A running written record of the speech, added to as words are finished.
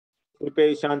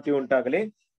ಕೃಪೆಯು ಶಾಂತಿ ಉಂಟಾಗಲಿ.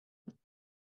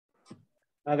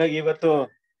 ಹಾಗಾಗಿ ಇವತ್ತು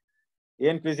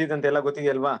ಏನ್ ಕ್ವಿಜ್ ಇದೆ ಅಂತ ಎಲ್ಲ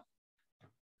ಗೊತ್ತಿದೆಯಲ್ವಾ?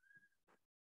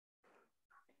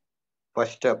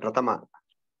 ಫಸ್ಟ್ ಪ್ರಥಮ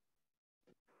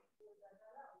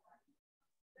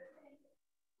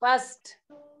ಫಸ್ಟ್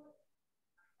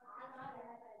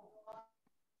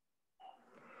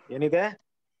ಏನಿದೆ?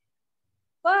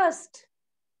 ಫಸ್ಟ್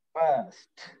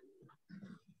ಫಸ್ಟ್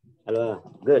ಅಲ್ವಾ?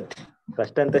 ಗುಡ್.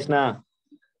 ಫಸ್ಟ್ ಅಂದ ತಕ್ಷಣ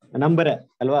ನಂಬರ್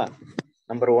ಅಲ್ವಾ?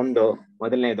 ನಂಬರ್ 1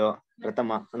 ಮೊದಲನೇದು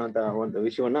ಪ್ರಥಮ ಅನ್ನೋಂತ ಒಂದು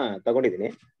ವಿಷಯವನ್ನ ತಗೊಂಡಿದ್ದೀನಿ.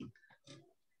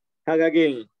 ಹಾಗಾಗಿ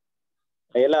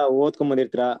ಎಲ್ಲ ಓದ್ಕೊಂಡ್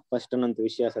ಬಂದಿರ್ತೀರ. ಫಸ್ಟ್ ಅನ್ನೋಂತ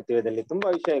ವಿಷಯ ಸತ್ಯವೇದದಲ್ಲಿ ತುಂಬಾ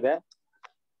ವಿಷಯ ಇದೆ,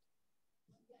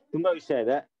 ತುಂಬಾ ವಿಷಯ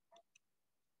ಇದೆ.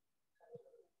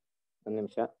 ಒಂದ್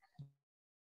ನಿಮಿಷ.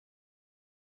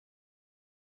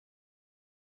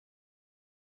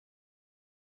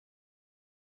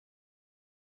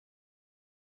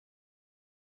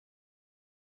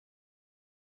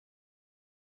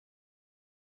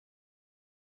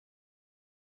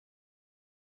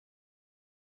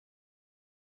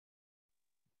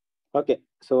 ಓಕೆ,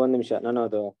 ಸೊ ಒಂದ್ ನಿಮಿಷ, ನಾನು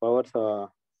ಅದು ಪವರ್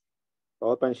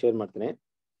ಪಾಯಿಂಟ್ ಶೇರ್ ಮಾಡ್ತೀನಿ.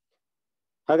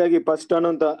 ಹಾಗಾಗಿ ಫಸ್ಟ್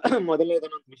ಅನ್ನೋಂತ ಮೊದಲನೇದು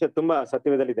ಅನ್ನೋ ವಿಷಯ ತುಂಬಾ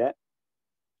ಸತ್ಯವೇದಲ್ಲಿದೆ.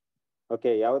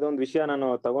 ಓಕೆ, ಯಾವುದೋ ಒಂದು ವಿಷಯ ನಾನು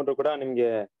ತಗೊಂಡ್ರು ಕೂಡ ನಿಮ್ಗೆ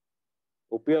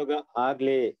ಉಪಯೋಗ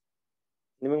ಆಗ್ಲಿ,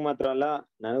 ನಿಮಗ್ ಮಾತ್ರ ಅಲ್ಲ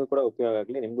ನನಗೂ ಕೂಡ ಉಪಯೋಗ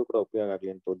ಆಗ್ಲಿ, ನಿಮ್ಗೂ ಕೂಡ ಉಪಯೋಗ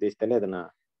ಆಗ್ಲಿ ಅಂತ ಉದ್ದೇಶದಲ್ಲಿ ಅದನ್ನ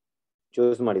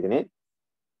ಚೂಸ್ ಮಾಡಿದೀನಿ.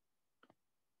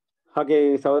 ಹಾಗೆ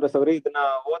ಸೌರಿ ಇದನ್ನ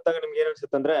ಓದಿದಾಗ ನಿಮ್ಗೆ ಏನ್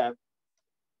ಅನ್ಸುತ್ತಂದ್ರೆ,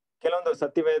 ಕೆಲವೊಂದು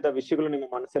ಸತ್ಯವೇದ ವಿಷಯಗಳು ನಿಮ್ಮ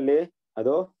ಮನಸ್ಸಲ್ಲಿ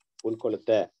ಅದು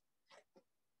ಉಳ್ಕೊಳ್ಳುತ್ತೆ.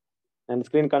 ನನ್ನ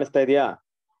ಸ್ಕ್ರೀನ್ ಕಾಣಿಸ್ತಾ ಇದೆಯಾ?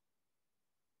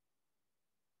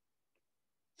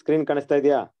 ಸ್ಕ್ರೀನ್ ಕಾಣಿಸ್ತಾ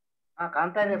ಇದೆಯಾ?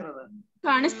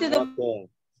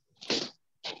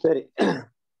 ಸರಿ.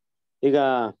 ಈಗ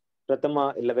ಪ್ರಥಮ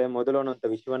ಇಲ್ಲವೇ ಮೊದಲು ಅನ್ನುವಂತ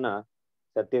ವಿಷಯವನ್ನ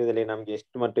ಸತ್ಯವೇದದಲ್ಲಿ ನಮ್ಗೆ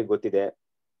ಎಷ್ಟು ಮಟ್ಟಿಗೆ ಗೊತ್ತಿದೆ,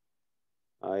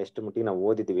 ಎಷ್ಟು ಮಟ್ಟಿಗೆ ನಾವು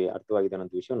ಓದಿದೀವಿ, ಅರ್ಥವಾಗಿದೆ ಅನ್ನೋ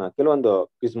ವಿಷಯವನ್ನ ಕೆಲವೊಂದು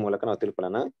ಕ್ವಿಜ್ ಮೂಲಕ ನಾವು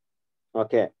ತಿಳ್ಕೊಳ್ಳೋಣ.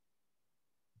 ಓಕೆ,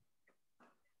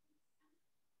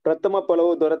 ಪ್ರಥಮ ಫಲವು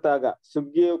ದೊರೆತಾಗ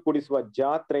ಸುಗ್ಗಿಯು ಕುಡಿಸುವ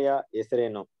ಜಾತ್ರೆಯ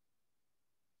ಹೆಸರೇನು?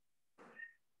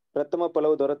 ಪ್ರಥಮ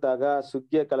ಫಲವು ದೊರೆತಾಗ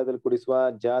ಸುಗ್ಗಿಯ ಕಾಲದಲ್ಲಿ ಕುಡಿಸುವ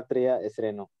ಜಾತ್ರೆಯ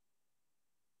ಹೆಸರೇನು?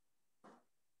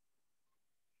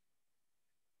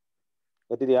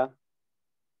 ಗೊತ್ತಿದ್ಯಾ?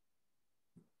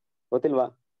 ಗೊತ್ತಿಲ್ವಾ?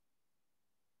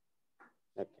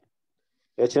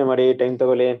 ಯೋಚನೆ ಮಾಡಿ, ಟೈಮ್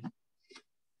ತಗೊಳ್ಳಿ,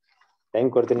 ಟೈಮ್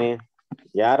ಕೊಡ್ತೀನಿ.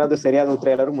 ಯಾರಾದ್ರೂ ಸರಿಯಾದ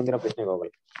ಉತ್ತರ ಎಲ್ಲರೂ ಮುಂದಿನ ಪ್ರಶ್ನೆಗೆ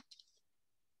ಹೋಗಲ್ಲ.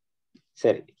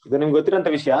 ಸರಿ, ಇದು ನಿಮ್ಗೆ ಗೊತ್ತಿರುವಂತ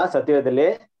ವಿಷಯ. ಸತ್ಯವೇದದಲ್ಲಿ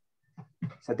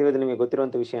ನಿಮ್ಗೆ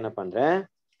ಗೊತ್ತಿರುವಂತ ವಿಷಯ ಏನಪ್ಪಾ ಅಂದ್ರೆ,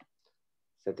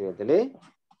 ಸತ್ಯವೇದದಲ್ಲಿ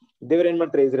ದೇವ್ರ ಏನ್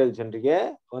ಮಾಡ್ತಾರೆ, ಇಸ್ರೇಲ್ ಜನರಿಗೆ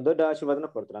ಒಂದು ದೊಡ್ಡ ಆಶೀರ್ವಾದನ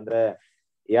ಕೊಡ್ತಾರೆ. ಅಂದ್ರೆ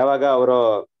ಯಾವಾಗ ಅವರು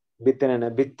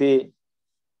ಬಿತ್ತಿ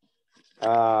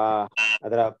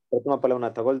ಅದರ ಪ್ರಥಮ ಫಲವನ್ನ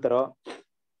ತಗೊಳ್ತಾರೋ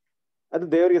ಅದು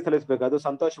ದೇವರಿಗೆ ಸಲ್ಲಿಸ್ಬೇಕು. ಅದು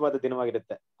ಸಂತೋಷವಾದ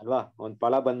ದಿನವಾಗಿರುತ್ತೆ ಅಲ್ವಾ? ಒಂದ್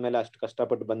ಫಲ ಬಂದ್ಮೇಲೆ, ಅಷ್ಟು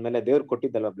ಕಷ್ಟಪಟ್ಟು ಬಂದ್ಮೇಲೆ ದೇವ್ರು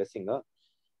ಕೊಟ್ಟಿದ್ದಲ್ವಾ ಬ್ಲೆಸ್ಸಿಂಗ್.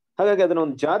 ಹಾಗಾಗಿ ಅದನ್ನ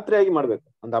ಒಂದು ಜಾತ್ರೆಯಾಗಿ ಮಾಡ್ಬೇಕು,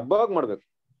 ಒಂದು ಹಬ್ಬವಾಗಿ ಮಾಡ್ಬೇಕು.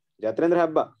 ಜಾತ್ರೆ ಅಂದ್ರೆ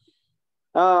ಹಬ್ಬ.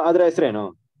 ಅದ್ರ ಹೆಸರೇನು?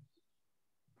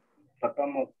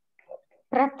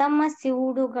 ಪ್ರಥಮ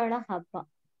ಸಿವುಡುಗಳ ಹಬ್ಬ.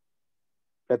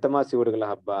 ಪ್ರಥಮ ಸಿವುಡುಗಳ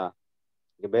ಹಬ್ಬ.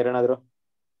 ಬೇರೆ ಏನಾದ್ರು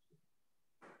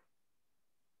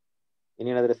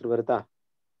ಇನ್ನೇನಾದ್ರೂ ಹೆಸರು ಬರುತ್ತಾ?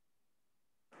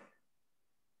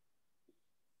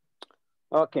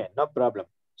 Okay, no problem.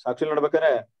 ಸಾಕ್ಷಿ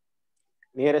ನೋಡ್ಬೇಕಾದ್ರೆ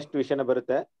ನಿಯರೆಸ್ಟ್ ವಿಷಯನ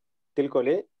ಬರುತ್ತೆ,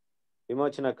 ತಿಳ್ಕೊಳ್ಳಿ.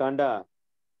 ವಿಮೋಚನಾ ಕಾಂಡ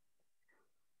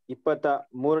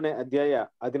 23ನೇ ಅಧ್ಯಾಯ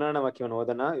 16ನೇ ವಾಕ್ಯವನ್ನು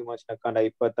ಓದೋಣ. ವಿಮೋಚನಾ ಕಾಂಡ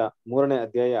 23ನೇ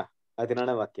ಅಧ್ಯಾಯ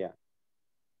 16ನೇ ವಾಕ್ಯ.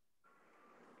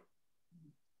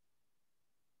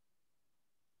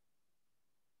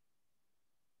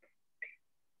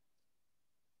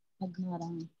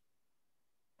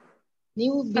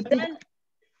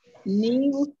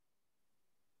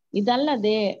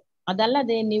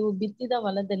 ಅದಲ್ಲದೆ ನೀವು ಬಿತ್ತಿದ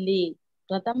ಹೊಲದಲ್ಲಿ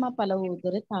ಪ್ರಥಮ ಫಲವು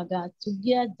ದೊರೆತಾಗ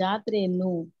ಸುಗ್ಗಿಯ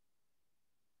ಜಾತ್ರೆಯನ್ನು,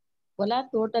 ಹೊಲ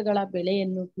ತೋಟಗಳ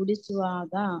ಬೆಳೆಯನ್ನು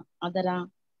ಕುಡಿಸುವಾಗ ಅದರ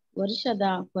ವರ್ಷದ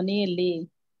ಕೊನೆಯಲ್ಲಿ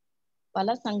ಫಲ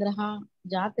ಸಂಗ್ರಹ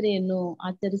ಜಾತ್ರೆಯನ್ನು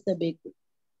ಆಚರಿಸಬೇಕು.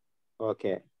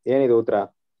 ಓಕೆ, ಏನಿದೆ ಉತ್ತರ?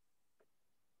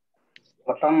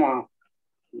 ಪ್ರಥಮ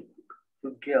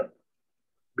ಸುಗ್ಗಿಯ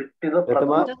ಬಿತ್ತಿದ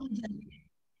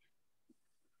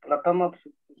ಪ್ರಥಮ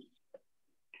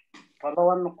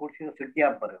ಫಲವನ್ನು ಕೂಡಿಸಿದ ಸುಗ್ಗಿ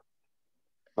ಹಬ್ಬ.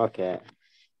 ಓಕೆ,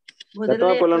 ಪ್ರಥಮ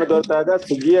ಫಲವನ್ನು ದೊರೆತಾಗ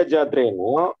ಸುಗ್ಗಿಯ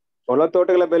ಜಾತ್ರೆಯನ್ನು, ಹೊಲ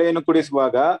ತೋಟಗಳ ಬೆಳೆಯನ್ನು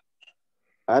ಕುಡಿಸುವಾಗ,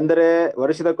 ಅಂದ್ರೆ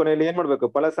ವರ್ಷದ ಕೊನೆಯಲ್ಲಿ ಏನ್ ಮಾಡ್ಬೇಕು?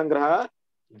 ಫಲ ಸಂಗ್ರಹ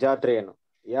ಜಾತ್ರೆಯನ್ನು.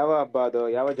 ಯಾವ ಹಬ್ಬ ಅದು?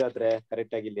 ಯಾವ ಜಾತ್ರೆ?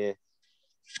 ಕರೆಕ್ಟ್ ಆಗಿ ಇಲ್ಲಿ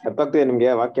ಅರ್ಥ ಆಗ್ತಿದೆ ನಿಮ್ಗೆ?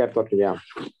 ವಾಕ್ಯ ಅರ್ಥ ಆಗ್ತಿದ್ಯಾ?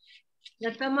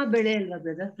 ಪ್ರಥಮ ಬೆಳೆ ಅಲ್ವಾ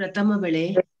ಬ್ರದರ್? ಪ್ರಥಮ ಬೆಳೆ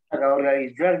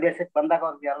ಇಸ್ರೇಲ್ ದೇಶಕ್ಕೆ ಬಂದಾಗ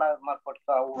ಅವ್ರಿಗೆ ಎಲ್ಲ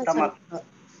ಮಾಡ್ಕೊಟ್ಟು ಊಟ ಮಾಡ್ತಾರೆ.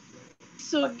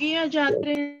 ಸುಗ್ಗಿಯ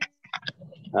ಜಾತ್ರೆ.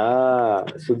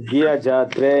 ಸುಗ್ಗಿಯ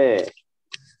ಜಾತ್ರೆ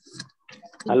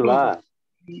ಅಲ್ವಾ?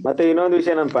 ಮತ್ತೆ ಇನ್ನೊಂದು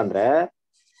ವಿಷಯ ಏನಪ್ಪಾ ಅಂದ್ರೆ,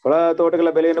 ಹೊಲ ತೋಟಗಳ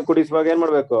ಬೆಳೆಯನ್ನು ಕುಡಿಸುವಾಗ ಏನ್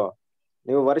ಮಾಡ್ಬೇಕು?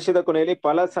 ನೀವು ವರ್ಷದ ಕೊನೆಯಲ್ಲಿ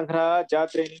ಫಲ ಸಂಗ್ರಹ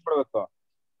ಜಾತ್ರೆ ಏನ್ ಮಾಡ್ಬೇಕು,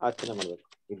 ಆಚರಣೆ ಮಾಡ್ಬೇಕು.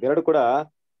 ಇದೆರಡು ಕೂಡ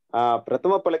ಆ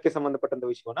ಪ್ರಥಮ ಫಲಕ್ಕೆ ಸಂಬಂಧಪಟ್ಟಂತ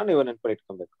ವಿಷಯವನ್ನ ನೀವು ನೆನಪಲ್ಲಿ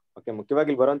ಇಟ್ಕೊಬೇಕು. ಓಕೆ, ಮುಖ್ಯವಾಗಿ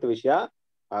ಇಲ್ಲಿ ಬರುವಂತ ವಿಷಯ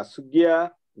ಆ ಸುಗ್ಗಿಯ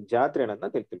ಜಾತ್ರೆ ಅನ್ನೋದನ್ನ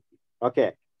ತಿಳ್ತಿರ್ತೀವಿ. Okay,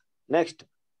 next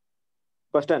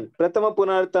question. ಪ್ರಥಮ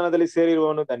ಪುನರುತ್ಥಾನದಲ್ಲಿ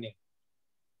ಸೇರಿರುವವನು ಧನ್ಯ,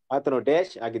 ಆತನು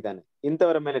ಡ್ಯಾಶ್ ಆಗಿದ್ದಾನೆ.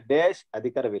 ಇಂಥವರ ಮೇಲೆ ಡ್ಯಾಶ್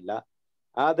ಅಧಿಕಾರವಿಲ್ಲ,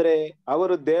 ಆದರೆ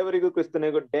ಅವರು ದೇವರಿಗೂ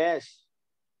ಕ್ರಿಸ್ತನಿಗೂ ಡ್ಯಾಶ್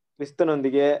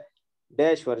ಕ್ರಿಸ್ತನೊಂದಿಗೆ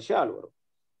ಡ್ಯಾಶ್ ವರ್ಷ ಆಳುವರು.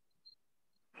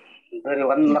 ಬರೀ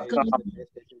 1,00,000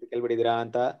 ಕೇಳ್ಬಿಟ್ಟಿದ್ದೀರಾ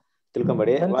ಅಂತ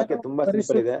ತಿಳ್ಕೊಂಬೇಡಿ, ವಾಕ್ಯ ತುಂಬಾ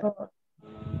ಸಿಂಪಲ್ ಇದೆ.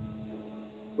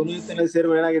 ಪುನರುತ್ಥಾನ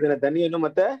ಸೇರುವ ಏನಾಗಿದ್ದಾನೆ, ಧನಿಯನ್ನು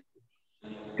ಮತ್ತೆ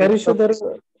ಪರಿಶುದ್ಧನು.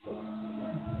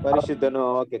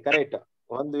 Okay, correct.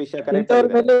 ಒಂದು ವಿಷಯ ಕರೆಕ್ಟ್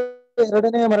ಆಗಿದೆ.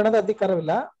 ಎರಡನೇ ಮರಣದ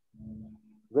ಅಧಿಕಾರವಿಲ್ಲ,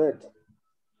 ಗುಡ್.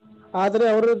 ಆದರೆ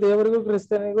ಅವರು ದೇವರಿಗೂ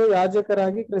ಕ್ರಿಸ್ತನಿಗೂ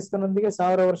ಯಾಜಕರಾಗಿ ಕ್ರಿಸ್ತನೊಂದಿಗೆ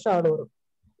 1000 ವರ್ಷ ಆಡುವರು.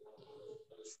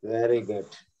 Very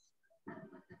good.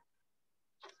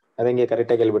 ಅದಂಗೆ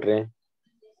ಕರೆಕ್ಟ್ ಆಗಿ ಹೇಳ್ಬಿಟ್ರಿ.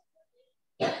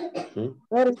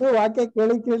 ಇದು ವಾಕ್ಯ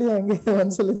ಕೇಳಿ ಕೇಳಿ ಹಂಗೆ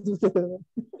ಒಂದ್ಸಲ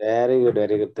very good,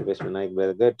 very good ತಪೇಶ್,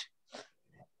 very good.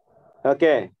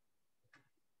 Okay,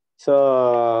 so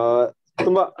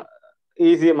ತುಂಬಾ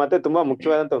ಈಸಿ ಮತ್ತೆ ತುಂಬಾ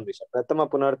ಮುಖ್ಯವಾದಂತ ಒಂದು ವಿಷಯ. ಪ್ರಥಮ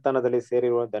ಪುನರುತ್ಥಾನದಲ್ಲಿ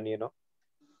ಸೇರಿರುವ ಧನ್ಯನು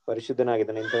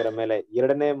ಪರಿಶುದ್ಧನಾಗಿದ್ದಾನೆ, ಇಂಥವರ ಮೇಲೆ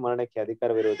ಎರಡನೇ ಮರಣಕ್ಕೆ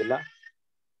ಅಧಿಕಾರವಿರುವುದಿಲ್ಲ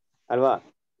ಅಲ್ವಾ.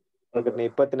 ಪ್ರಕಟಣೆ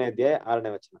 20ನೇ ಅಧ್ಯಾಯ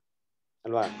 6ನೇ ವಚನ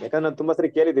ಅಲ್ವಾ. ಯಾಕಂದ್ರೆ ನಾವು ತುಂಬಾ ಸರಿ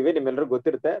ಕೇಳಿದೀವಿ, ನಿಮ್ಮೆಲ್ಲರಿಗೂ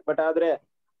ಗೊತ್ತಿರುತ್ತೆ. ಬಟ್ ಆದ್ರೆ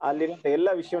ಅಲ್ಲಿರುವಂತ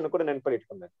ಎಲ್ಲಾ ವಿಷಯವನ್ನು ಕೂಡ ನೆನಪಲ್ಲಿ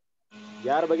ಇಟ್ಕೊಬೇಕು.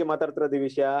 ಯಾರ ಬಗ್ಗೆ ಮಾತಾಡ್ತಿರೋದು ಈ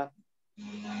ವಿಷಯ?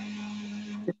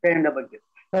 ಬಗ್ಗೆ,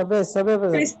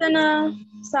 ಕ್ರಿಸ್ತನ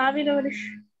 1000 ವರ್ಷ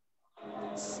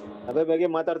ಸಭೆ ಬಗ್ಗೆ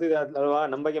ಮಾತಾಡ್ತಿದ್ದೆ ಅಲ್ವಾ,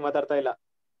 ನಮ್ ಬಗ್ಗೆ ಮಾತಾಡ್ತಾ ಇಲ್ಲ.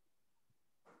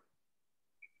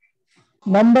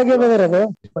 ನಮ್ ಬಗ್ಗೆ ಬರೋದು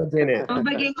ನಮ್ಮ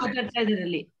ಬಗ್ಗೆ ಮಾತಾಡ್ತಾ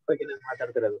ಇದ್ರಲ್ಲಿ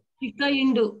ಮಾತಾಡ್ತಿರೋದು. ಚಿಕ್ಕ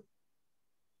ಹಿಂಡು.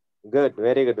 Good,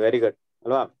 very good, very good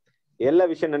ಅಲ್ವಾ. ಎಲ್ಲ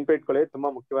ವಿಷಯ ನೆನಪಿಟ್ಕೊಳ್ಳಿ, ತುಂಬಾ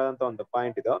ಮುಖ್ಯವಾದಂತ ಒಂದು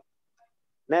ಪಾಯಿಂಟ್ ಇದು.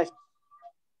 ನೆಕ್ಸ್ಟ್,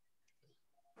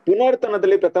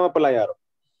 ಪುನರುತ್ಥಾನದಲ್ಲಿ ಪ್ರಥಮ ಫಲ ಯಾರು?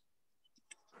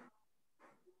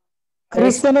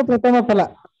 ಕ್ರಿಸ್ತನು ಪ್ರಥಮ ಫಲ.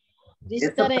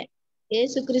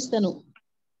 ಯೇಸು ಕ್ರಿಸ್ತನು.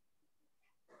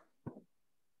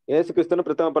 ಯೇಸು ಕ್ರಿಸ್ತನು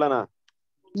ಪ್ರಥಮ ಫಲನಾ?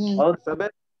 ಸಭೆ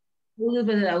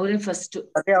ಅವರೇ ಫಸ್ಟ್.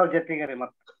 ಅದೇ ಅವ್ರ ಜೊತೆಗೆ ರೀ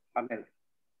ಮತ್ತೆ ಆಮೇಲೆ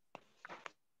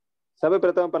ಸಭೆ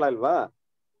ಪ್ರಥಮ ಫಲ ಅಲ್ವಾ?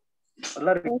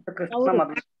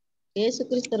 ಯೇಸು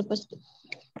ಕ್ರಿಸ್ತರು ಫಸ್ಟ್.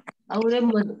 ಅವರೇ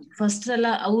ಫಸ್ಟ್ ಅಲ್ಲ,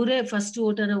 ಅವರೇ ಫಸ್ಟ್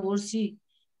ಓಟನ ಓಡಿಸಿ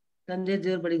ತಂದೆ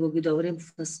ದೇವ್ರ ಬಳಿಗೆ ಹೋಗಿದ್ದು ಅವರೇ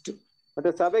ಫಸ್ಟ್. ಮತ್ತೆ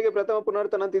ಸಭೆಗೆ ಪ್ರಥಮ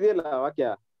ಪುನರುತ್ಥಾನ ಅಂತ ಇದೆಯಲ್ಲ ವಾಕ್ಯ.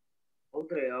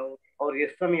 ಹೌದ್ರಿ, ಅವ್ರಿಗೆ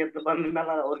ಎಷ್ಟು ಸಮಯ ಎದ್ದು ಬಂದ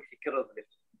ಮೇಲೆ ಅವ್ರಿಗೆ ಸಿಕ್ಕಿರೋದ್ರಿ.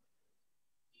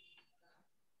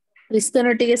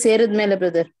 ಕ್ರಿಸ್ತನೊಟ್ಟಿಗೆ ಸೇರಿದ್ಮೇಲೆ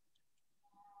ಬ್ರದರ್.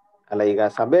 ಅಲ್ಲ, ಈಗ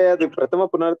ಸಭೆ ಅದು ಪ್ರಥಮ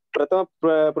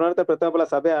ಪ್ರಥಮ ಫಲ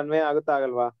ಸಭೆ ಅನ್ವಯ ಆಗುತ್ತಾ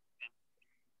ಆಗಲ್ವಾ?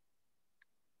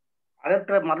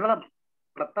 ಅದಕ್ಕೆ ಮೊದಲ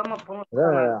ಪ್ರಥಮ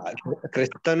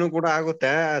ಕ್ರಿಸ್ತನು ಕೂಡ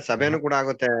ಆಗುತ್ತೆ, ಸಭೆನೂ ಕೂಡ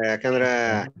ಆಗುತ್ತೆ. ಯಾಕಂದ್ರೆ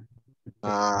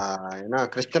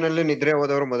ಕ್ರಿಸ್ತನಲ್ಲಿ ನಿದ್ರೆ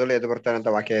ಹೋದವರು ಮೊದಲು ಎದ್ದು ಬರ್ತಾರೆ ಅಂತ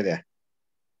ವಾಕ್ಯ ಇದೆ.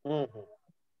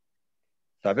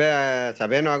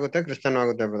 ಸಭೆನೂ ಆಗುತ್ತೆ, ಕ್ರಿಸ್ತನೂ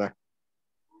ಆಗುತ್ತೆ ಬ್ರದರ್.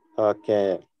 Okay,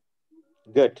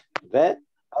 good. ಅಂದ್ರೆ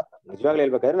ನಿಜವಾಗ್ಲೂ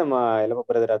ಹೇಳ್ಬೇಕಾದ್ರೆ ನಮ್ಮ ಎಲ್ಲಪ್ಪ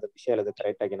ಬ್ರದರ್ ಅದ ವಿಷಯ ಹೇಳೋದು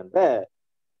ಕರೆಕ್ಟ್ ಆಗಿ. ಏನಂದ್ರೆ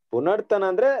ಪುನರ್ತನ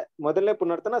ಅಂದ್ರೆ ಮೊದಲನೇ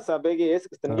ಪುನರ್ತನ ಸಭೆಗೆ ಯೇಸು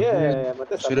ಕ್ರಿಸ್ತನಿಗೆ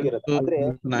ಮತ್ತೆ ಸಭೆಗೆ ಇರುತ್ತೆ. ಆದ್ರೆ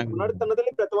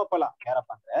ಪುನರ್ತನದಲ್ಲಿ ಪ್ರಥಮ ಫಲ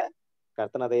ಯಾರಪ್ಪ ಅಂದ್ರೆ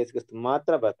ಕರ್ತನಾದ ಯೇಸು ಕ್ರಿಸ್ತ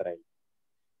ಮಾತ್ರ ಬರ್ತಾರೆ.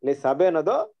 ಇಲ್ಲಿ ಸಭೆ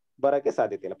ಅನ್ನೋದು ಬರಕ್ಕೆ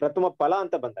ಸಾಧ್ಯತೆ ಇಲ್ಲ. ಪ್ರಥಮ ಫಲ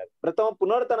ಅಂತ ಬಂದಾಗ, ಪ್ರಥಮ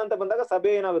ಪುನರ್ತನ ಅಂತ ಬಂದಾಗ ಸಭೆ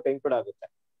ಏನಾಗುತ್ತೆ, ಇಂಕ್ಲೂಡ್ ಆಗುತ್ತೆ.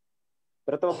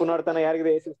 ಪ್ರಥಮ ಪುನರ್ತನ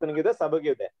ಯಾರಿಗಿದೆ? ಯೇಸು ಕ್ರಿಸ್ತನಿಗಿದೆ, ಸಭೆಗೆ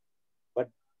ಇದೆ. ಬಟ್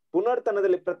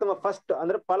ಪುನರ್ತನದಲ್ಲಿ ಪ್ರಥಮ ಫಸ್ಟ್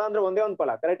ಅಂದ್ರೆ ಫಲ ಅಂದ್ರೆ ಒಂದೇ ಒಂದು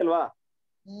ಫಲ, ಕರೆಕ್ಟ್ ಅಲ್ವಾ?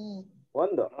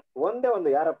 ಒಂದೇ ಒಂದು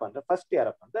ಯಾರಪ್ಪ ಅಂದ್ರೆ ಫಸ್ಟ್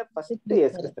ಯಾರಪ್ಪ ಅಂದ್ರೆ ಫಸ್ಟ್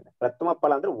ಯೇಸು ಕ್ರಿಸ್ತನೇ. ಪ್ರಥಮ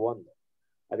ಫಲ ಅಂದ್ರೆ ಒಂದು,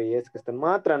 ಅದು ಯೇಸು ಕ್ರಿಸ್ತನ್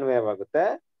ಮಾತ್ರ ಅನ್ವಯವಾಗುತ್ತೆ,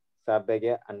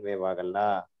 ಸಭೆಗೆ ಅನ್ವಯವಾಗಲ್ಲ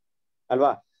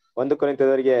ಅಲ್ವಾ. 1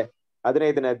 ಕೊರಿಂಥದವರಿಗೆ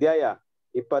 15ನೇ ಅಧ್ಯಾಯ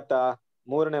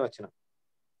 23ನೇ ವಚನ.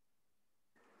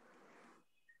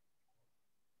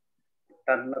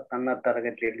 ತನ್ನ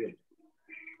ತರಗತಿಯಲ್ಲಿ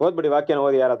ಓದ್ಬಿಡಿ ವಾಕ್ಯನ,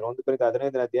 ಓದಿ ಯಾರಾದ್ರೂ. 1 ಕೊರಿಂಥ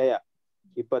 15ನೇ ಅಧ್ಯಾಯ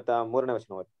 23ನೇ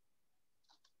ವಚನ ಓದಿ.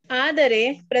 ಆದರೆ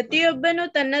ಪ್ರತಿಯೊಬ್ಬನು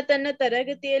ತನ್ನ ತನ್ನ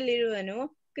ತರಗತಿಯಲ್ಲಿರುವನು.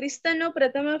 ಕ್ರಿಸ್ತನು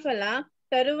ಪ್ರಥಮ ಫಲ,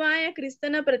 ತರುವಾಯ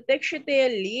ಕ್ರಿಸ್ತನ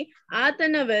ಪ್ರತ್ಯಕ್ಷತೆಯಲ್ಲಿ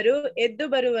ಆತನವರು ಎದ್ದು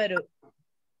ಬರುವರು.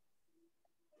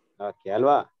 ಓಕೆ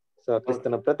ಅಲ್ವಾ. ಸೊ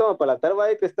ಕ್ರಿಸ್ತನ ಪ್ರಥಮ ಫಲ,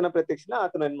 ತರುವಾಯ ಕ್ರಿಸ್ತನ ಪ್ರತ್ಯಕ್ಷನ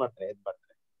ಆತನ ಏನ್ ಮಾಡ್ತಾರೆ, ಎದ್ದು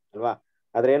ಬರ್ತಾರೆ ಅಲ್ವಾ.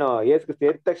 ಆದ್ರೆ ಏನೋ ಯೇಸು ಕ್ರಿಸ್ತ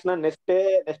ಎದ್ದ ತಕ್ಷಣ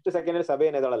ನೆಕ್ಸ್ಟ್ ಸೆಕೆಂಡ್ ಸಭೆ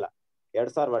ಏನಿದಾಳಲ್ಲ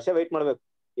 2000 ವರ್ಷ ವೆಯ್ಟ್ ಮಾಡ್ಬೇಕು.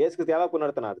 ಯೇಸು ಕ್ರಿಸ್ತ ಯಾವಾಗ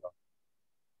ಪುನರ್ತನ ಆದ್ರು?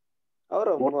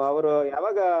 ಅವರು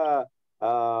ಯಾವಾಗ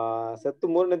ಸತ್ತು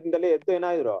 3ನೇ ದಿನದಲ್ಲಿ ಎದ್ದು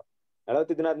ಏನಾದ್ರು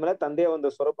 40 ದಿನ ಆದ್ಮೇಲೆ ತಂದೆಯ ಒಂದು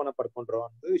ಸ್ವರೂಪನ ಪಡ್ಕೊಂಡ್ರು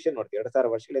ಅನ್ನೋ ವಿಷಯ ನೋಡ್ತೀವಿ. 2000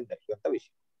 ವರ್ಷಗಳಿಂದ ಇರುವಂತ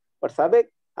ವಿಷಯ. ಬಟ್ ಸಭೆ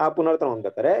ಆ ಪುನರ್ತನ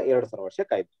ಹೊಂದ್ಬೇಕಾರೆ 2000 ವರ್ಷ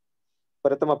ಕಾಯ್ತು.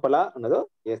 ಪ್ರಥಮ ಫಲ ಅನ್ನೋದು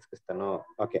ಯೇಸು ಕ್ರಿಸ್ತನು.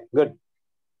 Okay, good.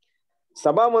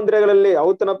 ಸಭಾ ಮಂದಿರಗಳಲ್ಲಿ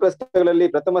ಔತಣ ಪ್ರಸ್ತುತಗಳಲ್ಲಿ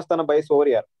ಪ್ರಥಮ ಸ್ಥಾನ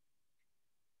ಬಯಸುವವರು ಯಾರು?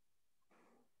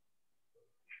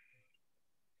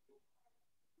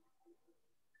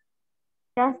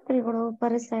 ಶಾಸ್ತ್ರಿಗಳು,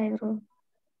 ಫರಿಸಾಯರು.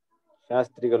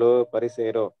 ಶಾಸ್ತ್ರಿಗಳು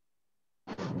ಪರಿಸೇಯರು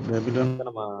ಅಂತ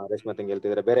ನಮ್ಮ ರೇಷ್ಮಾ ತಂಗಿ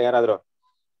ಹೇಳ್ತಿದಾರೆ. ಬೇರೆ ಯಾರಾದ್ರು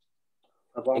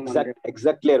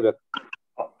ಎಕ್ಸಾಕ್ಟ್ಲಿ ಇರ್ಬೇಕು.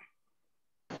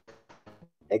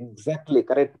 ಎಕ್ಸಾಕ್ಟ್ಲಿ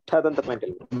ಕರೆಕ್ಟ್ ಆದಂತ ಪಾಯಿಂಟ್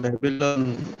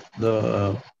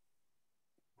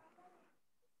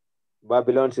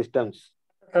ಬಾಬಿಲೋನ್ ಸಿಸ್ಟಮ್ಸ್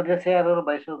ಸದಸ್ಯ ಯಾರು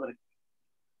ಬಯಸೋದ್ರಿ.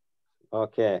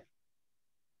 ಓಕೆ.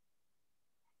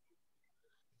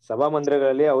 ಸಭಾ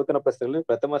ಮಂದಿರಗಳಲ್ಲಿ ಔತಣ ಪ್ರಶ್ನೆಗಳಲ್ಲಿ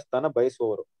ಪ್ರಥಮ ಸ್ಥಾನ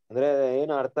ಬಯಸುವವರು ಅಂದ್ರೆ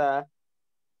ಏನು ಅರ್ಥ?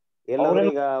 ಎಲ್ಲಾದ್ರೂ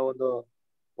ಈಗ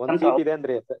ಒಂದು ಸೀಟ್ ಇದೆ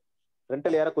ಅಂದ್ರೆ ಫ್ರಂಟ್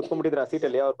ಅಲ್ಲಿ ಯಾರೋ ಕುತ್ಕೊಂಡ್ಬಿಟ್ಟಿದ್ರ ಆ ಸೀಟ್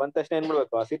ಅಲ್ಲಿ, ಅವ್ರು ಬಂದ ತಕ್ಷಣ ಏನ್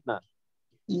ಮಾಡ್ಬೇಕು? ಆ ಸೀಟ್ ನ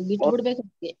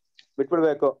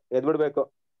ಬಿಟ್ಬಿಡ್ಬೇಕು, ಎದ್ಬಿಡ್ಬೇಕು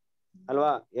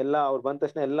ಅಲ್ವಾ? ಎಲ್ಲ ಅವ್ರು ಬಂದ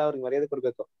ತಕ್ಷಣ ಎಲ್ಲ ಅವ್ರಿಗೆ ಮರ್ಯಾದೆ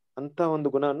ಕೊಡ್ಬೇಕು ಅಂತ ಒಂದು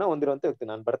ಗುಣವನ್ನ ಹೊಂದಿರುವಂತ ವ್ಯಕ್ತಿ.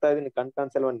 ನಾನು ಬರ್ತಾ ಇದ್ದೀನಿ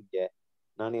ಕಾಣಿಸಲ್ವ ನಿಮ್ಗೆ,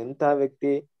 ನಾನು ಎಂತ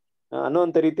ವ್ಯಕ್ತಿ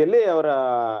ಅನ್ನುವಂತ ರೀತಿಯಲ್ಲಿ ಅವರ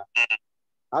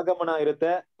ಆಗಮನ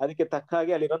ಇರುತ್ತೆ. ಅದಕ್ಕೆ ತಕ್ಕ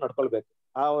ಹಾಗೆ ಅಲ್ಲಿರೋ ನಡ್ಕೊಳ್ಬೇಕು.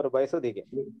 ಅವ್ರು ಬಯಸೋದು ಹೀಗೆ.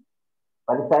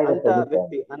 ಅಂತ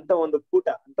ವ್ಯಕ್ತಿ, ಅಂತ ಒಂದು ಕೂಟ,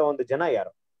 ಅಂತ ಒಂದು ಜನ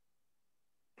ಯಾರು?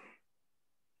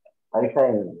 ಕರೆಕ್ಟ್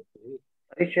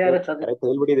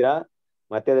ಹೇಳ್ಬಿಟ್ಟಿದೀರಾ.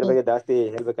 ಮತ್ತೆ ಅದ್ರ ಬಗ್ಗೆ ಜಾಸ್ತಿ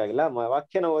ಹೇಳ್ಬೇಕಾಗಿಲ್ಲ.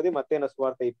 ವಾಕ್ಯನ ಓದಿ ಮತ್ತೇನ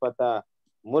ಸುವಾರ್ತೆ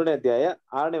 23ನೇ ಅಧ್ಯಾಯ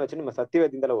 6ನೇ ವಚನ ನಿಮ್ಮ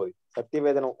ಸತ್ಯವೇದದಿಂದಲೇ ಓದಿ.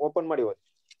 ಸತ್ಯವೇದನ ಓಪನ್ ಮಾಡಿ ಓದಿ.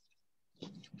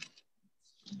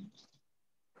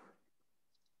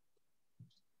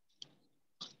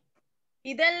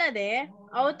 ಇದಲ್ಲದೆ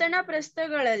ಔತಣ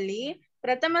ಪ್ರಸ್ಥಗಳಲ್ಲಿ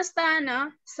ಪ್ರಥಮ ಸ್ಥಾನ,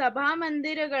 ಸಭಾ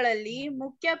ಮಂದಿರಗಳಲ್ಲಿ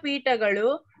ಮುಖ್ಯ ಪೀಠಗಳು,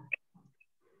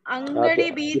 ಅಂಗಡಿ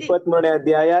ಬೀದಿ. 23ನೇ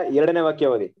ಅಧ್ಯಾಯ 2ನೇ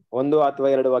ವಾಕ್ಯ ಓದಿ. 1 ಅಥವಾ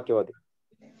 2 ವಾಕ್ಯ ಓದಿ.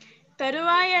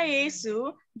 ತರುವಾಯ ಯೇಸು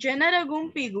ಜನರ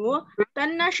ಗುಂಪಿಗೂ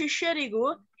ತನ್ನ ಶಿಷ್ಯರಿಗೂ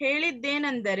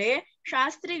ಹೇಳಿದ್ದೇನೆಂದರೆ,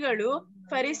 ಶಾಸ್ತ್ರಿಗಳು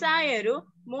ಫರಿಸಾಯರು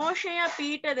ಮೋಶೆಯ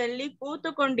ಪೀಠದಲ್ಲಿ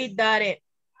ಕೂತುಕೊಂಡಿದ್ದಾರೆ.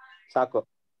 ಸಾಕು.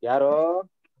 ಯಾರೋ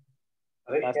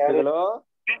ಶಾಸ್ತ್ರಿಗಳು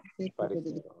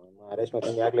ರೇಷ್ಮಾ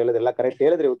ತಂಗಿ ಆಗ್ಲೇ ಹೇಳೋದೆಲ್ಲ ಕರೆಕ್ಟ್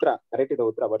ಹೇಳಿದ್ರಿ. ಉತ್ತರ ಕರೆಕ್ಟ್ ಇದೆ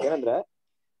ಉತ್ತರ. ಬಟ್ ಏನಂದ್ರೆ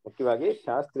ಮುಖ್ಯವಾಗಿ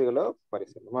ಶಾಸ್ತ್ರಿಗಳು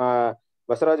ಪರಿಸರ.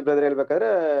 ಬಸವರಾಜ್ ಬ್ರದರ್ ಹೇಳ್ಬೇಕಾದ್ರೆ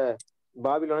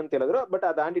ಬಾಬಿಲೋನ್ ಅಂತ ಹೇಳಿದ್ರು, ಬಟ್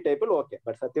ಅದು ಆಂಟಿ ಟೈಪಲ್ ಓಕೆ.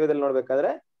 ಬಟ್ ಸತ್ಯವೇದಲ್ಲಿ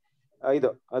ನೋಡ್ಬೇಕಾದ್ರೆ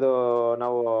ಅದು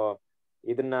ನಾವು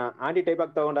ಇದನ್ನ ಆಂಟಿ ಟೈಪ್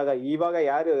ಆಗಿ ತಗೊಂಡಾಗ ಇವಾಗ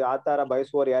ಯಾರು ಆತರ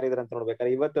ಬಯಸುವವರು ಯಾರಿದಾರೆ ಅಂತ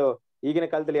ನೋಡ್ಬೇಕಾದ್ರೆ, ಇವತ್ತು ಈಗಿನ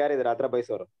ಕಾಲದಲ್ಲಿ ಯಾರಿದಾರೆ ಆತರ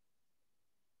ಬಯಸೋರು?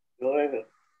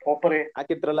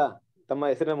 ಹಾಕಿರ್ತಾರಲ್ಲ ತಮ್ಮ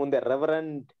ಹೆಸರಿನ ಮುಂದೆ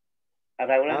ರೆವರೆಂಡ್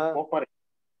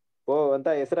ಅಂತ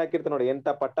ಹೆಸರು ಹಾಕಿರ್ತಾರೆ ನೋಡಿ, ಎಂತ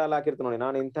ಪಟ್ಟ ಎಲ್ಲ ಹಾಕಿರ್ತಾರೆ ನೋಡಿ,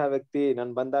 ನಾನು ಇಂತಹ ವ್ಯಕ್ತಿ,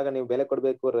 ನಾನು ಬಂದಾಗ ನೀವು ಬೆಲೆ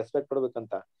ಕೊಡ್ಬೇಕು, ರೆಸ್ಪೆಕ್ಟ್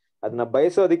ಕೊಡ್ಬೇಕಂತ. ಅದನ್ನ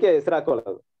ಬಯಸೋದಕ್ಕೆ ಹೆಸರು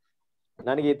ಹಾಕೊಳ್ಳೋದು.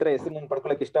 ನನಗೆ ಈ ತರ ಹೆಸರು ನಾನು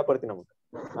ಪಡ್ಕೊಳಕ್ ಇಷ್ಟಪಡ್ತೀನಿ. ನಮ್ಗೆ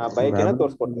ಆ ಬಯಕೆನ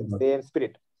ತೋರ್ಸ್ಕೊಡ್ತೀನಿ, ಸೇಮ್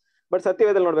ಸ್ಪಿರಿಟ್. ಬಟ್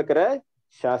ಸತ್ಯವೇದಲ್ಲಿ ನೋಡ್ಬೇಕಾರೆ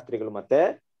ಶಾಸ್ತ್ರಿಗಳು ಮತ್ತೆ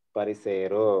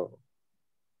ಪರಿಸೇಯರು.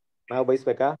 ನಾವು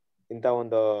ಬಯಸ್ಬೇಕಾ? ಇಂತ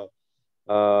ಒಂದು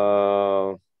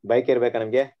ಬೈಕ್ ಇರ್ಬೇಕಾ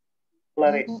ನಮ್ಗೆ?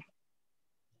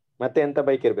 ಮತ್ತೆ ಎಂತ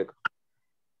ಬೈಕ್ ಇರ್ಬೇಕು?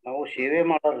 ನಾವು ಸೇವೆ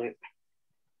ಮಾಡೋದ್ರಿ.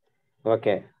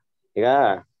 ಓಕೆ, ಈಗ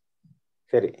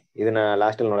ಸರಿ, ಇದನ್ನ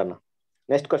ಲಾಸ್ಟ್ ಅಲ್ಲಿ ನೋಡೋಣ.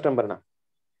 ನೆಕ್ಸ್ಟ್ ಕ್ವಶನ್ ಬರೋಣ.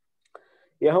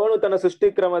 ಯೆಹೋವನು ತನ್ನ ಸೃಷ್ಟಿ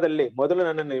ಕ್ರಮದಲ್ಲಿ ಮೊದಲು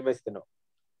ನನ್ನನ್ನು ನಿರ್ಮಿಸಿದನು,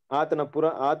 ಆತನು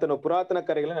ಪುರಾತನ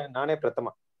ಕಾರ್ಯಗಳಲ್ಲಿ ನಾನೇ ಪ್ರಥಮ.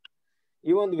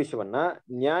 ಈ ಒಂದು ವಿಷಯವನ್ನ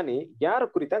ಜ್ಞಾನಿ ಯಾರ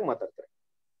ಕುರಿತಾಗಿ ಮಾತಾಡ್ತಾರೆ?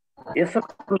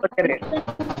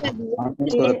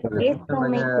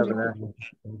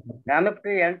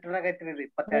 ಜ್ಞಾನಪ್ರಿಯ 8 ಐತ್ರಿ,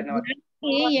 22ನೇ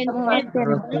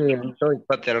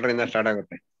 22ರಿಂದ ಸ್ಟಾರ್ಟ್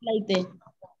ಆಗುತ್ತೆ.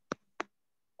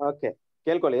 ಓಕೆ,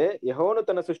 ಕೇಳ್ಕೊಳ್ಳಿ. ಯೆಹೋವನು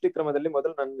ತನ್ನ ಸೃಷ್ಟಿ ಕ್ರಮದಲ್ಲಿ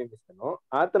ಮೊದಲು ನನ್ನ ನಿರ್ಮಿಸಿದನು,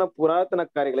 ಆತನ ಪುರಾತನ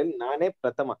ಕಾರ್ಯಗಳಲ್ಲಿ ನಾನೇ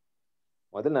ಪ್ರಥಮ.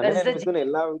 ಮೊದಲು ನನ್ನ ನಿರ್ಮಿಸಿದನು,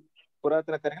 ಎಲ್ಲಾ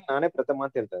ಪುರಾತನ ಕಾರ್ಯಗಳು ನಾನೇ ಪ್ರಥಮ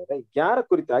ಅಂತ ಹೇಳ್ತಾ ಇದ್ದಾರೆ. ಯಾರ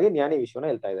ಕುರಿತಾಗಿ ಜ್ಞಾನಿ ವಿಷಯವನ್ನ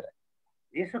ಹೇಳ್ತಾ ಇದ್ದಾರೆ?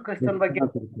 ಯೇಸು ಕ್ರಿಸ್ತನ ಬಗ್ಗೆ.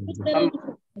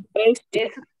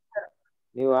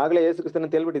 ನೀವು ಆಗ್ಲೇ ಯೇಸು ಕ್ರಿಸ್ತನ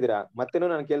ಅಂತ ಹೇಳ್ಬಿಟ್ಟಿದ್ದೀರಾ. ಮತ್ತೇನು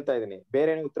ನಾನು ಕೇಳ್ತಾ ಇದ್ದೀನಿ, ಬೇರೆ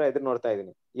ಏನೋ ಉತ್ತರ ಎದುರು ನೋಡ್ತಾ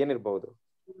ಇದ್ದೀನಿ. ಏನಿರ್ಬಹುದು?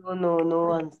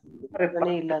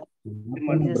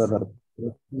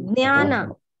 ಜ್ಞಾನ,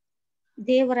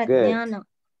 ದೇವರ ಜ್ಞಾನ.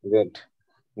 ಗುಡ್.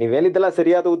 ನೀವ್ ಹೇಳಿದ್ದಲ್ಲ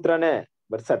ಸರಿಯಾದ ಉತ್ತರನೇ.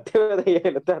 ಬಟ್ ಸತ್ಯವಾದ ಏನ್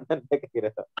ಹೇಳುತ್ತೆ ಅದನ್ನ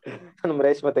ಬೇಕಾಗಿರೋದು. ನಮ್ಮ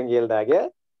ರೇಷ್ಮಾ ತಂಗಿ ಹೇಳ್ದ ಹಾಗೆ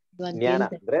ಜ್ಞಾನ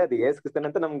ಅಂದ್ರೆ ಅದು ಯೇಸು ಕ್ರಿಸ್ತನ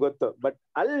ಅಂತ ನಮ್ಗೆ ಗೊತ್ತು. ಬಟ್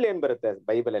ಅಲ್ಲಿ ಏನ್ ಬರುತ್ತೆ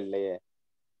ಬೈಬಲ್ ಅಲ್ಲಿ?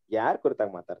 ಯಾರ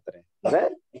ಕುರಿತಾಗಿ ಮಾತಾಡ್ತಾರೆ ಅಂದ್ರೆ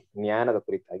ಜ್ಞಾನದ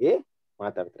ಕುರಿತಾಗಿ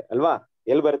ಮಾತಾಡ್ತಾರೆ ಅಲ್ವಾ?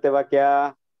 ಎಲ್ಲಿ ಬರುತ್ತೆ ವಾಕ್ಯ?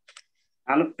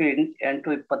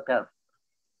 8:26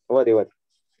 ಓದಿ ಓದಿ.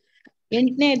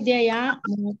 8ನೇ ಅಧ್ಯಾಯ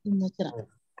 33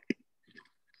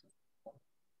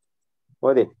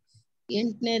 ಓದಿ.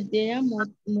 8ನೇ ಅಧ್ಯಾಯ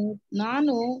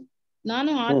 33.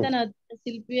 ನಾನು ಆತನ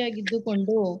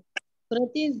ಶಿಲ್ಪಿಯಾಗಿದ್ದುಕೊಂಡು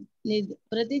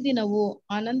ಪ್ರತಿದಿನವೂ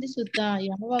ಆನಂದಿಸುತ್ತಾ,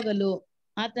 ಯಾವಾಗಲೂ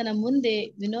ಆತನ ಮುಂದೆ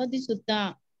ವಿನೋದಿಸುತ್ತಾ,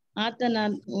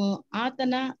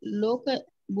 ಆತನ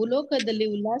ಭೂಲೋಕದಲ್ಲಿ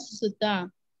ಉಲ್ಲಾಸಿಸುತ್ತಾ,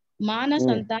 ಮಾನ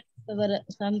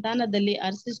ಸಂತಾನದಲ್ಲಿ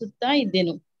ಹರ್ಷಿಸುತ್ತಾ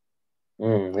ಇದ್ದೆನು.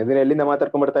 ಇದನ್ನ ಎಲ್ಲಿಂದ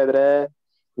ಮಾತಾಡ್ಕೊಂಡ್ ಬರ್ತಾ ಇದ್ರೆ?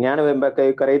 ಜ್ಞಾನವೆಂಬ ಕೈ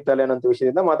ಕರೆಯುತ್ತಲ್ಲ ಅನ್ನೋ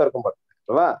ವಿಷಯದಿಂದ ಮಾತಾಡ್ಕೊಂಡ್ ಬರ್ತಾರೆ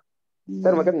ಅಲ್ವಾ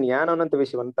ಸರ್? ಮತ್ತೆ ಜ್ಞಾನ ಅನ್ನೋಂಥ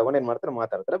ವಿಷಯವನ್ನ ತಗೊಂಡ್ ಏನ್ ಮಾಡ್ತಾರೆ?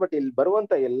 ಮಾತಾಡ್ತಾರೆ. ಬಟ್ ಇಲ್ಲಿ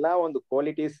ಬರುವಂತ ಎಲ್ಲಾ ಒಂದು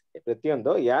ಕ್ವಾಲಿಟೀಸ್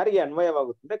ಪ್ರತಿಯೊಂದು ಯಾರಿಗೆ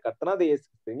ಅನ್ವಯವಾಗುತ್ತೆ ಅಂದ್ರೆ ಕರ್ತನಾದ ಯೇಸು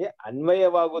ಕ್ರಿಸ್ತನಿಗೆ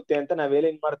ಅನ್ವಯವಾಗುತ್ತೆ ಅಂತ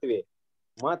ನಾವೇನ್ ಮಾಡ್ತೀವಿ?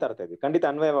 ಮಾತಾಡ್ತಾ ಇದ್ವಿ. ಖಂಡಿತ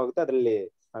ಅನ್ವಯವಾಗುತ್ತೆ, ಅದ್ರಲ್ಲಿ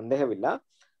ಸಂದೇಹವಿಲ್ಲ.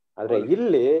 ಆದ್ರೆ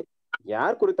ಇಲ್ಲಿ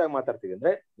ಯಾರ್ ಕುರಿತಾಗಿ ಮಾತಾಡ್ತೀವಿ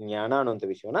ಅಂದ್ರೆ ಜ್ಞಾನ ಅನ್ನುವಂಥ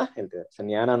ವಿಷಯವನ್ನ ಹೇಳ್ತಿದ್ದಾರೆ. ಸೊ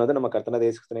ಜ್ಞಾನ ಅನ್ನೋದು ನಮ್ಮ ಕರ್ತನಾದ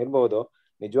ಯೇಸು ಕ್ರಿಸ್ತನೇ ಇರ್ಬಹುದು,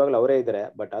 ನಿಜವಾಗ್ಲೂ ಅವರೇ ಇದ್ದಾರೆ,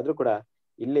 ಬಟ್ ಆದ್ರೂ ಕೂಡ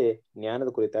ಇಲ್ಲಿ ಜ್ಞಾನದ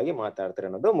ಕುರಿತಾಗಿ ಮಾತಾಡ್ತಾರೆ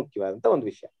ಅನ್ನೋದು ಮುಖ್ಯವಾದಂತ ಒಂದು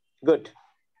ವಿಷಯ. ಗುಡ್.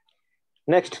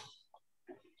 ನೆಕ್ಸ್ಟ್,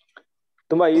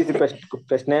 ತುಂಬಾ ಈಸಿ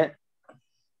ಪ್ರಶ್ನೆ,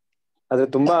 ಆದ್ರೆ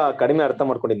ತುಂಬಾ ಕಡಿಮೆ ಅರ್ಥ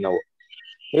ಮಾಡ್ಕೊಂಡಿದ್ ನಾವು.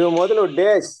 ನೀವು ಮೊದಲು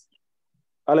ಡೇಸ್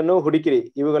ಅಲ್ಲನ್ನು ಹುಡುಕಿರಿ,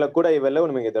 ಇವುಗಳ ಕೂಡ ಇವೆಲ್ಲವೂ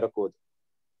ನಿಮಗೆ ದೊರಕುವುದು.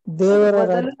 ದೇವರ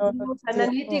ಮೊದಲು ನೀವು ತನ್ನ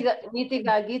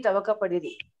ನೀತಿಗಾಗಿ ತವಕ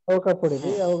ಪಡಿರಿ,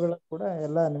 ಅವುಗಳ ಕೂಡ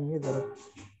ಎಲ್ಲ ನಿಮ್ಗೆ ದೊರಕು.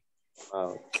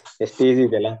 ಎಷ್ಟು ಈಸಿ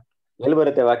ಇದೆಯಲ್ಲ. ಎಲ್ಲಿ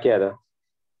ಬರುತ್ತೆ ವಾಕ್ಯ ಅದು?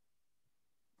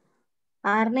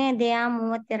 6ನೇ ಅಧ್ಯಾಯ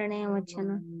 32ನೇ ವಚನ.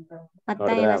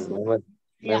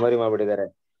 ಮೆಮೊರಿ ಮಾಡ್ಬಿಟ್ಟಿದ್ದಾರೆ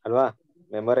ಅಲ್ವಾ?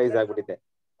 ಮೆಮೊರೈಸ್ ಆಗ್ಬಿಟ್ಟಿದೆ.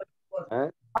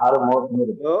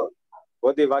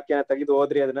 ಓದಿ, ವಾಕ್ಯನ ತೆಗೆದು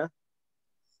ಓದ್ರಿ ಅದನ್ನ.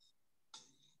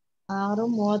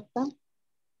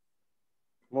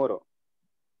 6:33.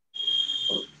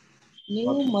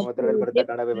 ನೀವು ಬರುತ್ತೆ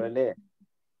ಕನ್ನಡ ಬೈಬಲಲ್ಲಿ,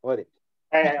 ಓದಿ.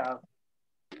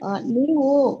 ನೀವು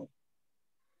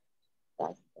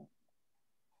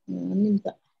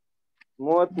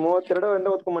 32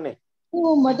 ಓದ್ಕೊಂಬನ್ನಿ.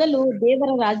 ನೀವು ಮೊದಲು ದೇವರ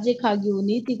ರಾಜ್ಯಕ್ಕಾಗಿಯೂ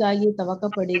ನೀತಿಗಾಗಿಯೂ ತವಕ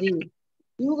ಪಡಿರಿ,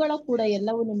 ಇವುಗಳ ಕೂಡ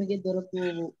ಎಲ್ಲವೂ ನಿಮಗೆ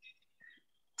ದೊರಕುವವು.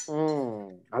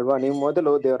 ಅಲ್ವಾ? ನೀವು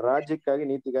ಮೊದಲು ದೇವರ ರಾಜ್ಯಕ್ಕಾಗಿ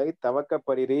ನೀತಿಗಾಗಿ ತವಕ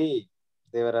ಪಡಿರಿ.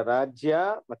 ದೇವರ ರಾಜ್ಯ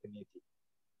ಮತ್ತೆ ನೀತಿ,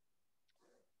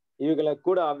 ಇವುಗಳ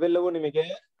ಕೂಡ ಅವೆಲ್ಲವೂ ನಿಮಗೆ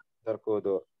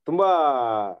ದೊರಕುವುದು. ತುಂಬಾ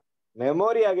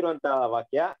ಮೆಮೊರಿ ಆಗಿರುವಂತ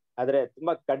ವಾಕ್ಯ, ಆದ್ರೆ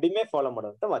ತುಂಬಾ ಕಡಿಮೆ ಫಾಲೋ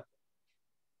ಮಾಡುವಂತ ವಾಕ್ಯ.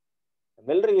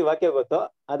 ನಮ್ಮೆಲ್ರಿಗೂ ಈ ವಾಕ್ಯ ಗೊತ್ತು,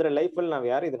 ಆದ್ರೆ ಲೈಫ್ ಅಲ್ಲಿ ನಾವ್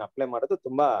ಯಾರು ಇದನ್ನ ಅಪ್ಲೈ ಮಾಡೋದು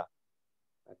ತುಂಬಾ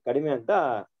ಕಡಿಮೆ ಅಂತ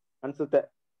ಅನ್ಸುತ್ತೆ.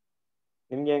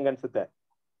 ನಿಮ್ಗೆ ಹೆಂಗ್ ಅನ್ಸುತ್ತೆ?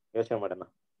 ಯೋಚನೆ ಮಾಡೋಣ,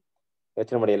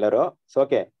 ಯೋಚನೆ ಮಾಡಿ ಎಲ್ಲರೂ.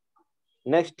 Okay,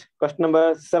 next question number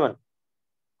 7.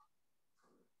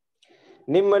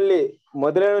 ನಿಮ್ಮಲ್ಲಿ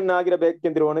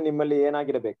ಮೊದಲನಾಗಿರಬೇಕೆಂದಿರುವವನು ನಿಮ್ಮಲ್ಲಿ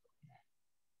ಏನಾಗಿರಬೇಕು?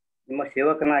 ನಿಮ್ಮ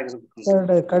ಸೇವಕನಾಗಿರ್ಬೇಕು.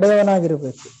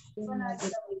 ಕಡೆಯವನಾಗಿರ್ಬೇಕು.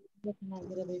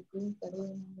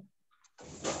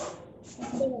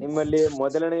 ನಿಮ್ಮಲ್ಲಿ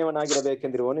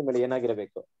ಮೊದಲನೆಯವನಾಗಿರಬೇಕೆಂದಿರುವವನು ನಿಮ್ಮಲ್ಲಿ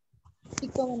ಏನಾಗಿರಬೇಕು?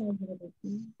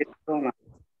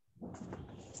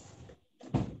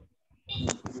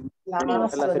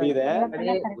 ಎಲ್ಲ ಸರಿ ಇದೆ,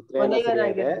 ಉತ್ತರ ಎಲ್ಲ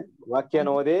ಸರಿಯಾಗಿದೆ. ವಾಕ್ಯನ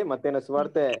ಓದಿ. ಮತ್ತೇನ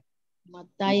ಸುವಾರ್ತೆ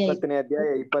 20ನೇ ಅಧ್ಯಾಯ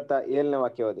 27ನೇ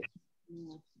ವಾಕ್ಯ ಓದಿ.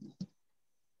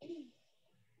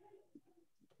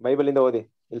 ಬೈಬಲ್ ಇಂದ ಓದಿ.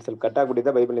 ಇಲ್ಲಿ ಸ್ವಲ್ಪ ಕಟ್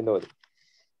ಆಗ್ಬಿಟ್ಟಿದೆ, ಬೈಬಲ್ ಇಂದ ಓದಿ.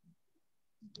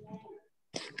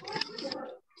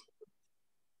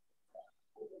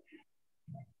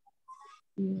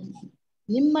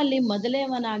 ನಿಮ್ಮಲ್ಲಿ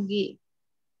ಮೊದಲನೆಯವನಾಗಿ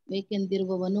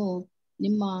ಬೇಕೆಂದಿರುವವನು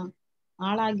ನಿಮ್ಮ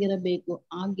ಆಳಾಗಿರಬೇಕು.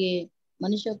 ಹಾಗೆ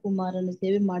ಮನುಷ್ಯಕುಮಾರನು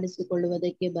ಸೇವೆ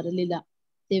ಮಾಡಿಸಿಕೊಳ್ಳುವುದಕ್ಕೆ ಬರಲಿಲ್ಲ,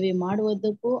 ಸೇವೆ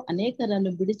ಮಾಡುವುದಕ್ಕೂ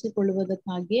ಅನೇಕರನ್ನು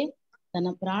ಬಿಡಿಸಿಕೊಳ್ಳುವುದಕ್ಕಾಗಿ ತನ್ನ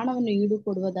ಪ್ರಾಣವನ್ನು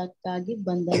ಈಡುಕೊಡುವುದಕ್ಕಾಗಿ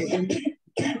ಬಂದನು.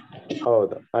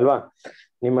 ಹೌದು ಅಲ್ವಾ?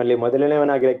 ನಿಮ್ಮಲ್ಲಿ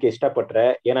ಮೊದಲನೇವನಾಗಿರಕ್ಕೆ ಇಷ್ಟಪಟ್ರೆ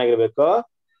ಏನಾಗಿರ್ಬೇಕು?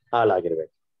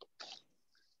 ಹಾಲಾಗಿರ್ಬೇಕು.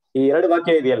 ಈ 2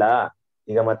 ವಾಕ್ಯ ಇದೆಯಲ್ಲ,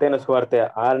 ಈಗ ಮತ್ತೇನ ಸುವಾರ್ತೆ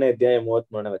 6ನೇ ಅಧ್ಯಾಯ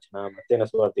 33ನೇ ವಚನ, ಮತ್ತೇನ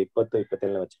ಸುವಾರ್ತೆ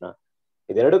 20-27ನೇ ವಚನ,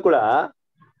 ಇದೆರಡು ಕೂಡ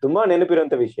ತುಂಬಾ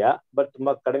ನೆನಪಿರುವಂತ ವಿಷಯ, ಬಟ್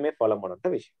ತುಂಬಾ ಕಡಿಮೆ ಫಾಲೋ ಮಾಡುವಂತ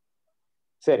ವಿಷಯ.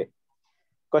 ಸರಿ,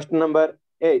 ಕ್ವೆಶ್ಚನ್ ನಂಬರ್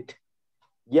 8.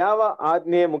 ಯಾವ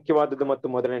ಆಜ್ಞೆ ಮುಖ್ಯವಾದದ್ದು ಮತ್ತು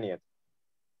ಮೊದಲನೆಯದು?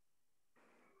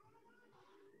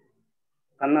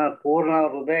 ತನ್ನ ಪೂರ್ಣ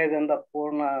ಹೃದಯದಿಂದ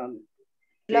ಪೂರ್ಣ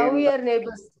ಲವ್ ಯುವರ್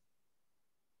ನೇಬರ್ಸ್.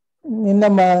 ನಿನ್ನ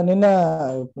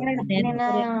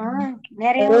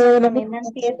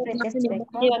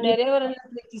ನೆರೆಯವರನ್ನ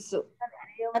ಪ್ರೀತಿಸು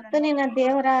ಮತ್ತು ನಿನ್ನ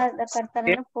ದೇವರಾದ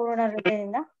ಕರ್ತನನ್ನು ಪೂರ್ಣ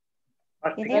ಹೃದಯದಿಂದ.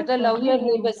 ಲವ್ ಯುವರ್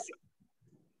ನೇಬರ್ಸ್,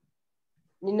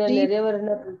 ನಿನ್ನ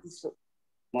ನೆರೆಯವರನ್ನ ಪ್ರೀತಿಸು.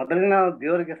 ಮೊದಲಿನ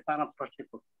ದೇವರಿಗೆ ಸ್ಥಾನ ಪ್ರಶ್ನೆ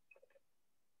ಕೊಡು.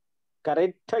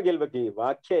 ಕರೆಕ್ಟ್ ಆಗಿ ಹೇಳ್ಬೇಕು. ಈ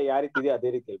ವಾಕ್ಯ ಯಾವ ರೀತಿ ಇದೆಯೋ ಅದೇ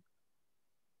ರೀತಿ ಹೇಳ್ಬೇಕು.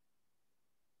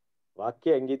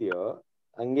 ವಾಕ್ಯ ಹೆಂಗಿದೆಯೋ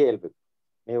ಹಂಗೆ ಹೇಳ್ಬೇಕು.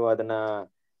 ನೀವು ಅದನ್ನ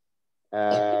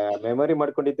ಮೆಮೊರಿ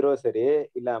ಮಾಡ್ಕೊಂಡಿದ್ರು ಸರಿ,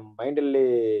 ಇಲ್ಲ ಮೈಂಡ್ ಅಲ್ಲಿ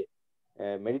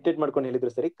ಮೆಡಿಟೇಟ್ ಮಾಡ್ಕೊಂಡು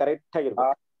ಹೇಳಿದ್ರು ಸರಿ, ಕರೆಕ್ಟ್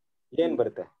ಆಗಿರ್ಬೇಕು. ಏನ್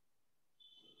ಬರುತ್ತೆ?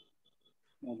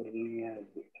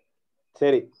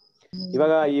 ಸರಿ,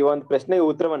 ಇವಾಗ ಈ ಒಂದು ಪ್ರಶ್ನೆಗೆ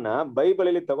ಉತ್ತರವನ್ನ ಬೈಬಲ್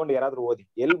ಅಲ್ಲಿ ತಗೊಂಡು ಯಾರಾದ್ರೂ ಓದಿ,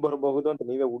 ಎಲ್ಲಿ ಬರಬಹುದು ಅಂತ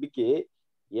ನೀವೇ ಹುಡುಕಿ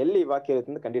ಎಲ್ಲಿ ವಾಕ್ಯ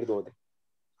ಇರುತ್ತೆ ಅಂತ ಕಂಡಿಡ್ದು ಓದಿ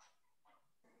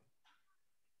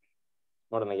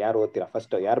ನೋಡೋಣ. ಯಾರು ಓದ್ತೀರಾ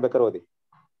ಫಸ್ಟ್? ಯಾರು ಬೇಕಾದ್ರೂ ಓದಿ.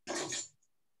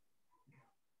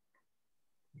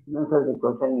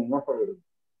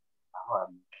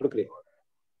 ಹುಡುಕ್ರಿ.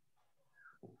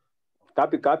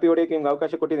 ಕಾಪಿ ಹೊಡಿಯಕ್ಕೆ ನಿಮ್ಗೆ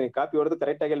ಅವಕಾಶ ಕೊಟ್ಟಿದ್ದೀನಿ. ಕಾಪಿ ಹೊಡೆದು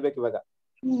ಕರೆಕ್ಟ್ ಆಗಿ ಹೇಳ್ಬೇಕು. ಇವಾಗ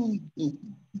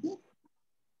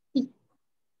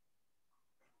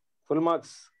ಫುಲ್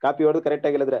ಮಾರ್ಕ್ಸ್. ಕಾಪಿ ಹೊಡೆದು ಕರೆಕ್ಟ್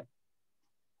ಆಗಿ ಹೇಳಿದ್ರೆ.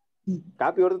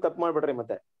 ಕಾಪಿ ಹೊಡೆದು ತಪ್ಪು ಮಾಡ್ಬಿಡ್ರಿ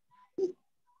ಮತ್ತೆ.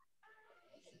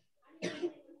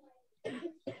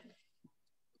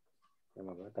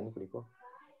 ತನಿ ಕುಡಿಕೋ.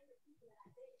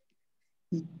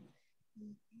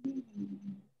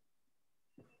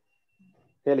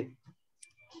 ಹೇಳಿ.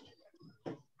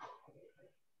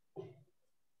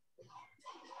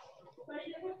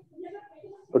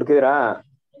 ಹುಡುಕಿದ್ರಾ?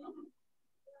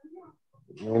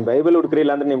 ನಿಮ್ ಬೈಬಲ್ ಹುಡ್ಕ್ರಿ,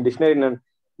 ಇಲ್ಲ ಅಂದ್ರೆ ನಿಮ್ ಡಿಕ್ಷನರಿ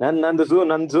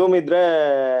ನನ್ ಝೂಮ್ ಇದ್ರೆ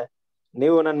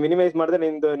ನೀವು ನಾನು ಮಿನಿಮೈಸ್ ಮಾಡಿದ್ರೆ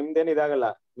ನಿಮ್ದೇನು ಇದಾಗಲ್ಲ.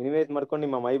 ಮಿನಿಮೈಸ್ ಮಾಡ್ಕೊಂಡು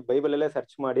ನಿಮ್ಮ ಬೈಬಲ್ ಅಲ್ಲೇ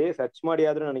ಸರ್ಚ್ ಮಾಡಿ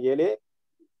ಆದ್ರೂ ನನಗೆ ಹೇಳಿ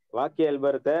ವಾಕ್ಯ ಎಲ್ಲಿ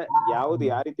ಬರುತ್ತೆ, ಯಾವ್ದು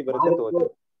ಯಾವ ರೀತಿ ಬರುತ್ತೆ ಅಂತ ಓದಿ.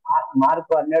 ಮಾರ್ಕ್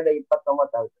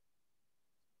 12:29 ಆಗುತ್ತೆ.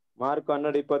 ಮಾರ್ಕ್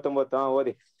 12:29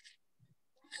 ಓದಿ.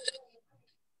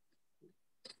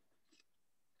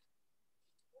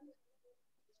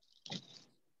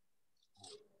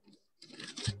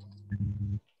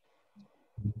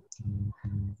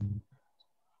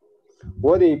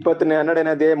 ಓದಿ 12ನೇ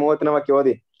ಅಧ್ಯಾಯ 30ನೇ ವಾಕ್ಯ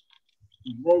ಓದಿ.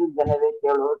 ಇಸ್ರಾಯೇಲ್ ಜನರೇ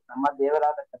ಕೇಳು, ನಮ್ಮ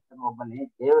ದೇವರಾದ ಕರ್ತನು ಒಬ್ಬನೇ.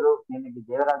 ದೇವರು ನಿನಗೆ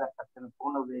ದೇವರಾದ ಕರ್ತನು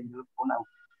ಪೂರ್ಣ ಹೃದಯದಿಂದಲೂ ಪೂರ್ಣ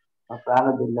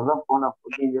ಪ್ರಾಣದಿಂದಲೂ ಪೂರ್ಣ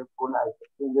ಬುದ್ಧಿಯಿಂದಲೂ ಪೂರ್ಣ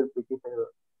ಶಕ್ತಿಯಿಂದಲೂ ಪ್ರೀತಿಸಲು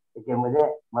ಏಕೆಂಬುದೇ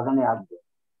ಮೊದಲನೇ ಆಜ್ಞೆ.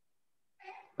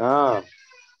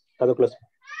 ಅದು ಕ್ಲೋಸ್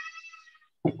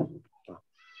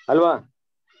ಅಲ್ವಾ?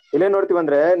 ಇಲ್ಲೇನ್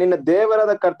ನೋಡ್ತೀವಂದ್ರೆ, ನಿನ್ನ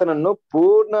ದೇವರಾದ ಕರ್ತನನ್ನು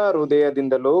ಪೂರ್ಣ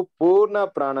ಹೃದಯದಿಂದಲೂ ಪೂರ್ಣ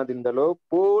ಪ್ರಾಣದಿಂದಲೂ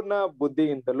ಪೂರ್ಣ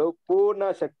ಬುದ್ಧಿಯಿಂದಲೂ ಪೂರ್ಣ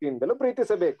ಶಕ್ತಿಯಿಂದಲೂ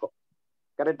ಪ್ರೀತಿಸಬೇಕು.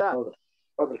 ಕರೆಕ್ಟಾ?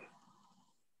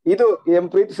 ಇದು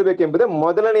ಪ್ರೀತಿಸಬೇಕೆಂಬುದೇ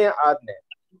ಮೊದಲನೆಯ ಆಜ್ಞೆ.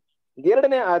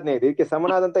 ಎರಡನೇ ಆಜ್ಞೆ ಇದೆ, ಇದಕ್ಕೆ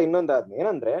ಸಮನಾದಂತ ಇನ್ನೊಂದು ಆಜ್ಞೆ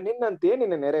ಏನಂದ್ರೆ, ನಿನ್ನಂತೆಯೇ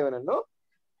ನಿನ್ನ ನೆರೆಯವನನ್ನು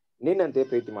ನಿನ್ನಂತೆ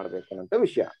ಪ್ರೀತಿ ಮಾಡ್ಬೇಕನ್ನಂತ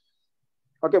ವಿಷಯ.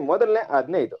 ಓಕೆ, ಮೊದಲನೇ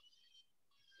ಆಜ್ಞೆ ಇದು.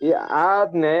 ಈ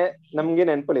ಆಜ್ಞೆ ನಮ್ಗೆ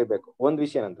ನೆನಪಲ್ಲಿ ಇರ್ಬೇಕು. ಒಂದ್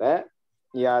ವಿಷಯ ಏನಂದ್ರೆ,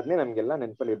 ಈ ಆಜ್ಞೆ ನಮ್ಗೆಲ್ಲ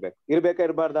ನೆನಪಲ್ಲಿ ಇರ್ಬೇಕಾ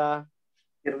ಇರ್ಬಾರ್ದಾ?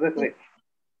 ಇರ್ಬೇಕ್ರಿ.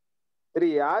 ಸರಿ,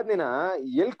 ಈ ಆಜ್ಞೆನ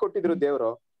ಎಲ್ಲಿ ಕೊಟ್ಟಿದ್ರು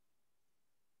ದೇವ್ರು?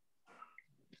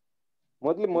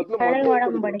 ಮೊದ್ಲು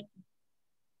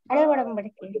ಹಳೆ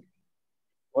ಒಡಂಬಡಿಕೆ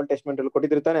ಓಲ್ಡ್ ಟೆಸ್ಟ್ಮೆಂಟ್ ಅಲ್ಲಿ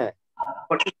ಕೊಟ್ಟಿದ್ರು ತಾನೆ?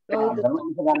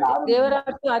 ದೇವರ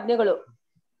 10 ಆಜ್ಞೆಗಳು.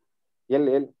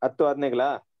 ಎಲ್ಲಿ 10 ಆಜ್ಞೆಗಳಾ?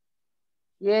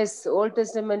 ಎಸ್, ಓಲ್ಡ್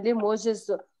ಟೆಸ್ಟಮೆಂಟ್ ಅಲ್ಲಿ ಮೋಶೆ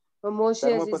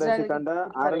ಧರ್ಮೋಪದೇಶ ಕಾಂಡ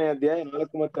 6ನೇ ಅಧ್ಯಾಯ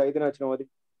 4 ಮತ್ತು 5ನೇ ವಚನ ಓದಿ.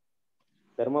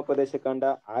 ಧರ್ಮೋಪದೇಶ ಕಾಂಡ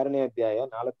 6ನೇ ಅಧ್ಯಾಯ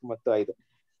 4 ಮತ್ತು 5.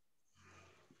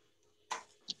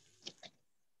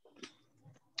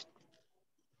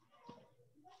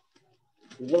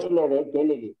 ಇಸ್ರಾಯೇಲ್ಯರೇ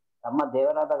ಕೇಳಿರಿ, ನಮ್ಮ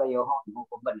ದೇವರಾದ ಯೆಹೋವನು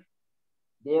ಒಬ್ಬನೇ.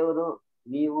 ದೇವರು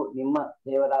ನೀವು ನಿಮ್ಮ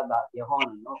ದೇವರಾದ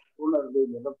ಯೆಹೋವನನ್ನು ಪೂರ್ಣ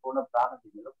ಹೃದಯದಿಂದಲೂ ಪೂರ್ಣ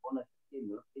ಪ್ರಾಣದಿಂದಲೂ ಪೂರ್ಣ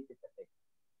ಶಕ್ತಿಯಿಂದಲೂ ಪ್ರೀತಿಸಬೇಕು.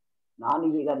 ನಾನು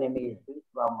ಈಗ ನಿಮಗೆ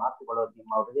ತಿಳಿಸುವ ಮಾತುಗಳು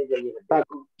ನಿಮ್ಮ ಹೃದಯದಲ್ಲಿ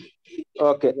ಇರಬೇಕು.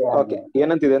 ಓಕೆ,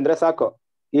 ಏನಂತಿದೆ ಅಂದ್ರೆ ಸಾಕು.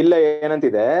 ಇಲ್ಲ,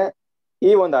 ಏನಂತಿದೆ,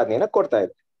 ಈ ಒಂದು ಆಜ್ಞೆನ ಕೊಡ್ತಾ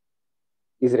ಇದೆ.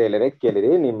 ಇಸ್ರಾಯೇಲರೇ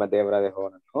ಕೇಳಿರಿ, ನಿಮ್ಮ ದೇವರಾದ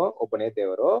ಯೆಹೋವನನ್ನು ಒಬ್ಬನೇ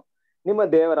ದೇವರು, ನಿಮ್ಮ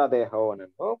ದೇವರಾದ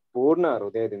ಯೆಹೋವನನ್ನು ಪೂರ್ಣ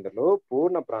ಹೃದಯದಿಂದಲೂ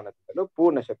ಪೂರ್ಣ ಪ್ರಾಣದಿಂದಲೂ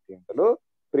ಪೂರ್ಣ ಶಕ್ತಿಯಿಂದಲೂ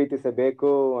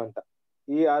ಪ್ರೀತಿಸಬೇಕು ಅಂತ.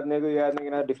 ಈ ಆಜ್ಞೆಗೂ ಈ ಆಜ್ಞೆಗೆ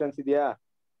ಏನಾದ್ರು ಡಿಫ್ರೆನ್ಸ್ ಇದೆಯಾ?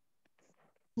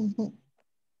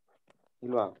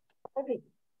 ಇಲ್ವಾ?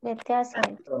 ವ್ಯತ್ಯಾಸ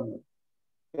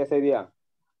ಇದೆಯಾ?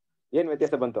 ಏನ್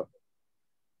ವ್ಯತ್ಯಾಸ ಬಂತು?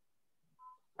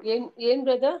 ಏನ್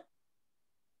ಬ್ರದರ್?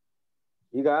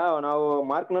 ಈಗ ನಾವು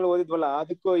ಮಾರ್ಕ್ ನಲ್ಲಿ ಓದಿದ್ವಲ್ಲ,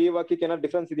 ಅದಕ್ಕೂ ಈ ವಾಕ್ಯಕ್ಕೆ ಏನಾದ್ರು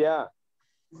ಡಿಫ್ರೆನ್ಸ್ ಇದೆಯಾ?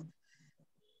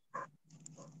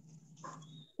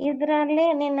 ಇದ್ರಲ್ಲಿ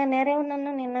ನಿನ್ನ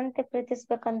ನೆರೆಯವನನ್ನು ನಿನ್ನಂತೆ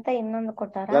ಪ್ರೀತಿಸ್ಬೇಕಂತ ಇನ್ನೊಂದು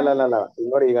ಕೊಟ್ಟಾರ. ಅಲ್ಲ,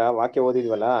 ನೋಡಿ, ಈಗ ವಾಕ್ಯ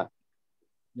ಓದಿದ್ವಲ್ಲ,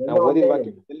 ನಾವು ಓದಿದ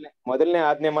ವಾಕ್ಯ ಮೊದಲನೇ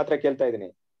ಆಜ್ಞೆ ಮಾತ್ರ ಕೇಳ್ತಾ ಇದೀನಿ.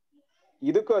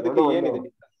 ಇದಕ್ಕೂ ಅದಕ್ಕೆ ಏನಿದೆ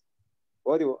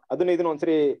ಓದಿ, ಅದನ್ನ ಇದನ್ನ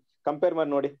ಒಂದ್ಸರಿ ಕಂಪೇರ್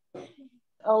ಮಾಡಿ ನೋಡಿ.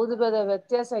 ಹೌದು ಬ್ರದರ್,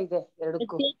 ವ್ಯತ್ಯಾಸ ಇದೆ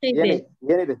ಎರಡಕ್ಕೂ.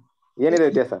 ಏನಿದೆ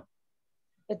ವ್ಯತ್ಯಾಸ?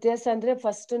 ವ್ಯತ್ಯಾಸ ಅಂದ್ರೆ,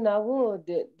 ಫಸ್ಟ್ ನಾವು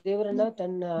ದೇವರನ್ನ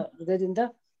ತನ್ನ ಹೃದಯದಿಂದ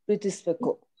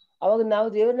ಪ್ರೀತಿಸ್ಬೇಕು. ಅವಾಗ ನಾವು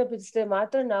ದೇವರನ್ನ ಪ್ರೀತಿಸಿದ್ರೆ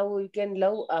ಮಾತ್ರ ನಾವು you can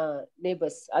love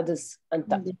neighbours others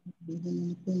ಅಂತ.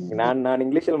 ನಾನ್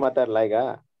ಇಂಗ್ಲಿಷ್ ಅಲ್ಲಿ ಮಾತಾಡಲ್ಲ ಈಗ.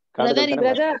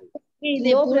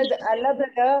 ಅಲ್ಲ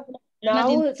ಬ್ರದರ್,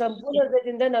 ನಾವು ಸಂಪೂರ್ಣ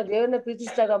ಹೃದಯದಿಂದ ನಾವು ದೇವರನ್ನ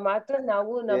ಪ್ರೀತಿಸಿದಾಗ ಮಾತ್ರ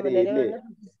ನಾವು ನಮ್ಮ ನೆರೆಯವರನ್ನ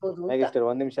ಪ್ರೀತಿಸಬಹುದು.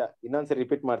 ಒಂದ್ ನಿಮಿಷ ಇನ್ನೊಂದ್ಸರಿ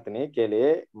ರಿಪೀಟ್ ಮಾಡ್ತೀನಿ, ಕೇಳಿ.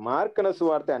 ಮಾರ್ಕನ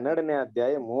ಸುವಾರ್ತೆ 12ನೇ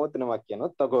ಅಧ್ಯಾಯ 30ನೇ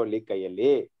ವಾಕ್ಯನ ತಗೊಳ್ಳಿ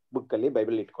ಕೈಯಲ್ಲಿ, ಬುಕ್ ಅಲ್ಲಿ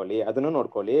ಬೈಬಲ್ ಇಟ್ಕೊಳ್ಳಿ, ಅದನ್ನು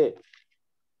ನೋಡ್ಕೊಳ್ಳಿ.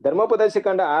 ಧರ್ಮೋಪದೇಶ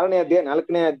ಕಾಂಡ 6ನೇ ಅಧ್ಯಾಯ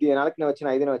 4ನೇ ವಚನ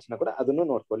 5ನೇ ವಚನ ಕೂಡ ಅದನ್ನು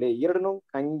ನೋಡ್ಕೊಳ್ಳಿ. ಎರಡನ್ನೂ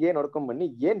ಹಂಗೆ ನೋಡ್ಕೊಂಡ್ ಬನ್ನಿ.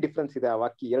 ಏನ್ ಡಿಫ್ರೆನ್ಸ್ ಇದೆ ಆ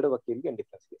ವಾಕ್ಯ, ಎರಡು ವಾಕ್ಯಗಳಿಗೆ ಏನ್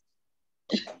ಡಿಫ್ರೆನ್ಸ್ ಇದೆ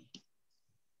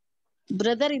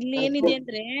ಬ್ರದರ್? ಇಲ್ಲಿ ಏನಿದೆ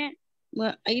ಅಂದ್ರೆ,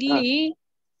 ಇಲ್ಲಿ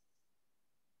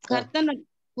ಕರ್ತನ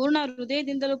ಪೂರ್ಣ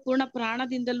ಹೃದಯದಿಂದಲೂ ಪೂರ್ಣ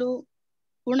ಪ್ರಾಣದಿಂದಲೂ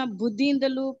ಪೂರ್ಣ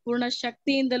ಬುದ್ಧಿಯಿಂದಲೂ ಪೂರ್ಣ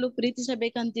ಶಕ್ತಿಯಿಂದಲೂ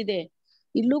ಪ್ರೀತಿಸಬೇಕಂತಿದೆ.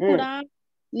 ಇಲ್ಲೂ ಕೂಡ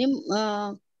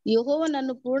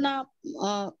ಯೆಹೋವನನ್ನು ಪೂರ್ಣ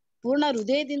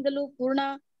ಹೃದಯದಿಂದಲೂ ಪೂರ್ಣ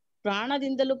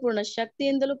ಪ್ರಾಣದಿಂದಲೂ ಪೂರ್ಣ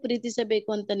ಶಕ್ತಿಯಿಂದಲೂ ಪ್ರೀತಿಸಬೇಕು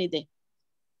ಅಂತನಿದೆ.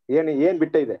 ಏನ್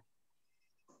ಬಿಟ್ಟ ಇದೆ?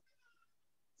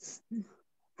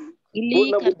 ಇಲ್ಲಿ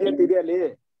ಪೂರ್ಣ ಬುದ್ಧಿ ಅಂತ ಇದೆಯಾ?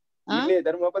 ಇಲ್ಲಿ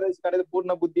ಧರ್ಮೋಪದೇಶ ಕಾಂಡದ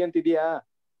ಪೂರ್ಣ ಬುದ್ಧಿ ಅಂತ ಇದೆಯಾ?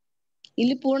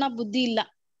 ಇಲ್ಲಿ ಪೂರ್ಣ ಬುದ್ಧಿ ಇಲ್ಲ.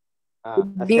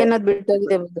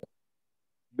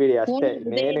 ಬಿಡಿ, ಅಷ್ಟೇ,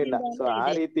 ಇನ್ನೇನಿಲ್ಲ. ಸೊ ಆ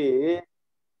ರೀತಿ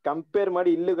ಕಂಪೇರ್ ಮಾಡಿ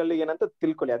ಇಲ್ಲುಗಳಿಗೆ ಏನಂತ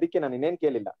ತಿಳ್ಕೊಳ್ಳಿ. ಅದಕ್ಕೆ ನಾನು ಇನ್ನೇನ್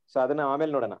ಕೇಳಿಲ್ಲ. ಸೊ ಅದನ್ನ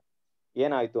ಆಮೇಲೆ ನೋಡೋಣ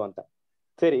ಏನಾಯ್ತು ಅಂತ.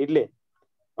 ಸರಿ, ಇಡ್ಲಿ.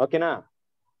 ಓಕೆನಾ?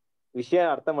 ವಿಷಯ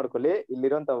ಅರ್ಥ ಮಾಡ್ಕೊಳ್ಳಿ.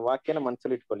 ಇಲ್ಲಿರುವಂತ ವಾಕ್ಯನ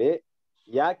ಮನ್ಸಲ್ಲಿ ಇಟ್ಕೊಳ್ಳಿ.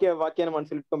 ಯಾಕೆ ವಾಕ್ಯನ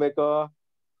ಮನ್ಸಲ್ಲಿ ಇಟ್ಕೊಬೇಕು?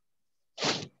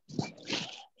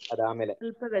 ಅದಾಮೇಲೆ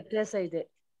ಸ್ವಲ್ಪ ವ್ಯತ್ಯಾಸ ಇದೆ.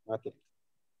 ಓಕೆ,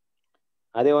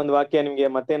 ಅದೇ ಒಂದು ವಾಕ್ಯ ನಿಮ್ಗೆ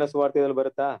ಮತ್ತೇನ ಸುವಾರ್ತೆಯಲ್ಲಿ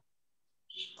ಬರುತ್ತಾ?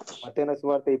 ಮತ್ತೇನ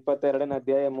ಸುವಾರ್ತೆ 22ನೇ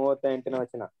ಅಧ್ಯಾಯ 38ನೇ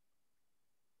ವಚನ.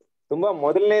 ತುಂಬಾ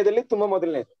ಮೊದಲನೇದು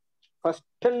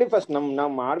ಫಸ್ಟ್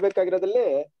ನಾವ್ ಮಾಡ್ಬೇಕಾಗಿರೋದಲ್ಲಿ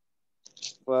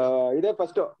ಇದೇ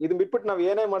ಫಸ್ಟ್. ಇದನ್ ಬಿಟ್ಬಿಟ್ಟು ನಾವ್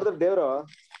ಏನೇ ಮಾಡಿದ್ರೆ ದೇವ್ರು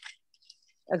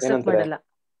ಅಕ್ಸೆಪ್ಟ್ ಮಾಡಲ್ಲ,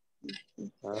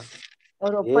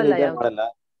 ಅವ್ರು ಒಪ್ಪಲ್ಲ. ಮಾಡಲ್ಲ.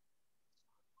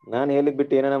 ನಾನ್ ಹೇಳಿದ್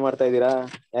ಬಿಟ್ಟು ಏನೇನ ಮಾಡ್ತಾ ಇದ್ದೀರಾ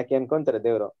ಯಾಕೆ ಅನ್ಕೊಂತಾರೆ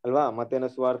ದೇವ್ರು ಅಲ್ವಾ? ಮತ್ತೇನ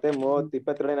ಸುವಾರ್ತೆ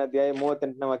 22ನೇ ಅಧ್ಯಾಯ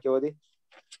 38ನೇ ವಾಕ್ಯ ಓದಿ.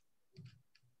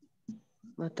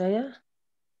 ಮತ್ತಾಯ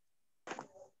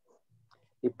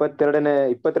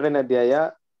 22ನೇ ಅಧ್ಯಾಯ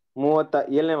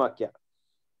 37ನೇ ವಾಕ್ಯ.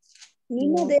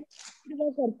 ನಿನ್ನ ದೇವರಾಗಿರುವ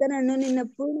ಕರ್ತನನ್ನು ನಿನ್ನ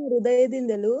ಪೂರ್ಣ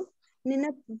ಹೃದಯದಿಂದಲೂ ನಿನ್ನ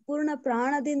ಪೂರ್ಣ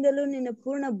ಪ್ರಾಣದಿಂದಲೂ ನಿನ್ನ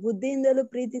ಪೂರ್ಣ ಬುದ್ಧಿಯಿಂದಲೂ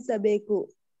ಪ್ರೀತಿಸಬೇಕು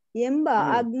ಎಂಬ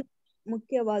ಆಜ್ಞೆ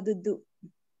ಮುಖ್ಯವಾದದ್ದು.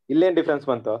 ಇಲ್ಲೇನ್ ಡಿಫ್ರೆನ್ಸ್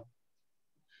ಬಂತು?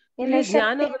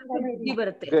 ಜ್ಞಾನ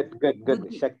ಬರುತ್ತೆ, ಗುಡ್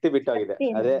ಶಕ್ತಿ ಬಿಟ್ಟೋಗಿದೆ.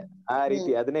 ಅದೇ ಆ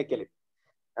ರೀತಿ ಅದನ್ನೇ ಕೇಳಿ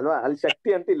ಅಲ್ವಾ? ಅಲ್ಲಿ ಶಕ್ತಿ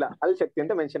ಅಂತ ಇಲ್ಲ, ಅಲ್ಲಿ ಶಕ್ತಿ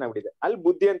ಅಂತ ಮೆನ್ಷನ್ ಆಗ್ಬಿಟ್ಟಿದೆ. ಅಲ್ಲಿ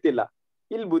ಬುದ್ಧಿ ಅಂತಿಲ್ಲ,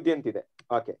 ಇಲ್ಲಿ ಬುದ್ಧಿ ಅಂತಿದೆ.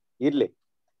 ಓಕೆ, ಇರ್ಲಿ,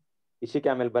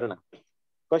 ಇಶಿಕೆ ಆಮೇಲೆ ಬರೋಣ.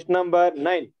 Question number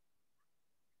 9.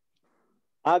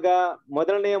 ಆಗ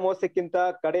ಮೊದಲನೆಯ ಮೋಸಕ್ಕಿಂತ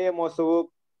ಕಡೆಯ ಮೋಸವು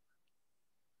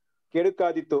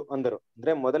ಕೆಡುಕಾದಿತ್ತು ಅಂದರು.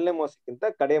 ಅಂದ್ರೆ ಮೊದಲನೇ ಮೋಸಕ್ಕಿಂತ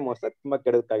ಕಡೆಯ ಮೋಸ ತುಂಬಾ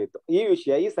ಕೆಡುಕಾಗಿತ್ತು. ಈ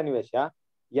ವಿಷಯ, ಈ ಸನ್ನಿವೇಶ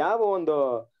ಯಾವ ಒಂದು,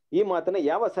 ಈ ಮಾತನ್ನ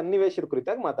ಯಾವ ಸನ್ನಿವೇಶದ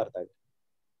ಕುರಿತಾಗಿ ಮಾತಾಡ್ತಾ ಇದೆ?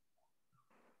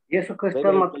 ಯೇಸು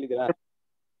ಕ್ರಿಸ್ತನ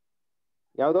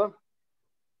ಯಾವ್ದು?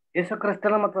 ಯೇಸು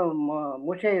ಕ್ರಿಸ್ತನ ಮತ್ತು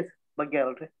ಮೋಶೆ ಬಗ್ಗೆ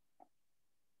ಅಲ್ರಿ?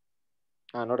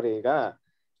 ನೋಡ್ರಿ, ಈಗ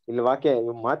ಇಲ್ಲಿ ವಾಕ್ಯ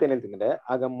ಮಾತೇನ್ ಹೇಳ್ತಿದ್ರೆ,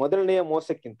 ಆಗ ಮೊದಲನೆಯ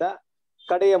ಮೋಸಕ್ಕಿಂತ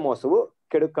ಕಡೆಯ ಮೋಸವು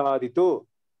ಕೆಡುಕಾದಿತು.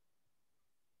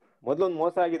 ಮೊದಲೊಂದು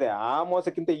ಮೋಸ ಆಗಿದೆ, ಆ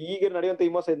ಮೋಸಕ್ಕಿಂತ ಈಗ ನಡೆಯುವಂತ ಈ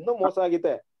ಮೋಸ ಇನ್ನೂ ಮೋಸ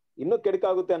ಆಗಿದೆ, ಇನ್ನೂ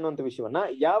ಕೆಡುಕಾಗುತ್ತೆ ಅನ್ನುವಂಥ ವಿಷಯವನ್ನ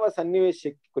ಯಾವ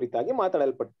ಸನ್ನಿವೇಶ ಕುರಿತಾಗಿ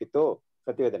ಮಾತಾಡಲ್ಪಟ್ಟಿತ್ತು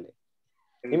ಸತ್ಯವೇದದಲ್ಲಿ?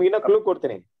 ನಿಮ್ಗೆ ಇನ್ನೂ ಕ್ಲೂ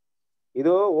ಕೊಡ್ತೀನಿ.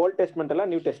 ಇದು ಓಲ್ಡ್ ಟೆಸ್ಟ್ಮೆಂಟ್ ಅಲ್ಲ,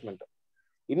 ನ್ಯೂ ಟೆಸ್ಟ್ಮೆಂಟ್.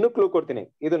 ಇನ್ನೂ ಕ್ಲೂ ಕೊಡ್ತೀನಿ.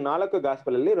 ಇದು 4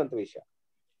 ಗಾಸ್ಪಲ್ ಅಲ್ಲಿ ಇರುವಂತ ವಿಷಯ.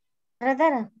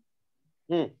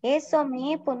 ಸ್ವಾಮಿ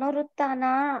ಪುನರುತ್ಥಾನ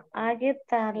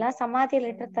ಆಗಿರ್ತಾರಲ್ಲ, ಸಮಾಧಿಯಲ್ಲಿ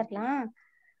ಇಟ್ಟಿರ್ತಾರಲ್ಲ,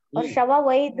 ಅವ್ರ ಶವ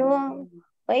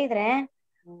ಒಯ್ದ್ರೆ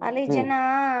ಅಲ್ಲಿ ಜನ,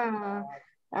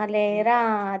 ಅಲ್ಲಿ ಇರೋ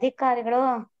ಅಧಿಕಾರಿಗಳು,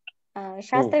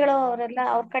 ಶಾಸ್ತ್ರಿಗಳು, ಅವರೆಲ್ಲ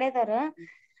ಅವ್ರ ಕಡೆದವ್ರು,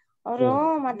 ಅವರು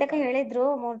ಮತ್ತೆ ಹೇಳಿದ್ರು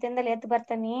 3 ದಿನದಲ್ಲಿ ಎದ್ದು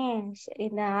ಬರ್ತಾನಿ,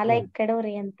 ಇನ್ನ ಆಲಯ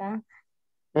ಕೆಡವ್ರಿ ಅಂತ.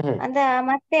 ಅಂದ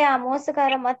ಮತ್ತೆ ಆ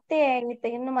ಮೋಸಗಾರ ಮತ್ತೆ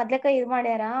ಇನ್ನು ಮೊದ್ಲೇಕ ಇದ್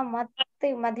ಮಾಡ್ಯಾರ, ಮತ್ತೆ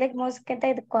ಮೊದ್ಲಿಗ್ ಮೋಸಕ್ಕಿಂತ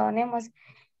ಇದು ಕೊನೆ ಮೋಸ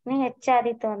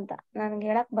ಹೆಚ್ಚಾದಿತ್ತು ಅಂತ ನನ್ಗೆ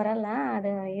ಹೇಳಕ್ ಬರಲ್ಲ. ಅದು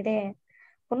ಇದೇ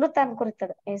ಪುನರುತ್ಥಾನ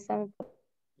ಕುರಿತದ.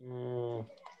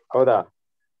 ಹೌದಾ?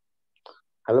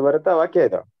 ಅಲ್ಲಿ ಬರುತ್ತಾ ವಾಕ್ಯ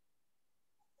ಇದು?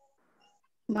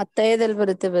 ಮತ್ತಾಯದಲ್ಲಿ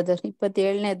ಬರುತ್ತೆ ಬ್ರದರ್,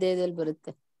 27ನೇ ಅಧ್ಯಾಯದಲ್ಲಿ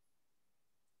ಬರುತ್ತೆ.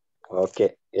 Okay,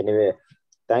 anyway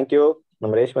thank you.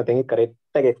 ನಮ್ಮ ರೇಷ್ಮಾ ತಂಗಿ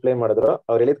ಕರೆಕ್ಟ್ ಆಗಿ ಎಕ್ಸ್ಪ್ಲೈನ್ ಮಾಡಿದ್ರು.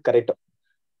 ಅವ್ರು ಹೇಳಿದ್ ಕರೆಕ್ಟ್.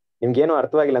 ನಿಮ್ಗೇನು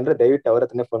ಅರ್ಥವಾಗಿಲ್ಲ ಅಂದ್ರೆ ದಯವಿಟ್ಟು ಅವ್ರ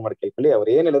ಹತ್ರನೇ ಫೋನ್ ಮಾಡಿ ಕೇಳ್ಕೊಳ್ಳಿ.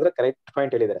 ಅವ್ರು ಏನ್ ಹೇಳಿದ್ರೆ ಕರೆಕ್ಟ್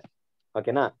ಪಾಯಿಂಟ್ ಹೇಳಿದಾರೆ.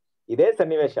 ಓಕೆನಾ? ಇದೇ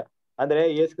ಸನ್ನಿವೇಶ. ಅಂದ್ರೆ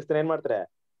ಯೇಸು ಕ್ರಿಸ್ತನ್ ಏನ್ ಮಾಡ್ತಾರೆ,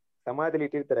 ಸಮಾಧಿಲಿ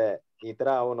ಇಟ್ಟಿರ್ತಾರೆ. ಈ ತರ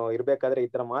ಅವನು ಇರ್ಬೇಕಾದ್ರೆ ಈ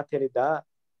ತರ ಮಾತು ಹೇಳಿದ್ದ.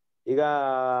 ಈಗ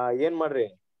ಏನ್ ಮಾಡ್ರಿ,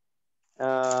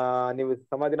 ನೀವು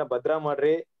ಸಮಾಧಿನ ಭದ್ರ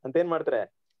ಮಾಡ್ರಿ ಅಂತ ಏನ್ ಮಾಡ್ತಾರೆ?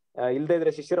 ಇಲ್ದೇ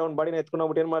ಇದ್ರೆ ಶಿಷ್ಯರು ಅವ್ನ ಬಾಡಿನ ಎತ್ಕೊಂಡು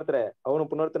ಹೋಗ್ಬಿಟ್ಟು ಏನ್ ಮಾಡ್ತಾರೆ, ಅವನು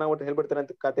ಪುನರ್ತನ ಆಗ್ಬಿಟ್ಟು ಹೇಳ್ಬಿಡ್ತಾರೆ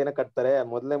ಅಂತ ಕಥೆನ ಕಟ್ತಾರೆ.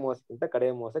 ಮೊದಲನೇ ಮೋಸಕ್ಕಿಂತ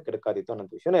ಕಡೆಯ ಮೋಸ ಕೆಡುಕಾದಿತ್ತು ಅನ್ನೋ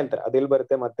ವಿಷಯನ ಹೇಳ್ತಾರೆ. ಅದೆಲ್ಲಿ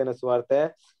ಬರುತ್ತೆ? ಮತ್ತೇನ ಸುವಾರ್ತೆ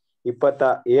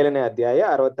 27ನೇ ಅಧ್ಯಾಯ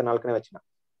 64ನೇ ವಚನ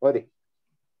ಓದಿ.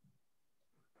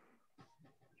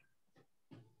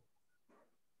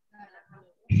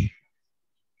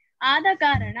 ಆದ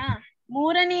ಕಾರಣ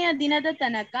 3ನೆಯ ದಿನದ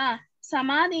ತನಕ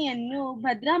ಸಮಾಧಿಯನ್ನು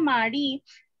ಭದ್ರ ಮಾಡಿ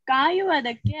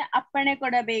ಕಾಯುವುದಕ್ಕೆ ಅಪ್ಪಣೆ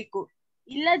ಕೊಡಬೇಕು.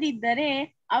 ಇಲ್ಲದಿದ್ದರೆ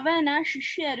ಅವನ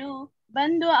ಶಿಷ್ಯರು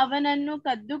ಬಂದು ಅವನನ್ನು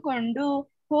ಕದ್ದುಕೊಂಡು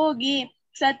ಹೋಗಿ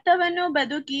ಸತ್ತವನು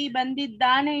ಬದುಕಿ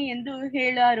ಬಂದಿದ್ದಾನೆ ಎಂದು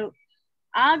ಹೇಳರು.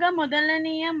 ಆಗ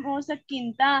ಮೊದಲನೆಯ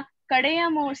ಮೋಸಕ್ಕಿಂತ ಕಡೆಯ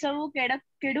ಮೋಸವು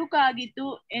ಕೆಡುಕಾಗಿತ್ತು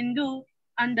ಎಂದು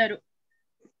ಅಂದರು.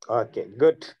 ಓಕೆ,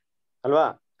 ಗುಡ್ ಅಲ್ವಾ?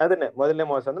 ಅದನ್ನೇ ಮೊದಲನೇ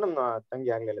ಮೋಸ ಅಂದ್ರೆ ನಮ್ಮ ತಂಗಿ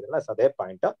ಆಗ್ಲೇ ಹೇಳಿದ್ರಲ್ಲ, ಅದೇ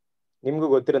ಪಾಯಿಂಟ್. ನಿಮ್ಗೂ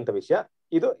ಗೊತ್ತಿರೋಂಥ ವಿಷಯ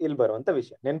ಇದು, ಇಲ್ಲಿ ಬರುವಂತ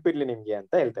ವಿಷಯ ನೆನ್ಪಿರ್ಲಿ ನಿಮ್ಗೆ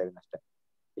ಅಂತ ಹೇಳ್ತಾ ಇದೀನಿ ಅಷ್ಟೇ.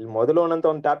 ಇಲ್ಲಿ ಮೊದಲು ಅನ್ನೋಂತ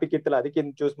ಒಂದು ಟಾಪಿಕ್ ಇತ್ತಲ್ಲ, ಅದಕ್ಕೆ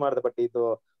ಚೂಸ್ ಮಾಡ್ದೆ. ಬಟ್ ಇದು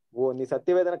ನೀ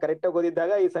ಸತ್ಯವೇದನ ಕರೆಕ್ಟ್ ಆಗಿ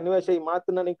ಓದಿದ್ದಾಗ ಈ ಸನ್ನಿವೇಶ, ಈ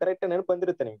ಮಾತನ್ನ ನಿಂಗೆ ಕರೆಕ್ಟ್ ನೆನಪು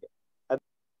ಬಂದಿರುತ್ತೆ ನಿಮ್ಗೆ.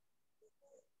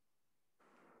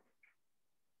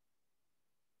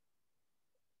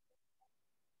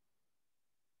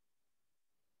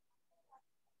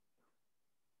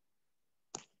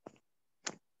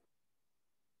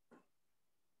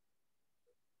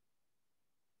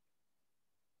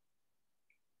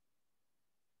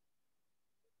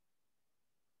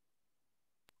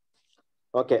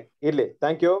 ಓಕೆ, ಇರ್ಲಿ,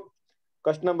 ಥ್ಯಾಂಕ್ ಯು.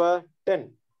 Question number 10.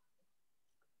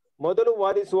 ಮೊದಲು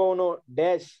ವಾದಿಸುವವನು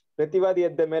ಡ್ಯಾಶ್, ಪ್ರತಿವಾದಿ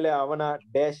ಎದ್ದ ಮೇಲೆ ಅವನ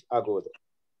ಡ್ಯಾಶ್ ಆಗುವುದು.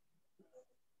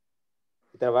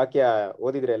 ಈ ತರ ವಾಕ್ಯ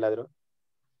ಓದಿದ್ರೆ ಎಲ್ಲಾದ್ರೂ?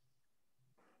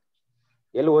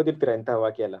 ಎಲ್ಲಿ ಓದಿರ್ತೀರಾ ಇಂತಹ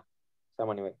ವಾಕ್ಯ ಎಲ್ಲ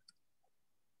ಸಾಮಾನ್ಯವಾಗಿ?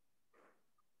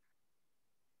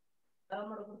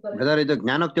 ಬ್ರದರ್, ಇದು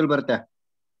ಜ್ಞಾನೋಕ್ತಿಯಲ್ಲಿ ಬರುತ್ತೆ.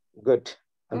 ಗುಡ್.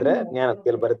 ಅಂದ್ರೆ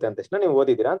ಜ್ಞಾನೋಕ್ತಿಯಲ್ಲಿ ಬರುತ್ತೆ ಅಂತ ತಕ್ಷಣ ನೀವು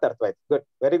ಓದಿದ್ದೀರಾ ಅಂತ ಅರ್ಥವಾಯ್ತು. Good,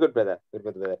 very good brother.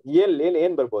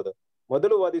 ಏನ್ ಬರ್ಬೋದು?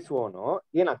 ಮೊದಲು ವಾದಿಸುವವನು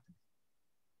ಏನಾಗ್ತದೆ?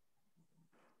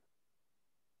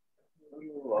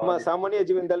 ನಮ್ಮ ಸಾಮಾನ್ಯ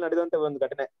ಜೀವನದಲ್ಲಿ ನಡೆದಂತ ಒಂದು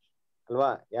ಘಟನೆ ಅಲ್ವಾ?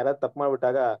 ಯಾರಾದ್ರು ತಪ್ಪು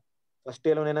ಮಾಡ್ಬಿಟ್ಟಾಗ ಫಸ್ಟ್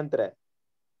ಹೇಳೋನ್ ಏನಂತಾರೆ?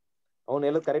 ಅವ್ನು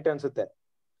ಹೇಳೋದು ಕರೆಕ್ಟ್ ಅನ್ಸುತ್ತೆ.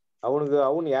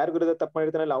 ಅವ್ನು ಯಾರ ವಿರುದ್ಧ ತಪ್ಪು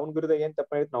ಮಾಡಿರ್ತಾನಲ್ಲ ಅವ್ನ ವಿರುದ್ಧ ಏನ್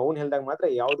ತಪ್ಪು ಮಾಡಿರ್ತಾನ ಅವ್ನು ಹೇಳ್ದಾಗ ಮಾತ್ರ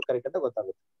ಯಾವ್ದು ಕರೆಕ್ಟ್ ಅಂತ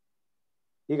ಗೊತ್ತಾಗುತ್ತೆ.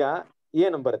 ಈಗ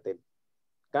ಏನು ಬರುತ್ತೆ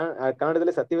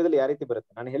ಕನ್ನಡದಲ್ಲಿ ಸತ್ಯವೇದಲ್ಲಿ ಯಾವ ರೀತಿ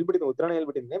ಬರುತ್ತೆ? ನಾನು ಹೇಳ್ಬಿಟ್ಟಿದ್ದೀನಿ, ಉತ್ತರಾಣ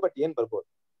ಹೇಳ್ಬಿಟ್ಟಿದ್ದೀನಿ, ಬಟ್ ಏನ್ ಬರ್ಬೋದು?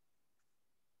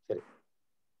 ಸರಿ,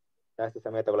 ಜಾಸ್ತಿ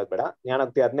ಸಮಯ ತಗೊಳಕ್ ಬೇಡ.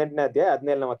 ಜ್ಞಾನೋಕ್ತಿ 18ನೇ ಅಧ್ಯಾಯ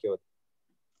 17ನೇ ವಾಕ್ಯ ಓದಿ.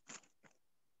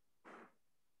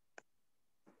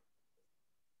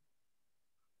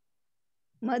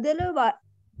 ಮೊದಲು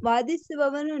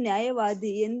ವಾದಿಸುವವನು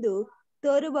ನ್ಯಾಯವಾದಿ ಎಂದು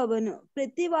ತೋರುವವನು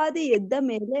ಪ್ರತಿವಾದಿ ಎದ್ದ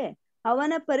ಮೇಲೆ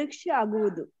ಅವನ ಪರೀಕ್ಷೆ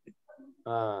ಆಗುವುದು.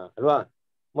 ಅಲ್ವಾ?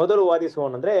 ಮೊದಲು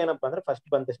ವಾದಿಸುವವನು ಅಂದ್ರೆ ಏನಪ್ಪಾ ಅಂದ್ರೆ ಫಸ್ಟ್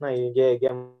ಬಂದ ತಕ್ಷಣ ಹೀಗೆ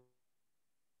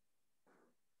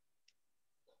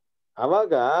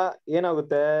ಅವಾಗ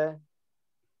ಏನಾಗುತ್ತೆ?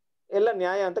 ಎಲ್ಲ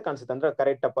ನ್ಯಾಯ ಅಂತ ಕಾಣಿಸುತ್ತೆ, ಅಂದ್ರೆ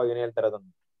ಕರೆಕ್ಟ್ ಅಪ್ಪ ಏನ್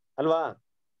ಹೇಳ್ತಾರದನ್ನು ಅಲ್ವಾ?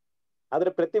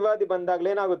 ಆದ್ರೆ ಪ್ರತಿವಾದಿ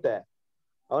ಬಂದಾಗ್ಲೇ ಏನಾಗುತ್ತೆ?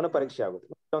 ಅವನ ಪರೀಕ್ಷೆ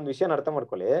ಆಗುತ್ತೆ. ಒಂದು ವಿಷಯನ ಅರ್ಥ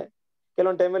ಮಾಡ್ಕೊಳ್ಳಿ.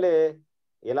 ಕೆಲವೊಂದ್ ಟೈಮಲ್ಲಿ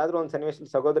ಎಲ್ಲಾದ್ರೂ ಒಂದ್ ಸನ್ನಿವೇಶ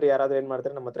ಸಹೋದರಿ ಯಾರಾದ್ರೂ ಏನ್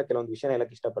ಮಾಡ್ತಾರೆ, ನಮ್ಮ ಹತ್ರ ಕೆಲವೊಂದು ವಿಷಯನ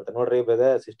ಹೇಳಕ್ ಇಷ್ಟಪಡ್ತಾರೆ. ನೋಡ್ರಿ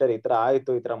ಬ್ರದರ್ ಸಿಸ್ಟರ್ ಈ ತರ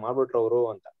ಆಯ್ತು, ಈ ತರ ಮಾಡ್ಬಿಟ್ರು ಅವರು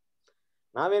ಅಂತ.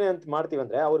 ನಾವೇನಂತ ಮಾಡ್ತೀವಿ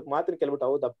ಅಂದ್ರೆ ಅವ್ರಿಗೆ ಮಾತ್ರ ಕೇಳ್ಬಿಟ್ಟು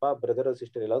ಹೌದಪ್ಪ ಬ್ರದರ್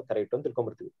ಸಿಸ್ಟರ್ ಎಲ್ಲ ಕರೆಕ್ಟ್ ಅಂತ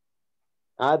ತಿಳ್ಕೊಂಡ್ಬಿಡ್ತೀವಿ.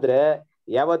 ಆದ್ರೆ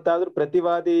ಯಾವತ್ತಾದ್ರೂ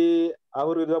ಪ್ರತಿವಾದಿ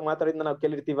ಅವ್ರು ಇವಾಗ ಮಾತಾಡಿದ್ನ ನಾವು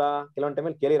ಕೇಳಿರ್ತೀವ? ಕೆಲವೊಂದ್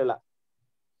ಟೈಮಲ್ಲಿ ಕೇಳಿರಲ್ಲ.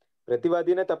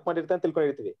 ಪ್ರತಿವಾದಿನೇ ತಪ್ಪು ಮಾಡಿರ್ತಾನೆ ಅಂತ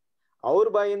ತಿಳ್ಕೊಂಡಿರ್ತೀವಿ. ಅವ್ರ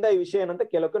ಬಾಯಿಂದ ಈ ವಿಷಯ ಏನಂತ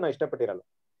ಕೇಳೋಕೆ ನಾವು ಇಷ್ಟಪಟ್ಟಿರಲ್ಲ.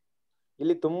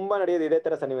 ಇಲ್ಲಿ ತುಂಬಾ ನಡೆಯೋದು ಇದೇ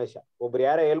ತರ ಸನ್ನಿವೇಶ. ಒಬ್ರು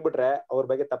ಯಾರೋ ಹೇಳ್ಬಿಟ್ರೆ ಅವ್ರ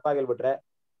ಬಗ್ಗೆ ತಪ್ಪಾಗಿ ಹೇಳ್ಬಿಟ್ರೆ,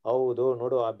 ಹೌದು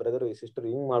ನೋಡು ಆ ಬ್ರದರ್ ಈ ಸಿಸ್ಟರ್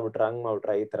ಹಿಂಗ್ ಮಾಡ್ಬಿಟ್ರ ಹಂಗ್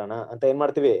ಮಾಡ್ಬಿಟ್ರ ಈ ತರನ ಅಂತ ಏನ್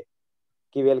ಮಾಡ್ತೀವಿ?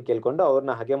 ಕಿವಿಯಲ್ಲಿ ಕೇಳ್ಕೊಂಡು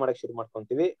ಅವ್ರನ್ನ ಹಾಗೆ ಮಾಡಕ್ ಶುರು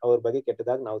ಮಾಡ್ಕೊಂತೀವಿ. ಅವ್ರ ಬಗ್ಗೆ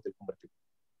ಕೆಟ್ಟದಾಗ ನಾವು ತಿಳ್ಕೊಂಡ್ಬರ್ತೀವಿ.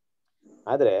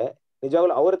 ಆದ್ರೆ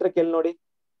ನಿಜವಾಗ್ಲೂ ಅವ್ರ ಹತ್ರ ಕೇಳಿ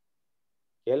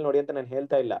ನೋಡಿ ಅಂತ ನಾನು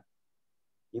ಹೇಳ್ತಾ ಇಲ್ಲ.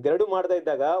 ಇದೆರಡು ಮಾಡ್ತಾ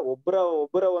ಇದ್ದಾಗ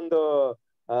ಒಬ್ಬರ ಒಂದು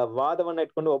ವಾದವನ್ನ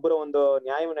ಇಟ್ಕೊಂಡು, ಒಬ್ಬರ ಒಂದು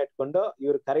ನ್ಯಾಯವನ್ನ ಇಟ್ಕೊಂಡು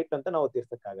ಇವ್ರು ಕರೆಕ್ಟ್ ಅಂತ ನಾವು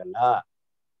ತೀರ್ಸಕ್ಕಾಗಲ್ಲ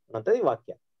ಅಂತ ಈ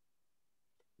ವಾಕ್ಯ.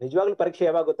 ನಿಜವಾಗ್ಲೂ ಪರೀಕ್ಷೆ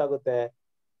ಯಾವಾಗ ಗೊತ್ತಾಗುತ್ತೆ?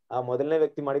 ಆ ಮೊದಲನೇ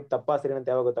ವ್ಯಕ್ತಿ ಮಾಡಿದ ತಪ್ಪಾ ಸರಿ ಅಂತ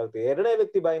ಯಾವಾಗ ಗೊತ್ತಾಗುತ್ತೆ? ಎರಡನೇ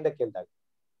ವ್ಯಕ್ತಿ ಬಾಯಿಂದ ಕೇಳ್ದಾಗ.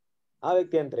 ಆ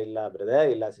ವ್ಯಕ್ತಿ ಅಂತ ಇಲ್ಲ ಬ್ರದರ್,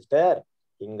 ಇಲ್ಲ ಸಿಸ್ಟರ್,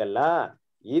 ಹಿಂಗಲ್ಲ,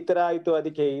 ಈ ತರ ಆಯ್ತು,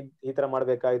 ಅದಕ್ಕೆ ಈ ತರ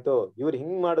ಮಾಡ್ಬೇಕಾಯ್ತು, ಇವ್ರು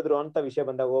ಹಿಂಗ್ ಮಾಡಿದ್ರು ಅಂತ ವಿಷಯ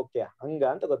ಬಂದಾಗ ಓಕೆ ಹಂಗ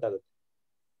ಅಂತ ಗೊತ್ತಾಗುತ್ತೆ.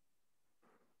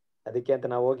 ಅದಕ್ಕೆ ಅಂತ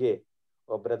ನಾವು ಹೋಗಿ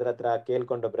ಬ್ರದರ್ ಹತ್ರ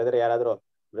ಕೇಳ್ಕೊಂಡು, ಬ್ರದರ್ ಯಾರಾದ್ರೂ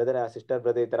ಬ್ರದರ್ ಆ ಸಿಸ್ಟರ್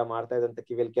ಬ್ರದರ್ ಈ ತರ ಮಾಡ್ತಾ ಇದಂತ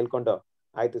ಕಿವಿಯಲ್ಲಿ ಕೇಳ್ಕೊಂಡು,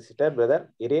 ಆಯ್ತು ಸಿಸ್ಟರ್ ಬ್ರದರ್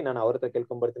ಇರಿ ನಾನು ಅವ್ರ ಹತ್ರ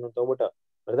ಕೇಳ್ಕೊಂಡ್ ಬರ್ತೀನಿ ಅಂತ ಹೋಗ್ಬಿಟ್ಟು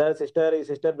ಬ್ರದರ್ ಸಿಸ್ಟರ್ ಈ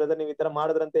ಸಿಸ್ಟರ್ ಬ್ರದರ್ ನೀವ್ ಈ ತರ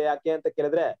ಮಾಡಿದ್ರಂತೆ ಯಾಕೆ ಅಂತ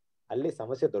ಕೇಳಿದ್ರೆ ಅಲ್ಲಿ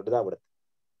ಸಮಸ್ಯೆ ದೊಡ್ಡದಾಗ್ಬಿಡುತ್ತೆ.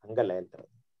 ಹಂಗಲ್ಲ ಹೇಳ್ತಾರೆ.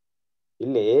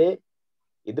 ಇಲ್ಲಿ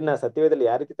ಇದನ್ನ ಸತ್ಯವೇದಲ್ಲಿ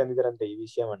ಯಾವ ರೀತಿ ತಂದಿದಾರಂತೆ ಈ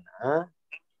ವಿಷಯವನ್ನ,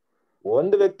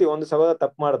 ಒಂದು ವ್ಯಕ್ತಿ ಒಂದು ಸಹೋದರ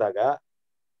ತಪ್ಪು ಮಾಡಿದಾಗ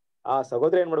ಆ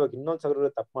ಸಹೋದರ ಏನ್ ಮಾಡ್ಬೇಕು? ಇನ್ನೊಂದ್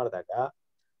ಸಹೋದರ ತಪ್ಪು ಮಾಡಿದಾಗ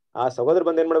ಆ ಸಹೋದರ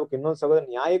ಬಂದ್ ಏನ್ ಮಾಡ್ಬೇಕು? ಇನ್ನೊಂದ್ ಸಹೋದರ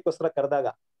ನ್ಯಾಯಕ್ಕೋಸ್ಕರ ಕರೆದಾಗ,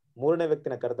 ಮೂರನೇ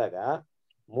ವ್ಯಕ್ತಿನ ಕರೆದಾಗ,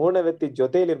 ಮೂರನೇ ವ್ಯಕ್ತಿ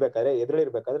ಜೊತೆಯಲ್ಲಿ ಇರ್ಬೇಕಾದ್ರೆ,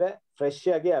 ಎದುರಿರ್ಬೇಕಾದ್ರೆ ಫ್ರೆಶ್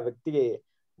ಆಗಿ ಆ ವ್ಯಕ್ತಿಗೆ,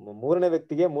 ಮೂರನೇ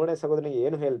ವ್ಯಕ್ತಿಗೆ, ಮೂರನೇ ಸಹೋದರನಿಗೆ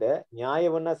ಏನು ಹೇಳ್ದೆ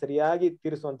ನ್ಯಾಯವನ್ನ ಸರಿಯಾಗಿ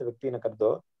ತೀರಿಸುವಂತ ವ್ಯಕ್ತಿನ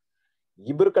ಕರೆದು,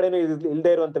 ಇಬ್ಬರು ಕಡೆನೂ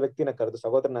ಇಲ್ದೇ ಇರುವಂತ ವ್ಯಕ್ತಿನ ಕರೆದು,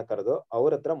 ಸಹೋದರನ ಕರೆದು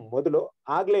ಅವ್ರ ಹತ್ರ ಮೊದಲು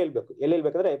ಆಗ್ಲೇ ಹೇಳ್ಬೇಕು. ಎಲ್ಲಿ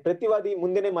ಹೇಳ್ಬೇಕಂದ್ರೆ ಪ್ರತಿವಾದಿ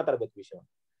ಮುಂದೆನೆ ಮಾತಾಡ್ಬೇಕು ವಿಷಯ.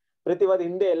 ಪ್ರತಿವಾದಿ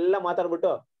ಹಿಂದೆ ಎಲ್ಲ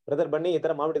ಮಾತಾಡ್ಬಿಟ್ಟು ಬ್ರದರ್ ಬನ್ನಿ ಈ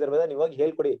ತರ ಮಾಡ್ಬಿಟ್ಟಿದ್ದಾರೆ ಬ್ರದರ್ ನೀವ್ ಹೋಗಿ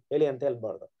ಹೇಳ್ಕೊಡಿ ಹೇಳಿ ಅಂತ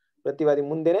ಹೇಳ್ಬಾರ್ದು. ಪ್ರತಿವಾದಿ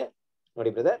ಮುಂದೆನೆ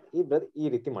ನೋಡಿ ಬ್ರದರ್ ಈ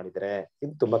ರೀತಿ ಮಾಡಿದ್ರೆ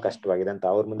ಇದು ತುಂಬಾ ಕಷ್ಟವಾಗಿದೆ ಅಂತ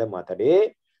ಅವ್ರ ಮುಂದೆ ಮಾತಾಡಿ,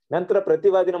 ನಂತರ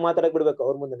ಪ್ರತಿವಾದಿನ ಮಾತಾಡಕ್ ಬಿಡ್ಬೇಕು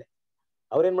ಅವ್ರ ಮುಂದೆನೆ.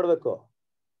 ಅವ್ರೇನ್ ಮಾಡ್ಬೇಕು?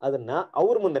 ಅದನ್ನ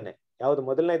ಅವ್ರ ಮುಂದೆನೆ, ಯಾವ್ದು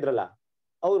ಮೊದಲನೇ ಇದ್ರಲ್ಲ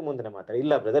ಅವ್ರ ಮುಂದೆನೆ ಮಾತಾಡಿ,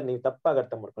 ಇಲ್ಲ ಬ್ರದರ್ ನೀವ್ ತಪ್ಪಾಗಿ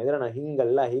ಅರ್ಥ ಮಾಡ್ಕೊಂಡಿದ್ರೆ ನಾ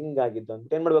ಹಿಂಗಲ್ಲ ಹಿಂಗಾಗಿದ್ದು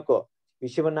ಅಂತ ಏನ್ ಮಾಡ್ಬೇಕು?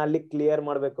 ವಿಷಯವನ್ನ ಅಲ್ಲಿ ಕ್ಲಿಯರ್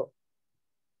ಮಾಡ್ಬೇಕು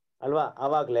ಅಲ್ವಾ?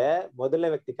 ಅವಾಗ್ಲೇ ಮೊದಲನೇ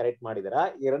ವ್ಯಕ್ತಿ ಕರೆಕ್ಟ್ ಮಾಡಿದಾರ,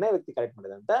 ಎರಡನೇ ವ್ಯಕ್ತಿ ಕರೆಕ್ಟ್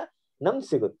ಮಾಡಿದ ಅಂತ ನಮ್ಗ್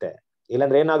ಸಿಗುತ್ತೆ.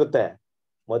 ಇಲ್ಲಾಂದ್ರೆ ಏನಾಗುತ್ತೆ?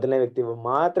 ಮೊದಲನೇ ವ್ಯಕ್ತಿ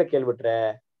ಮಾತ್ರ ಕೇಳ್ಬಿಟ್ರೆ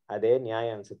ಅದೇ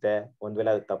ನ್ಯಾಯ ಅನ್ಸುತ್ತೆ. ಒಂದ್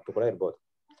ವೇಳೆ ಅದು ತಪ್ಪು ಕೂಡ ಇರ್ಬೋದು.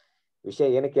 ವಿಷಯ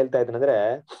ಏನಕ್ಕೆ ಹೇಳ್ತಾ ಇದ್ದೀನಂದ್ರೆ,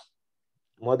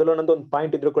 ಮೊದಲು ಅನ್ನೋದು ಒಂದು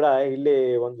ಪಾಯಿಂಟ್ ಇದ್ರು ಕೂಡ ಇಲ್ಲಿ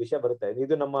ಒಂದ್ ವಿಷಯ ಬರುತ್ತೆ.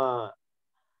 ಇದು ನಮ್ಮ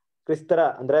ಕ್ರಿಸ್ತರ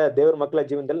ಅಂದ್ರೆ ದೇವ್ರ ಮಕ್ಕಳ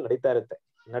ಜೀವನದಲ್ಲಿ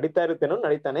ನಡೀತಾ ಇರುತ್ತೇನೋ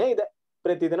ನಡೀತಾನೆ ಇದೆ.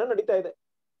 ಪ್ರತಿದಿನ ನಡೀತಾ ಇದೆ.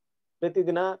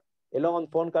 ಪ್ರತಿದಿನ ಎಲ್ಲೋ ಒಂದ್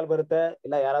ಫೋನ್ ಕಾಲ್ ಬರುತ್ತೆ,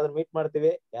 ಇಲ್ಲ ಯಾರಾದ್ರೂ ಮೀಟ್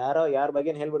ಮಾಡ್ತೀವಿ, ಯಾರ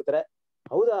ಬಗ್ಗೆ ಹೇಳ್ಬಿಡ್ತಾರೆ,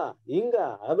 ಹೌದಾ ಹಿಂಗ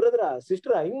ಬ್ರದರ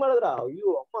ಸಿಸ್ಟರ್ ಹಿಂಗ್ ಮಾಡಿದ್ರ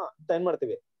ಅಯ್ಯೋ ಅಮ್ಮ ಅಂತ ಏನ್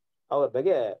ಮಾಡ್ತೀವಿ? ಅವ್ರ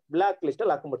ಬಗ್ಗೆ ಬ್ಲಾಕ್ ಲಿಸ್ಟ್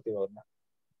ಅಲ್ಲಿ ಹಾಕೊಂಡ್ಬಿಡ್ತೀವಿ ಅವ್ರನ್ನ.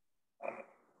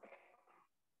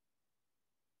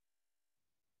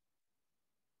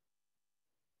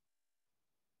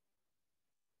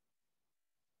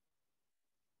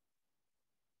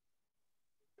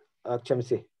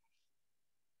 ಕ್ಷಮಿಸಿ,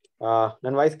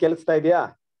 ನನ್ ವಾಯ್ಸ್ ಕೇಳಿಸ್ತಾ ಇದೆಯಾ?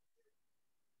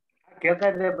 ಕೇಳ್ತಾ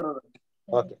ಇದ್ರೆ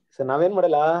ಓಕೆ. ಸೊ ನಾವೇನ್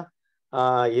ಮಾಡಲ್ಲ,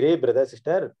 ಇರಿ ಬ್ರದರ್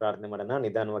ಸಿಸ್ಟರ್ ಪ್ರಾರ್ಥನೆ ಮಾಡೋಣ,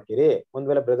 ನಿಧಾನವಾಗಿರಿ. ಒಂದ್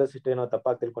ವೇಳೆ ಬ್ರದರ್ ಸಿಸ್ಟರ್ ಏನೋ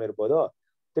ತಪ್ಪಾಗಿ ತಿಳ್ಕೊಂಡಿರ್ಬೋದು,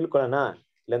 ತಿಳ್ಕೊಳ್ಳೋಣ.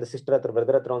 ಇಲ್ಲಾಂದ್ರೆ ಸಿಸ್ಟರ್ ಹತ್ರ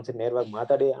ಬ್ರದರ್ ಹತ್ರ ಒಂದ್ಸರಿ ನೇರವಾಗಿ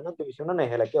ಮಾತಾಡಿ ಅನ್ನೋಂಥ ವಿಷಯನ ನಾನು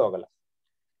ಹೇಳಕ್ಕೆ ಹೋಗಲ್ಲ.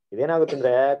 ಇದೇನಾಗುತ್ತೆ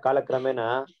ಅಂದ್ರೆ ಕಾಲಕ್ರಮೇಣ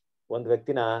ಒಂದ್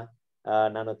ವ್ಯಕ್ತಿನ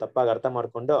ನಾನು ತಪ್ಪಾಗಿ ಅರ್ಥ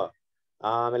ಮಾಡ್ಕೊಂಡು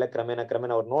ಆಮೇಲೆ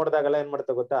ಕ್ರಮೇಣ ಅವ್ರು ನೋಡಿದಾಗೆಲ್ಲ ಏನ್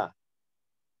ಮಾಡ್ತಾ ಗೊತ್ತಾ?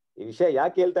 ಈ ವಿಷಯ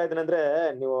ಯಾಕೆ ಹೇಳ್ತಾ ಇದ್ದೀನಂದ್ರೆ,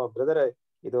 ನೀವು ಬ್ರದರ್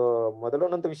ಇದು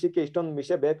ಮೊದಲೊಂದಂತ ವಿಷಯಕ್ಕೆ ಇಷ್ಟೊಂದು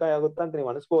ವಿಷಯ ಬೇಕಾಗುತ್ತಾ ಅಂತ ನೀವು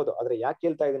ಅನಿಸ್ಬೋದು. ಆದ್ರೆ ಯಾಕೆ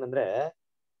ಹೇಳ್ತಾ ಇದೀನಿ ಅಂದ್ರೆ,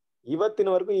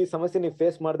 ಇವತ್ತಿನವರೆಗೂ ಈ ಸಮಸ್ಯೆ ನೀವು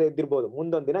ಫೇಸ್ ಮಾಡದೇ ಇದ್ದಿರ್ಬೋದು,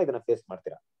 ಮುಂದೊಂದ್ ದಿನ ಇದನ್ನ ಫೇಸ್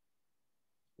ಮಾಡ್ತೀರಾ.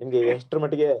 ನಿಮ್ಗೆ ಎಷ್ಟರ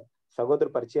ಮಟ್ಟಿಗೆ ಸಹೋದರ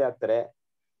ಪರಿಚಯ ಆಗ್ತಾರೆ,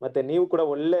 ಮತ್ತೆ ನೀವು ಕೂಡ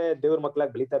ಒಳ್ಳೆ ದೇವ್ರ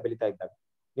ಮಕ್ಕಳಾಗಿ ಬೆಳೀತಾ ಇದ್ದಾಗ,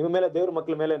 ನಿಮ್ಮ ಮೇಲೆ ದೇವ್ರ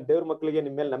ಮಕ್ಕಳಿಗೆ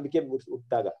ನಿಮ್ಮ ಮೇಲೆ ನಂಬಿಕೆ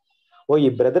ಹುಟ್ಟಿದಾಗ, ಓ ಈ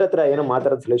ಬ್ರದರ್ ಹತ್ರ ಏನೋ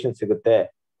ಮಾತಾಡೋದ್ ಸೊಲ್ಯೂಷನ್ ಸಿಗುತ್ತೆ,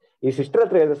 ಈ ಸಿಸ್ಟರ್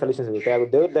ಹತ್ರ ಏನೋ ಸೊಲ್ಯೂಷನ್ ಸಿಗುತ್ತೆ, ಅದು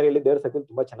ದೇವ್ರ ದಾರಿಯಲ್ಲಿ ದೇವ್ರ ಸತ್ಯ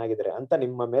ತುಂಬಾ ಚೆನ್ನಾಗಿದ್ದಾರೆ ಅಂತ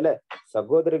ನಿಮ್ಮ ಮೇಲೆ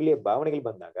ಸಹೋದರರಲ್ಲಿ ಭಾವನೆಗಳು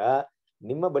ಬಂದಾಗ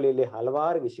ನಿಮ್ಮ ಬಳಿಯಲ್ಲಿ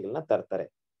ಹಲವಾರು ವಿಷಯಗಳನ್ನ ತರ್ತಾರೆ.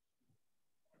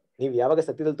 ನೀವು ಯಾವಾಗ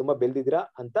ಸತ್ಯದಲ್ಲಿ ತುಂಬಾ ಬೆಳೆದಿದ್ದೀರಾ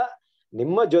ಅಂತ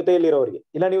ನಿಮ್ಮ ಜೊತೆಯಲ್ಲಿರೋರಿಗೆ,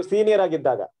 ಇಲ್ಲ ನೀವು ಸೀನಿಯರ್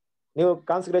ಆಗಿದ್ದಾಗ, ನೀವು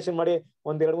ಕಾನ್ಸಂಟ್ರೇಷನ್ ಮಾಡಿ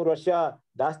ಒಂದ್ 2-3 ವರ್ಷ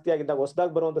ಜಾಸ್ತಿ ಆಗಿದ್ದಾಗ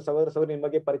ಹೊಸದಾಗಿ ಬರುವಂತ ಸಹೋದರ ನಿಮ್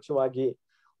ಬಗ್ಗೆ ಪರಿಚಯವಾಗಿ,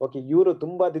 ಓಕೆ ಇವರು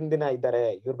ತುಂಬಾ ದಿನ ಇದ್ದಾರೆ,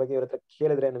 ಇವ್ರ ಬಗ್ಗೆ ಇವ್ರ ಹತ್ರ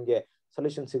ಕೇಳಿದ್ರೆ ನಮ್ಗೆ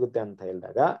ಸೊಲ್ಯೂಷನ್ ಸಿಗುತ್ತೆ ಅಂತ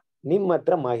ಹೇಳಿದಾಗ ನಿಮ್ಮ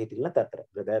ಹತ್ರ ಮಾಹಿತಿಗಳನ್ನ ತರ್ತಾರೆ.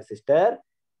 ಬ್ರದರ್ ಸಿಸ್ಟರ್,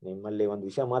 ನಿಮ್ಮಲ್ಲಿ ಒಂದು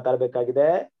ವಿಷಯ ಮಾತಾಡ್ಬೇಕಾಗಿದೆ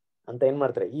ಅಂತ ಏನ್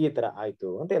ಮಾಡ್ತಾರೆ, ಈ ತರ ಆಯ್ತು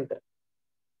ಅಂತ ಹೇಳ್ತಾರೆ.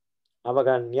 ಅವಾಗ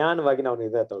ಜ್ಞಾನವಾಗಿ ನಾವು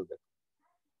ನಿರ್ಧಾರ ತಗೊಳ್ಬೇಕು.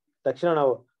 ತಕ್ಷಣ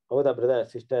ನಾವು, ಹೌದಾ ಬ್ರದರ್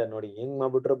ಸಿಸ್ಟರ್, ನೋಡಿ ಹೆಂಗ್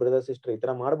ಮಾಡ್ಬಿಟ್ರು ಬ್ರದರ್ ಸಿಸ್ಟರ್, ಈ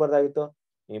ತರ ಮಾಡ್ಬಾರ್ದಾಗಿತ್ತು,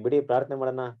 ನೀವು ಬಿಡಿ ಪ್ರಾರ್ಥನೆ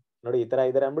ಮಾಡೋಣ, ನೋಡಿ ಈ ತರ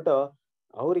ಇದಾರೆ ಅಂದ್ಬಿಟ್ಟು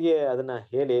ಅವ್ರಿಗೆ ಅದನ್ನ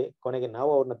ಹೇಳಿ ಕೊನೆಗೆ ನಾವು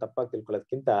ಅವ್ರನ್ನ ತಪ್ಪಾಗಿ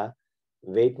ತಿಳ್ಕೊಳ್ಳೋದಕ್ಕಿಂತ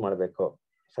ವೆಯ್ಟ್ ಮಾಡ್ಬೇಕು.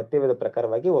 ಸತ್ಯವೇದ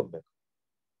ಪ್ರಕಾರವಾಗಿ ಹೋಗ್ಬೇಕು.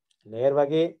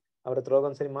 ನೇರವಾಗಿ ಅವ್ರ ಹತ್ರ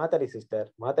ಹೋಗೊಂದ್ಸರಿ ಮಾತಾಡಿ ಸಿಸ್ಟರ್,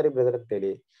 ಮಾತಾಡಿ ಬ್ರದರ್ ಅಂತ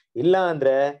ಹೇಳಿ. ಇಲ್ಲ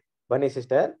ಅಂದ್ರೆ ಬನ್ನಿ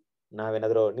ಸಿಸ್ಟರ್,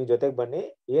 ನಾವೇನಾದ್ರು ನೀವ್ ಜೊತೆಗೆ ಬನ್ನಿ,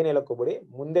 ಏನ್ ಹೇಳಕ್ ಹೋಗ್ಬಿಡಿ,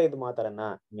 ಮುಂದೆ ಇದು ಮಾತಾಡೋಣ,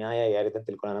 ನ್ಯಾಯ ಯಾರಿದೆ ಅಂತ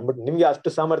ತಿಳ್ಕೊಳ್ಳೋಣ ಅಂದ್ಬಿಟ್ಟು ನಿಮ್ಗೆ ಅಷ್ಟು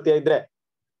ಸಾಮರ್ಥ್ಯ ಇದ್ರೆ.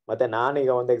 ಮತ್ತೆ ನಾನೀಗ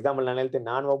ಒಂದ್ ಎಕ್ಸಾಂಪಲ್ ನಾನು ಹೇಳ್ತೀನಿ,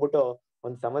 ನಾನು ಹೋಗ್ಬಿಟ್ಟು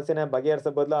ಒಂದ್ ಸಮಸ್ಯೆನ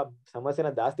ಬಗೆಹರಿಸೋ ಬದಲು ಸಮಸ್ಯೆನ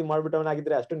ಜಾಸ್ತಿ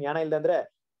ಮಾಡ್ಬಿಟ್ಟವನಾಗಿದ್ರೆ, ಅಷ್ಟು ಜ್ಞಾನ ಇಲ್ಲ ಅಂದ್ರೆ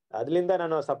ಅದ್ರಿಂದ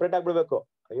ನಾನು ಸಪ್ರೇಟ್ ಆಗ್ಬಿಡ್ಬೇಕು.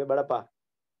 ಅಯ್ಯೋ ಬೇಡಪ್ಪ,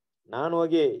 ನಾನು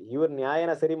ಹೋಗಿ ಇವ್ರ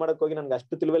ನ್ಯಾಯನ ಸರಿ ಮಾಡಕ್ ಹೋಗಿ ನನ್ಗೆ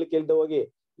ಅಷ್ಟು ತಿಳುವಳಿಕೆ ಇಲ್ದ ಹೋಗಿ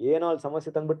ಏನೋ ಅಲ್ಲಿ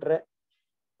ಸಮಸ್ಯೆ ತಂದ್ಬಿಟ್ರೆ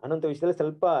ಅನ್ನೋಂಥ ವಿಷಯದಲ್ಲಿ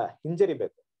ಸ್ವಲ್ಪ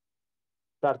ಹಿಂಜರಿಬೇಕು.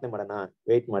 ಪ್ರಾರ್ಥನೆ ಮಾಡೋಣ,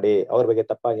 ವೆಯ್ಟ್ ಮಾಡಿ, ಅವ್ರ ಬಗ್ಗೆ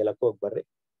ತಪ್ಪಾಗಿ ಹೇಳಕ್ ಹೋಗ್ಬರ್ರಿ,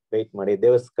 ವೆಯ್ಟ್ ಮಾಡಿ,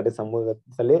 ದೇವರ ಕಡೆ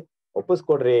ಸಮೂಹದಲ್ಲಿ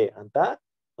ಒಪ್ಪಿಸ್ಕೊಡ್ರಿ ಅಂತ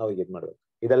ಅವ್ರಿಗೆ ಇದ್ ಮಾಡ್ಬೇಕು.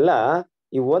 ಇದೆಲ್ಲ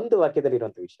ಈ ಒಂದು ವಾಕ್ಯದಲ್ಲಿ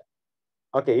ಇರುವಂತ ವಿಷಯ.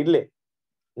 ಓಕೆ, ಇಡ್ಲಿ.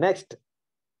 ನೆಕ್ಸ್ಟ್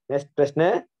ಪ್ರಶ್ನೆ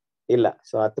ಇಲ್ಲ.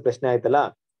 ಸೊ 10 ಪ್ರಶ್ನೆ ಆಯ್ತಲ್ಲ.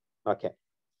 ಓಕೆ,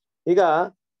 ಈಗ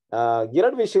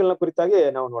 2 ವಿಷಯಗಳನ್ನ ಕುರಿತಾಗಿ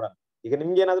ನಾವು ನೋಡೋಣ. ಈಗ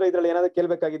ನಿಮ್ಗೆ ಏನಾದ್ರು ಇದ್ರಲ್ಲಿ ಏನಾದ್ರು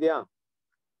ಕೇಳ್ಬೇಕಾಗಿದ್ಯಾ?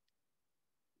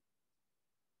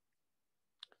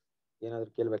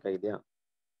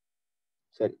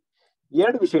 ಸರಿ,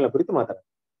 2 ವಿಷಯಗಳ ಕುರಿತು ಮಾತಾಡೋಣ.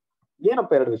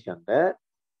 ಏನಪ್ಪ 2 ವಿಷಯ ಅಂದ್ರೆ,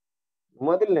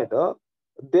 ಮೊದಲನೇದು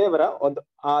ದೇವರ ಒಂದು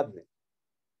ಆಜ್ಞೆ.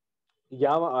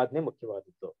 ಯಾವ ಆಜ್ಞೆ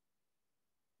ಮುಖ್ಯವಾದದ್ದು?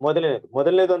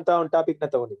 ಮೊದಲನೇದು ಅಂತ ಒಂದು ಟಾಪಿಕ್ ನ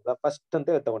ತಗೊಂಡಿದ್ವಿ, ಫಸ್ಟ್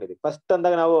ಅಂತ ತಗೊಂಡಿದ್ವಿ. ಫಸ್ಟ್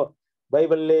ಅಂದಾಗ ನಾವು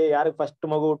ಬೈಬಲ್ ಯಾರಿಗೆ ಫಸ್ಟ್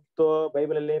ಮಗು ಹುಟ್ಟಿತು,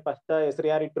 ಬೈಬಲ್ ಅಲ್ಲಿ ಫಸ್ಟ್ ಹೆಸರು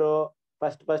ಯಾರಿಟ್ರು,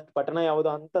 ಫಸ್ಟ್ ಪಠಣ ಯಾವುದು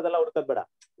ಅಂತದೆಲ್ಲ ಹುಡ್ಕೋದ್ ಬೇಡ.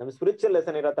 ನಮ್ ಸ್ಪಿರಿಚುವಲ್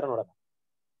ಲೆಸನ್ ಇರೋ ತರ ನೋಡೋಣ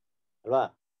ಅಲ್ವಾ?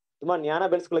 ತುಂಬಾ ಜ್ಞಾನ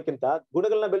ಬೆಳೆಸ್ಕೊಳ್ಳೋಕ್ಕಿಂತ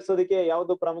ಗುಣಗಳನ್ನ ಬೆಳೆಸೋದಕ್ಕೆ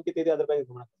ಯಾವ್ದು ಪ್ರಾಮುಖ್ಯತೆ ಇದೆ ಅದ್ರ ಬಗ್ಗೆ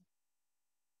ಗಮನ.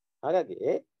 ಹಾಗಾಗಿ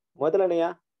ಮೊದಲನೆಯ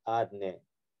ಆಜ್ಞೆ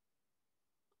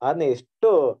ಎಷ್ಟು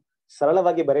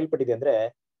ಸರಳವಾಗಿ ಬರೆಯಲ್ಪಟ್ಟಿದೆ ಅಂದ್ರೆ,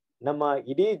 ನಮ್ಮ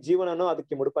ಇಡೀ ಜೀವನನೂ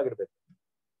ಅದಕ್ಕೆ ಮುಡುಪಾಗಿರ್ಬೇಕು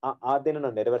ಆ ಆಜ್ಞೆನ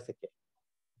ನಾವು ನೆರವೇರ್ಸಕ್ಕೆ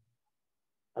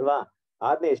ಅಲ್ವಾ?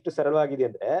 ಆಜ್ಞೆ ಎಷ್ಟು ಸರಳವಾಗಿದೆ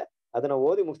ಅಂದ್ರೆ ಅದನ್ನ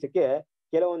ಓದಿ ಮುಗಿಸಕ್ಕೆ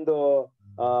ಕೆಲವೊಂದು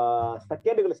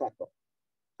ಸೆಕೆಂಡ್ಗಳು ಸಾಕು.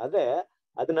 ಆದ್ರೆ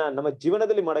ಅದನ್ನ ನಮ್ಮ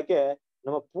ಜೀವನದಲ್ಲಿ ಮಾಡಕ್ಕೆ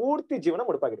ನಮ್ಮ ಪೂರ್ತಿ ಜೀವನ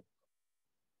ಮುಡುಪಾಗಿರ್ಬೇಕು.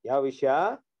 ಯಾವ ವಿಷಯ?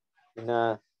 ಇನ್ನ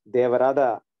ದೇವರಾದ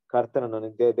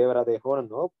ಕರ್ತನನ್ನು, ದೇವರಾದ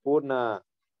ಯೆಹೋವನನ್ನು ಪೂರ್ಣ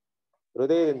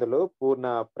ಹೃದಯದಿಂದಲೂ, ಪೂರ್ಣ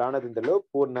ಪ್ರಾಣದಿಂದಲೂ,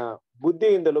 ಪೂರ್ಣ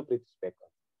ಬುದ್ಧಿಯಿಂದಲೂ ಪ್ರೀತಿಸ್ಬೇಕು.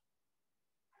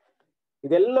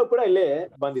 ಇದೆಲ್ಲವೂ ಕೂಡ ಇಲ್ಲಿ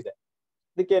ಬಂದಿದೆ.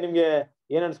 ಇದಕ್ಕೆ ನಿಮ್ಗೆ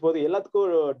ಏನ್ ಅನ್ಸ್ಬೋದು? ಎಲ್ಲದಕ್ಕೂ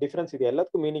ಡಿಫ್ರೆನ್ಸ್ ಇದೆಯಾ?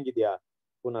 ಎಲ್ಲದಕ್ಕೂ ಮೀನಿಂಗ್ ಇದೆಯಾ?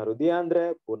 ಪೂರ್ಣ ಹೃದಯ ಅಂದ್ರೆ,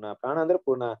 ಪೂರ್ಣ ಪ್ರಾಣ ಅಂದ್ರೆ,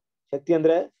 ಪೂರ್ಣ ಶಕ್ತಿ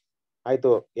ಅಂದ್ರೆ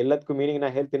ಆಯ್ತು, ಎಲ್ಲದಕ್ಕೂ ಮೀನಿಂಗ್ ನಾ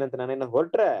ಹೇಳ್ತೀನಿ ಅಂತ ನಾನೇನ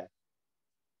ಹೊರಟ್ರೆ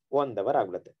 1 ಅವರ್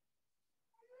ಆಗ್ಬಿಡುತ್ತೆ.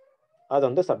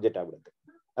 ಅದೊಂದು ಸಬ್ಜೆಕ್ಟ್ ಆಗ್ಬಿಡುತ್ತೆ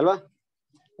ಅಲ್ವಾ?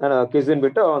 ನಾನು ಕ್ವಿಝಿನ್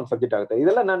ಬಿಟ್ಟು ಒಂದು ಸಬ್ಜೆಕ್ಟ್ ಆಗುತ್ತೆ.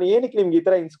 ಇದೆಲ್ಲ ನಾನು ಏನಕ್ಕೆ ನಿಮ್ಗೆ ಈ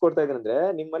ತರ ಇನ್ಸ್ಕೊಡ್ತಾ ಇದ್ದೀನಿ ಅಂದ್ರೆ,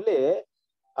 ನಿಮ್ಮಲ್ಲಿ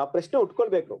ಆ ಪ್ರಶ್ನೆ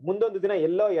ಉಟ್ಕೊಳ್ಬೇಕು. ಮುಂದೊಂದು ದಿನ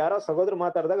ಎಲ್ಲೋ ಯಾರೋ ಸಹೋದರ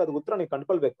ಮಾತಾಡಿದಾಗ ಅದು ಉತ್ತರ ನೀವು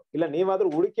ಕಂಡ್ಕೊಳ್ಬೇಕು. ಇಲ್ಲ ನೀವಾದ್ರೂ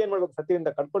ಹುಡುಕಿ ಏನ್ ಮಾಡ್ಬೇಕು,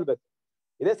 ಸತ್ಯದಿಂದ ಕಂಡ್ಕೊಳ್ಬೇಕು.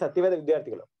 ಇದೇ ಸತ್ಯವೇದ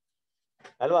ವಿದ್ಯಾರ್ಥಿಗಳು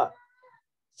ಅಲ್ವಾ?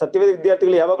 ಸತ್ಯವೇದ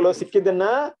ವಿದ್ಯಾರ್ಥಿಗಳು ಯಾವಾಗಲೂ ಸಿಕ್ಕಿದ್ದನ್ನ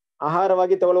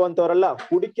ಆಹಾರವಾಗಿ ತಗೊಳ್ಳುವಂತವರಲ್ಲ,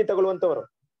 ಹುಡುಕಿ ತಗೊಳ್ಳುವಂತವರು.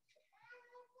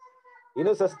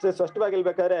 ಇನ್ನು ಸ್ಪಷ್ಟವಾಗಿ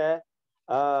ಹೇಳ್ಬೇಕಾದ್ರೆ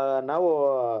ನಾವು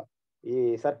ಈ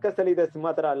ಸರ್ಕಸ್ ಅಲ್ಲಿ ಇರೋ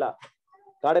ಸಿಂಹ ತರ ಅಲ್ಲ,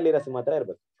 ಕಾಡಲ್ಲಿ ಇರೋ ಸಿಂಹ ತರ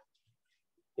ಇರ್ಬೇಕು.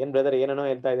 ಏನ್ ಬ್ರದರ್ ಏನೇನೋ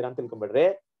ಹೇಳ್ತಾ ಇದೀರಾ ಅಂತ ತಿಳ್ಕೊಂಡ್ಬಿಡ್ರಿ.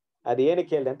 ಅದ್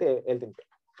ಏನಕ್ಕೆ ಹೇಳ್ದೆ ಅಂತ ಹೇಳ್ತೀನಿ.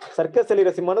 ಸರ್ಕಸ್ ಅಲ್ಲಿ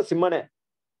ಇರೋ ಸಿಂಹನು ಸಿಂಹನೇ,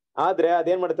 ಆದ್ರೆ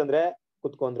ಅದೇನ್ ಮಾಡುತ್ತೆ ಅಂದ್ರೆ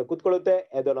ಕುತ್ಕೊಂಡ್ರೆ ಕುತ್ಕೊಳ್ಳುತ್ತೆ,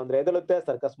 ಎದಳು ಅಂದ್ರೆ ಎದಳುತ್ತೆ,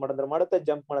 ಸರ್ಕಸ್ ಮಾಡಂದ್ರೆ ಮಾಡುತ್ತೆ,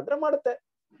 ಜಂಪ್ ಮಾಡಂದ್ರೆ ಮಾಡುತ್ತೆ.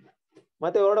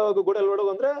 ಮತ್ತೆ ಹೊರಡೋಗು ಗೂಡಲ್ಲಿ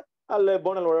ಹೊರಡೋಗು ಅಂದ್ರೆ ಅಲ್ಲೇ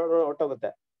ಬೋನಲ್ಲಿ ಹೊರಟೋಗುತ್ತೆ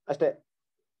ಅಷ್ಟೇ.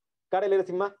 ಕಾಡಲ್ಲಿರೋ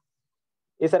ಸಿಂಹ,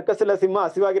 ಈ ಸರ್ಕಸ್ ಎಲ್ಲ ಸಿಂಹ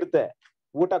ಹಸಿವಾಗಿರುತ್ತೆ,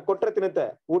 ಊಟ ಕೊಟ್ರೆ ತಿನ್ನುತ್ತೆ.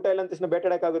 ಊಟ ಇಲ್ಲ ಅಂತ ತಕ್ಷಣ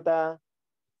ಬೇಟಾಡಕ್ ಆಗುತ್ತಾ?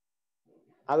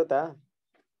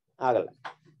 ಆಗಲ್ಲ.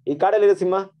 ಈ ಕಾಡಲ್ಲಿರೋ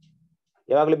ಸಿಂಹ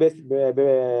ಯಾವಾಗ್ಲೂ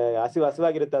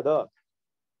ಹಸಿವಾಗಿರುತ್ತೆ. ಅದು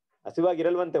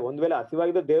ಹಸಿವಾಗಿರಲ್ವಂತೆ. ಒಂದ್ ವೇಳೆ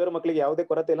ಹಸಿವಾಗಿದ್ದು ದೇವರ ಮಕ್ಕಳಿಗೆ ಯಾವುದೇ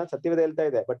ಕೊರತೆ ಇಲ್ಲ ಸತ್ಯವೇದ ಹೇಳ್ತಾ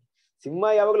ಇದೆ. ಬಟ್ ಸಿಂಹ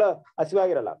ಯಾವಾಗ್ಲೂ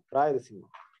ಹಸಿವಾಗಿರಲ್ಲ, ಪ್ರಾಯದ ಸಿಂಹ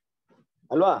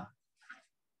ಅಲ್ವಾ?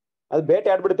 ಅದು ಬೇಟೆ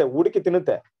ಆಡ್ಬಿಡುತ್ತೆ, ಹುಡುಕಿ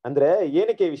ತಿನ್ನುತ್ತೆ. ಅಂದ್ರೆ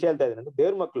ಏನಕ್ಕೆ ಈ ವಿಷಯ ಹೇಳ್ತಾ ಇದ್ದೀನಿ ಅಂದ್ರೆ,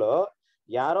 ದೇವ್ರ ಮಕ್ಕಳು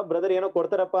ಯಾರೋ ಬ್ರದರ್ ಏನೋ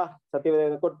ಕೊಡ್ತಾರಪ್ಪ,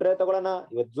 ಸತ್ಯವೇದ ಕೊಟ್ರೆ ತಗೊಳ್ಳೋಣ,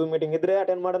 ಇವತ್ತು ಜೂಮ್ ಮೀಟಿಂಗ್ ಇದ್ರೆ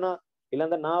ಅಟೆಂಡ್ ಮಾಡೋಣ,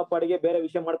 ಇಲ್ಲಾಂದ್ರೆ ನಾವು ಪಾಡಿಗೆ ಬೇರೆ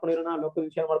ವಿಷಯ ಮಾಡ್ಕೊಂಡಿರೋಣ, ಲೋಕದ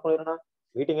ವಿಷಯ ಮಾಡ್ಕೊಂಡಿರೋಣ,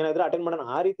 ಮೀಟಿಂಗ್ ಏನಾದ್ರೆ ಅಟೆಂಡ್ ಮಾಡೋಣ.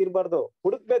 ಆ ರೀತಿ ಇರಬಾರ್ದು.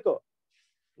 ಹುಡುಕ್ಬೇಕು.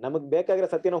 ನಮಗ್ ಬೇಕಾಗಿರೋ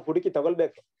ಸತ್ಯ ನಾವು ಹುಡುಕಿ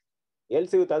ತಗೊಳ್ಬೇಕು. ಎಲ್ಲಿ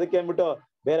ಸಿಗುತ್ತೆ ಅದಕ್ಕೆ ಅಂದ್ಬಿಟ್ಟು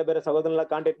ಬೇರೆ ಬೇರೆ ಸಹೋದರನೆಲ್ಲ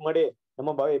ಕಾಂಟ್ಯಾಕ್ಟ್ ಮಾಡಿ ನಮ್ಮ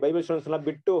ಬೈಬಲ್ ಸ್ಟೂಡೆಂಟ್ಸ್ ಎಲ್ಲ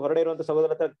ಬಿಟ್ಟು ಹೊರಡೆ ಇರುವಂತ ಸಹೋದರ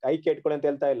ಹತ್ರ ಐಕ್ಯ ಇಟ್ಕೊಳ್ಳಿ ಅಂತ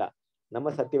ಹೇಳ್ತಾ ಇಲ್ಲ. ನಮ್ಮ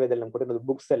ಸತ್ಯವೇದಲ್ಲಿ ನಮ್ಗೆ ಕೊಟ್ಟಿರೋದು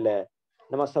ಬುಕ್ಸ್ ಅಲ್ಲೇ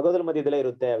ನಮ್ಮ ಸಹೋದರ ಮಧ್ಯದಲ್ಲೇ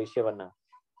ಇರುತ್ತೆ. ಆ ವಿಷಯವನ್ನ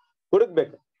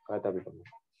ಹುಡುಕ್ಬೇಕು.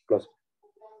 ಕ್ಲೋಸ್.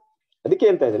 ಅದಕ್ಕೆ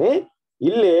ಹೇಳ್ತಾ ಇದೀನಿ,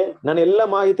 ಇಲ್ಲಿ ನಾನು ಎಲ್ಲ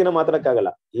ಮಾಹಿತಿನ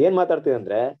ಮಾತಾಡಕ್ಕಾಗಲ್ಲ. ಏನ್ ಮಾತಾಡ್ತೀನಿ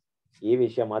ಅಂದ್ರೆ ಈ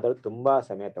ವಿಷಯ ಮಾತಾಡೋದು ತುಂಬಾ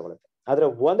ಸಮಯ ತಗೊಳುತ್ತೆ. ಆದ್ರೆ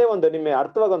ಒಂದೇ ಒಂದು ನಿಮಗೆ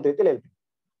ಅರ್ಥವಾಗುವಂತ ರೀತಿಯಲ್ಲಿ ಹೇಳ್ತೀನಿ.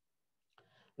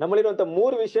 ನಮ್ಮಲ್ಲಿರುವಂತ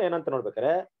 3 ವಿಷಯ ಏನಂತ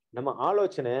ನೋಡ್ಬೇಕಾರೆ, ನಮ್ಮ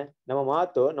ಆಲೋಚನೆ, ನಮ್ಮ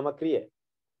ಮಾತು, ನಮ್ಮ ಕ್ರಿಯೆ.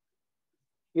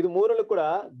 ಇದು 3ರಲ್ಲೂ ಕೂಡ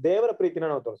ದೇವರ ಪ್ರೀತಿನ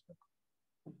ನಾವು ತೋರಿಸ್ಬೇಕು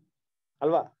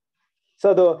ಅಲ್ವಾ? ಸೊ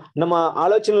ಅದು ನಮ್ಮ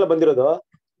ಆಲೋಚನೆ ಬಂದಿರೋದು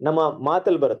ನಮ್ಮ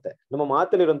ಮಾತಲ್ಲಿ ಬರುತ್ತೆ, ನಮ್ಮ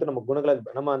ಮಾತಲ್ಲಿರುವಂತ ನಮ್ಮ ಗುಣಗಳಲ್ಲಿ,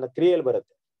 ನಮ್ಮ ಕ್ರಿಯೆಯಲ್ಲಿ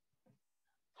ಬರುತ್ತೆ.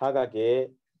 ಹಾಗಾಗಿ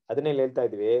ಅದನ್ನೇ ಹೇಳ್ತಾ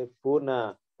ಇದ್ವಿ, ಪೂರ್ಣ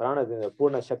ಪ್ರಾಣದಿಂದ,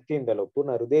 ಪೂರ್ಣ ಶಕ್ತಿಯಿಂದಲೂ,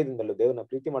 ಪೂರ್ಣ ಹೃದಯದಿಂದಲೂ ದೇವ್ರನ್ನ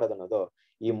ಪ್ರೀತಿ ಮಾಡೋದನ್ನೋದು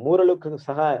ಈ 3ರಲ್ಲೂ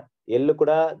ಸಹ ಎಲ್ಲೂ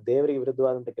ಕೂಡ ದೇವರಿಗೆ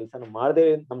ವಿರುದ್ಧವಾದಂತ ಕೆಲಸನ ಮಾಡದೆ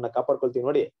ನಮ್ಮನ್ನ ಕಾಪಾಡ್ಕೊಳ್ತೀವಿ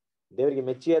ನೋಡಿ, ದೇವರಿಗೆ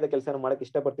ಮೆಚ್ಚಿಯಾದ ಕೆಲಸನ ಮಾಡಕ್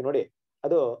ಇಷ್ಟಪಡ್ತೀವಿ ನೋಡಿ,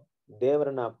 ಅದು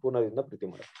ದೇವರನ್ನ ಪೂರ್ಣದಿಂದ ಪ್ರೀತಿ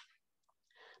ಮಾಡೋದು.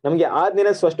 ನಮ್ಗೆ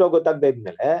ಆಜ್ಞೆನೇ ಸ್ಪಷ್ಟವಾಗಿ ಗೊತ್ತಾಗದೆ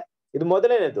ಇದ್ಮೇಲೆ ಇದು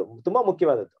ಮೊದಲನೇದು ತುಂಬಾ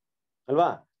ಮುಖ್ಯವಾದದ್ದು ಅಲ್ವಾ?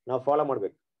 ನಾವು ಫಾಲೋ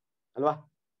ಮಾಡ್ಬೇಕು ಅಲ್ವಾ?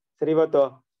 ಸರಿ, ಇವತ್ತು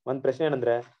ಒಂದ್ ಪ್ರಶ್ನೆ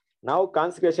ಏನಂದ್ರೆ, ನಾವು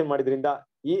ಕಾನ್ಸಂಟ್ರೇಷನ್ ಮಾಡಿದ್ರಿಂದ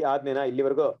ಈ ಆಜ್ಞೆನ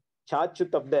ಇಲ್ಲಿವರೆಗೂ ಚಾಚು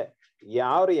ತಪ್ಪದೆ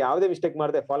ಯಾವುದೇ ಮಿಸ್ಟೇಕ್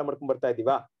ಮಾಡದೆ ಫಾಲೋ ಮಾಡ್ಕೊಂಡ್ ಬರ್ತಾ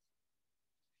ಇದೀವಾ?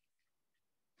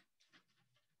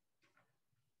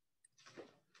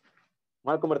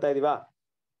 ಮಾಡ್ಕೊಂಡ್ ಬರ್ತಾ ಇದೀವಾ?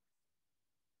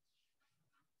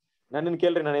 ನನ್ನನ್ನು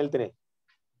ಕೇಳ್ರಿ, ನಾನು ಹೇಳ್ತೀನಿ.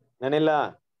 ನಾನೆಲ್ಲ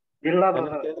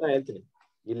ಕೇಳಿದ್ರೆ ನಾನು ಹೇಳ್ತೀನಿ,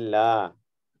 ಇಲ್ಲ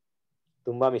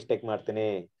ತುಂಬಾ ಮಿಸ್ಟೇಕ್ ಮಾಡ್ತೀನಿ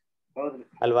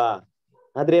ಅಲ್ವಾ?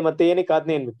 ಆದ್ರೆ ಮತ್ತೆ ಏನಕ್ಕೆ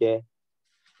ಆಜ್ಞೆ ಏನ್ಬಿಕ್ಕೆ?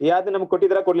 ಈ ಆಜ್ಞೆ ನಮ್ಗೆ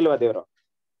ಕೊಟ್ಟಿದ್ರ ಕೊಡ್ಲಿಲ್ವಾ ದೇವ್ರು?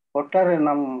 ಕೊಟ್ಟಾರೆ.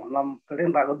 ನಮ್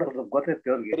ಕಡೆಯಿಂದ ಆಗೋದ್ರ ಗೊತ್ತೈತಿ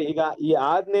ಅವ್ರಿಗೆ. ಸರಿ, ಈಗ ಈ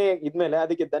ಆಜ್ಞೆ ಇದ್ಮೇಲೆ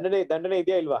ಅದಕ್ಕೆ ದಂಡನೆ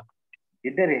ಇದೆಯಾ ಇಲ್ವಾ?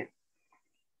 ಇದೆ ರೀ.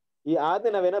 ಈ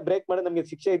ಆಜ್ಞೆ ನಾವೇನೋ ಬ್ರೇಕ್ ಮಾಡಿದ್ರೆ ನಮ್ಗೆ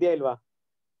ಶಿಕ್ಷೆ ಇದೆಯಾ ಇಲ್ವಾ?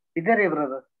 ಇದೆ ರೀ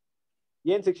ಬ್ರದರ್.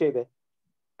 ಏನ್ ಶಿಕ್ಷೆ ಇದೆ?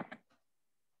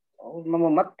 ನಮ್ಮ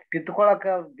ಮತ್ತೆ ಕಿತ್ಕೊಳಕ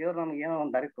ದೇವ್ರು ನಮ್ಗೆ ಏನೋ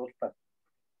ಒಂದ್ ದಾರಿ ತೋರಿಸ್ತಾರೆ.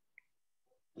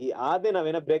 ಈ ಆಜ್ಞೆ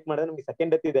ನಾವೇನೋ ಬ್ರೇಕ್ ಮಾಡಿದ್ರೆ ನಮ್ಗೆ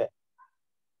ಸೆಕೆಂಡ್ ಡೆತ್ ಇದೆ.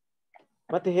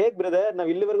 ಮತ್ತೆ ಹೇಗ್ ಬ್ರದರ್ ನಾವ್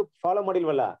ಇಲ್ಲಿವರೆಗೂ ಫಾಲೋ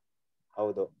ಮಾಡಿಲ್ವಲ್ಲ?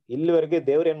 ಹೌದು, ಇಲ್ಲಿವರೆಗೆ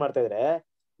ದೇವ್ರು ಏನ್ ಮಾಡ್ತಾ ಇದ್ರೆ,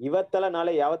 ಇವತ್ತಲ್ಲ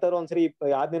ನಾಳೆ ಯಾವತ್ತಾರು ಒಂದ್ಸರಿ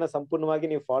ಆಜ್ಞೆನ ಸಂಪೂರ್ಣವಾಗಿ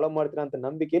ನೀವು ಫಾಲೋ ಮಾಡ್ತೀರಾ ಅಂತ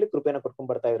ನಂಬಿಕೆಯಲ್ಲಿ ಕೃಪೆನ ಕೊಟ್ಕೊಂಡ್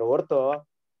ಬರ್ತಾ ಇದ್ರು ಹೊರತು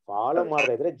ಫಾಲೋ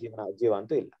ಮಾಡದೇ ಇದ್ರೆ ಜೀವ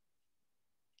ಅಂತೂ ಇಲ್ಲ.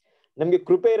 ನಮ್ಗೆ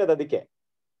ಕೃಪೆ ಇರೋದು ಅದಕ್ಕೆ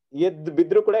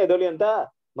ಬಿದ್ರು ಕೂಡ ಎದೋಲಿ ಅಂತ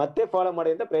ಮತ್ತೆ ಫಾಲೋ ಮಾಡಿ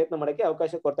ಅಂತ ಪ್ರಯತ್ನ ಮಾಡಕ್ಕೆ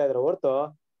ಅವಕಾಶ ಕೊಡ್ತಾ ಇದ್ರು ಹೊರತು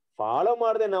ಫಾಲೋ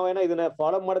ಮಾಡದೆ ನಾವೇನೋ ಇದನ್ನ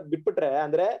ಫಾಲೋ ಮಾಡೋದ್ ಬಿಟ್ಬಿಟ್ರೆ,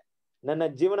 ಅಂದ್ರೆ ನನ್ನ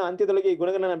ಜೀವನ ಅಂತ್ಯದೊಳಗೆ ಈ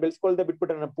ಗುಣಗಳನ್ನ ಬೆಳೆಸ್ಕೊಳ್ದೆ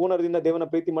ಬಿಟ್ಬಿಟ್ರೆ, ನನ್ನ ಪೂರ್ಣದಿಂದ ದೇವನ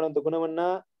ಪ್ರೀತಿ ಮಾಡುವಂತ ಗುಣವನ್ನ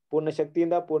ಪೂರ್ಣ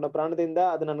ಶಕ್ತಿಯಿಂದ, ಪೂರ್ಣ ಪ್ರಾಣದಿಂದ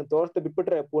ಅದನ್ನ ತೋರಿಸ್ತಾ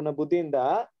ಬಿಟ್ಬಿಟ್ರೆ, ಪೂರ್ಣ ಬುದ್ಧಿಯಿಂದ,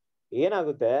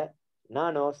 ಏನಾಗುತ್ತೆ,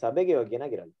 ನಾನು ಸಭೆಗೆ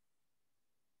ಯೋಗ್ಯನಾಗಿರಲ್ಲ.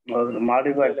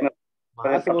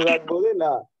 ಆಗ್ಬೋದು, ಇಲ್ಲ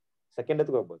ಸೆಕೆಂಡ್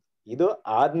ಎತ್ಗೆ ಹೋಗ್ಬೋದು. ಇದು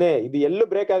ಆಜ್ಞೆ, ಇದು ಎಲ್ಲೂ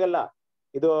ಬ್ರೇಕ್ ಆಗಲ್ಲ.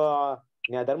 ಇದು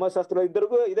ಧರ್ಮಶಾಸ್ತ್ರ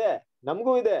ಇದ್ದರಿಗೂ ಇದೆ,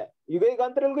 ನಮಗೂ ಇದೆ,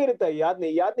 ಯುಗಾಂತರಗಳಿಗೂ ಇರುತ್ತೆ. ಈ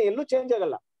ಆಜ್ಞೆ ಎಲ್ಲೂ ಚೇಂಜ್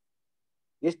ಆಗಲ್ಲ.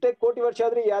 ಎಷ್ಟೇ ಕೋಟಿ ವರ್ಷ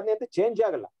ಆದ್ರೂ ಈ ಆಜ್ಞೆ ಅಂತ ಚೇಂಜ್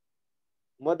ಆಗಲ್ಲ.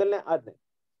 ಮೊದಲನೇ ಆಜ್ಞೆ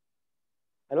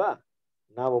ಅಲ್ವಾ?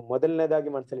 ನಾವು ಮೊದಲನೇದಾಗಿ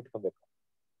ಮನಸ್ಸಲ್ಲಿ ಇಟ್ಕೊಬೇಕು.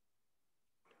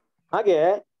 ಹಾಗೆ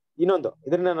ಇನ್ನೊಂದು,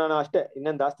 ಇದನ್ನ ನಾನು ಅಷ್ಟೇ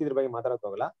ಇನ್ನೊಂದು ಜಾಸ್ತಿ ಇದ್ರ ಬಗ್ಗೆ ಮಾತಾಡಕ್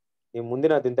ಹೋಗಲ್ಲ. ನೀವು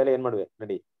ಮುಂದಿನ ದಿನದಲ್ಲಿ ಏನ್ ಮಾಡ್ಬೇಕು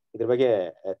ನಡಿ, ಇದ್ರ ಬಗ್ಗೆ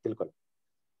ತಿಳ್ಕೊಳ್ಳಿ.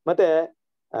 ಮತ್ತೆ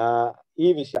ಈ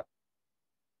ವಿಷಯ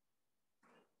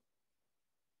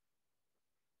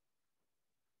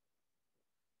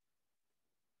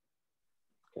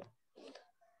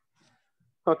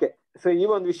ಓಕೆ. ಸೊ ಈ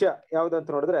ಒಂದು ವಿಷಯ ಯಾವ್ದಂತ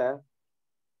ನೋಡಿದ್ರೆ,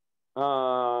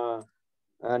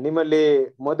 ನಿಮ್ಮಲ್ಲಿ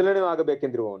ಮೊದಲನೇ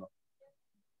ಆಗಬೇಕೆಂದಿರುವವನು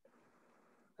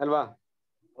ಅಲ್ವಾ?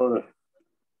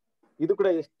 ಇದು ಕೂಡ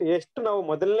ಎಷ್ಟು ನಾವು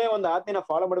ಮೊದಲನೇ ಒಂದು ಆಜ್ಞೆನ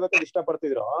ಫಾಲೋ ಮಾಡ್ಬೇಕಂತ ಇಷ್ಟ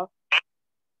ಪಡ್ತಿದ್ರು,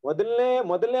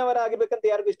 ಮೊದಲನೇವರ ಆಗಿರ್ಬೇಕಂತ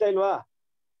ಯಾರಿಗೂ ಇಷ್ಟ ಇಲ್ವಾ?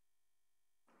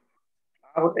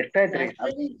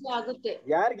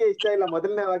 ಯಾರಿಗೆ ಇಷ್ಟ ಇಲ್ಲ?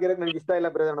 ಮೊದಲನೇ ಆಗಿರೋದು ನನಗೆ ಇಷ್ಟ ಇಲ್ಲ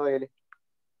ಬ್ರದರ್ ಅನ್ನೋ ಹೇಳಿ.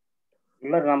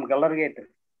 ನಮ್ಗೆಲ್ಲರಿಗೆ ಐತ್ರಿ.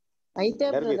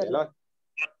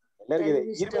 ಎಲ್ಲರಿಗಿದೆ.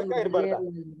 ಇರ್ಬೇಕಾ ಇರ್ಬಾರ್ದಾ?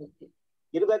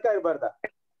 ಇರ್ಬೇಕಾ ಇರ್ಬಾರ್ದಾ?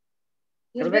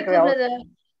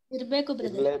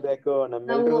 ಇರ್ಲೇಬೇಕು.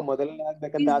 ನಮ್ಮೆಲ್ರಿಗೂ ಮೊದಲನೇ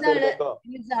ಆಗ್ಬೇಕಂತ ಆಸೆ ಇರ್ಬೇಕು.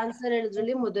 ಆನ್ಸರ್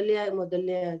ಹೇಳಿದ್ರಲ್ಲಿ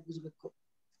ಮೊದಲನೇ ಆಗಿರ್ಬೇಕು.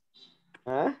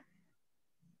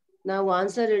 ನಾವು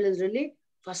ಆನ್ಸರ್ ಹೇಳಿದ್ರಲ್ಲಿ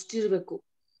ಫಸ್ಟ್ ಇರ್ಬೇಕು.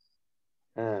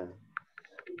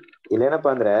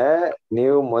 ಇಲ್ಲೇನಪ್ಪಾ ಅಂದ್ರೆ,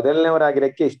 ನೀವು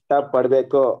ಮೊದಲನೇವರಾಗಿರಕ್ಕೆ ಇಷ್ಟ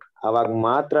ಪಡ್ಬೇಕು, ಅವಾಗ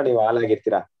ಮಾತ್ರ ನೀವು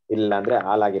ಹಾಲಾಗಿರ್ತೀರಾ, ಇಲ್ಲ ಅಂದ್ರೆ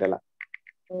ಹಾಲಾಗಿರಲ್ಲ.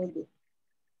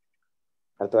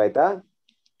 ಅರ್ಥವಾಯ್ತಾ?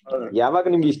 ಯಾವಾಗ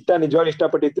ನಿಮ್ಗೆ ನಿಜವಾಗ್ಲೂ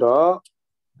ಇಷ್ಟಪಟ್ಟಿದ್ರು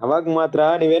ಅವಾಗ ಮಾತ್ರ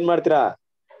ನೀವೇನ್ ಮಾಡ್ತೀರಾ?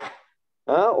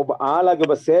 ಒಬ್ಬ ಹಾಲಾಗಿ,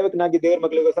 ಒಬ್ಬ ಸೇವಕನಾಗಿ ದೇವ್ರ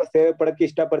ಮಗಳಿಗೋಸ್ಕರ ಸೇವೆ ಪಡಕ್ಕೆ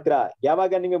ಇಷ್ಟ ಪಡ್ತೀರಾ.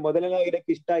 ಯಾವಾಗ ನಿಮ್ಗೆ ಮೊದಲನೇ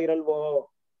ಆಗಿರಕ್ಕೆ ಇಷ್ಟ ಇರಲ್ವೋ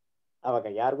ಅವಾಗ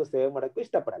ಯಾರಿಗೂ ಸೇವೆ ಮಾಡಕ್ಕೂ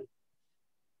ಇಷ್ಟ ಪಡಲ್ಲ.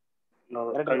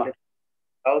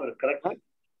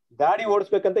 ಗಾಡಿ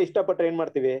ಓಡಿಸ್ಬೇಕಂತ ಇಷ್ಟಪಟ್ರೆ ಏನ್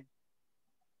ಮಾಡ್ತೀವಿ?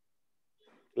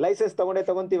 ಲೈಸೆನ್ಸ್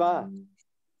ತಗೊಂತೀವಾ?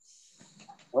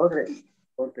 ಹೌದ್ರಿ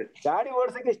ಗಾಡಿ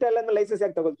ಓಡ್ಸಕ್ ಇಷ್ಟ ಇಲ್ಲ ಅಂದ್ರೆ ಲೈಸೆನ್ಸ್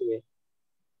ಯಾಕೆ ತಗೊಳ್ತೀವಿ?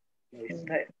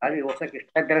 ಗಾಡಿ ಓಡ್ಸಕ್ ಇಷ್ಟ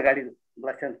ಇದ್ದರೆ ಗಾಡಿ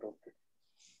ಲೈಸೆನ್ಸ್ ತಗೋತೀವಿ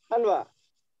ಅಲ್ವಾ?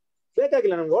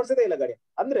 ಬೇಕಾಗಿಲ್ಲ ನಮ್ಗೆ, ಓಡ್ಸೋದೇ ಇಲ್ಲ ಗಾಡಿ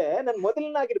ಅಂದ್ರೆ ನನ್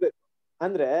ಮೊದಲನಾಗಿರ್ಬೇಕು,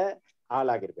 ಅಂದ್ರೆ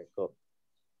ಹಾಲಾಗಿರ್ಬೇಕು.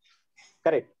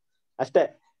 ಕರೆಕ್ಟ್, ಅಷ್ಟೇ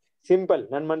ಸಿಂಪಲ್.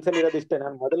 ನನ್ ಮನ್ಸಲ್ಲಿ ಇರೋದು ಇಷ್ಟೇ,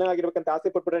 ನಾನು ಮೊದಲನಾಗಿರ್ಬೇಕಂತ ಆಸೆ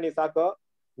ಪಟ್ಬಿಟ್ರೆ ನೀವು ಸಾಕು.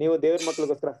 ನೀವು ದೇವ್ರ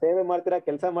ಮಕ್ಳಿಗೋಸ್ಕರ ಸೇವೆ ಮಾಡ್ತೀರಾ,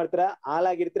 ಕೆಲಸ ಮಾಡ್ತೀರಾ,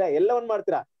 ಹಾಲಾಗಿರ್ತೀರಾ, ಎಲ್ಲವನ್ನ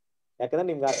ಮಾಡ್ತೀರಾ. ಯಾಕಂದ್ರೆ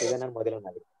ನಿಮ್ಗೆ ಆಸೆ ಇದೆ ನಾನು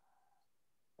ಮೊದಲನಾಗಿರ್ತೀನಿ.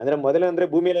 ಅಂದ್ರೆ ಮೊದಲ ಅಂದ್ರೆ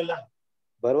ಭೂಮಿಯಲ್ಲೆಲ್ಲ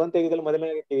ಬರುವಂತ ಯುಗದಲ್ಲಿ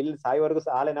ಮೊದಲನಾಗಿರ್ತೀವಿ. ಇಲ್ಲಿ ಸಾಯುವವರೆಗೂ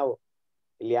ಹಾಲೆ ನಾವು.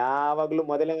 ಇಲ್ಲಿ ಯಾವಾಗ್ಲೂ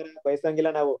ಮೊದಲನೇ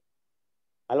ಬಯಸಂಗಿಲ್ಲ ನಾವು,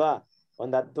 ಅಲ್ವಾ?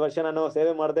 ಒಂದ್ 10 ವರ್ಷ ನಾನು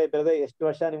ಸೇವೆ ಮಾಡದೆ ಬೆಳೆದೆ, ಎಷ್ಟು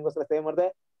ವರ್ಷ ನಿಮ್ಗೋಸ್ಕರ ಸೇವೆ ಮಾಡ್ದೆ,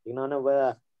 ಈಗ ನಾನು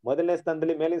ಮೊದಲನೇ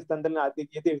ಸ್ಥಾನದಲ್ಲಿ ಮೇಲಿನ ಸ್ಥಾನದಲ್ಲಿ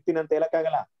ಇರ್ತೀನಿ ಅಂತ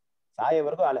ಹೇಳಕ್ಕಾಗಲ್ಲ.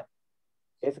 ಸಾಯೋವರೆಗೂ ಹಾಲೆ.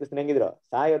 ಯೇಸು ಕ್ರಿಸ್ತನ್ ಹೆಂಗಿದ್ರು?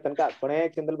 ಸಾಯೋ ತನಕ ಕೊನೆ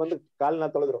ಕ್ಷಣದಲ್ಲಿ ಬಂದು ಕಾಲ್ನ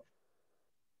ತೊಳೆದ್ರು,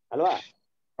 ಅಲ್ವಾ?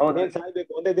 ಇನ್ನೇನ್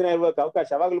ಸಾಯ್ಬೇಕು, ಒಂದೇ ದಿನ ಇರ್ಬೇಕು ಅವಕಾಶ,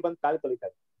 ಯಾವಾಗ್ಲೂ ಬಂದು ಕಾಲು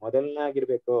ತೊಳಿತಾರೆ.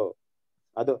 ಮೊದಲನಾಗಿರ್ಬೇಕು.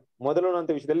 ಅದು ಮೊದಲು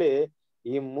ಅಂತ ವಿಷಯದಲ್ಲಿ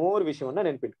ಈ 3 ವಿಷಯವನ್ನ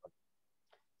ನೆನ್ಪಿಟ್ಕೊಂಡು,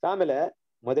 ಆಮೇಲೆ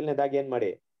ಮೊದಲನೇದಾಗಿ ಏನ್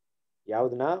ಮಾಡಿ,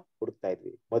 ಯಾವ್ದನ್ನ ಹುಡುಕ್ತಾ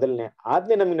ಇದ್ವಿ? ಮೊದಲನೇ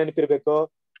ಆಜ್ಞೆ ನಮ್ಗೆ ನೆನಪಿರ್ಬೇಕು.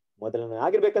 ಮೊದಲನೇ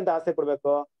ಆಗಿರ್ಬೇಕಂತ ಆಸೆ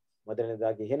ಪಡ್ಬೇಕು.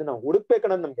 ಮೊದಲನೇದಾಗಿ ಏನು ನಾವು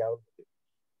ಹುಡುಕ್ಬೇಕನ್ನೋದು ನಮ್ಗೆ ಯಾವಾಗ ಗೊತ್ತಿದೆ?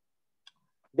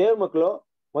 ದೇವ್ರ ಮಕ್ಕಳು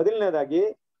ಮೊದಲನೇದಾಗಿ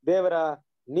ದೇವರ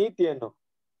ನೀತಿಯನ್ನು,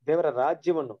 ದೇವರ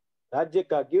ರಾಜ್ಯವನ್ನು,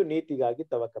 ರಾಜ್ಯಕ್ಕಾಗಿಯೂ ನೀತಿಗಾಗಿ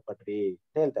ತವಕ ಪಟ್ರಿ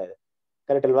ಅಂತ ಹೇಳ್ತಾ ಇದೆ.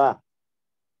 ಕರೆಕ್ಟ್ ಅಲ್ವಾ?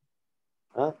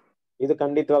 ಇದು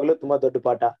ಖಂಡಿತವಾಗ್ಲೂ ತುಂಬಾ ದೊಡ್ಡ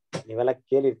ಪಾಠ. ನೀವೆಲ್ಲ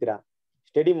ಕೇಳಿರ್ತೀರಾ,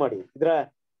 ಸ್ಟಡಿ ಮಾಡಿ.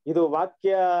 ಇದು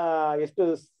ವಾಕ್ಯ ಎಷ್ಟು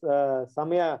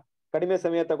ಸಮಯ, ಕಡಿಮೆ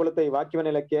ಸಮಯ ತಗೊಳುತ್ತೆ ಈ ವಾಕ್ಯವನ್ನ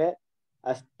ಹೇಳಕ್ಕೆ,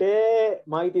 ಅಷ್ಟೇ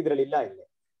ಮಾಹಿತಿ ಇದ್ರಲ್ಲಿ ಇಲ್ಲ.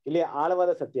 ಇಲ್ಲಿ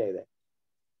ಆಳವಾದ ಸತ್ಯ ಇದೆ.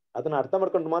 ಅದನ್ನ ಅರ್ಥ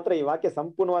ಮಾಡ್ಕೊಂಡು ಮಾತ್ರ ಈ ವಾಕ್ಯ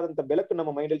ಸಂಪೂರ್ಣವಾದಂತ ಬೆಳಕು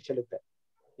ನಮ್ಮ ಮೈಂಡಲ್ಲಿ ಚೆಲ್ಲುತ್ತೆ.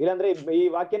 ಇಲ್ಲಾಂದ್ರೆ ಈ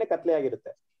ವಾಕ್ಯನೇ ಕತ್ಲೆ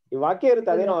ಆಗಿರುತ್ತೆ. ಈ ವಾಕ್ಯ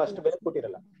ಇರುತ್ತೆ, ಅದೇ ನಾವು ಅಷ್ಟು ಬೆಳಕು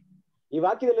ಕೊಟ್ಟಿರಲ್ಲ. ಈ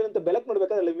ವಾಕ್ಯದಲ್ಲಿರುವಂತ ಬೆಳಕು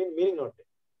ನೋಡ್ಬೇಕಾದ್ರೆ ಮೀನಿಂಗ್ ನೋಡ್ರಿ.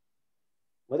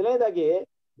 ಮೊದಲನೇದಾಗಿ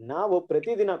ನಾವು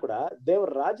ಪ್ರತಿದಿನ ಕೂಡ ದೇವರ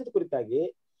ರಾಜ್ಯದ ಕುರಿತಾಗಿ,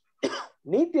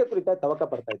 ನೀತಿಯ ಕುರಿತಾಗಿ ತವಕ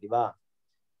ಪಡ್ತಾ ಇದ್ದೀವಾ?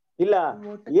 ಇಲ್ಲ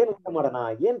ಏನ್ ಊಟ ಮಾಡೋಣ,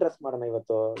 ಏನ್ ಡ್ರೆಸ್ ಮಾಡೋಣ,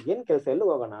 ಇವತ್ತು ಏನ್ ಕೆಲಸ, ಎಲ್ಲಿ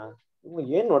ಹೋಗೋಣ,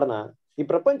 ಏನ್ ನೋಡೋಣ, ಈ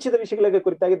ಪ್ರಪಂಚದ ವಿಷಯಗಳ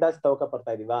ಕುರಿತಾಗಿ ಜಾಸ್ತಿ ತವಕ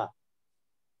ಪಡ್ತಾ ಇದೀವಾ?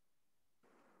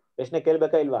 ಪ್ರಶ್ನೆ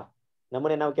ಕೇಳ್ಬೇಕಾ ಇಲ್ವಾ?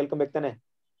 ನಮ್ಮನೆ ನಾವು ಕೇಳ್ಕೊಬೇಕು ತಾನೆ?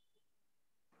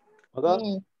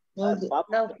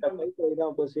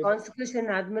 ಕಾನ್ಸಂಟ್ರೇಷನ್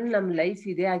ಆದ್ಮೇಲೆ ನಮ್ ಲೈಫ್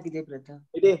ಇದೇ ಆಗಿದೆ ಬ್ರದರ್.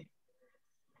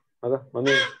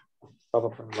 ಮಮ್ಮಿ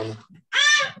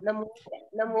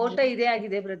ನಮ್ ಓಟ ಇದೇ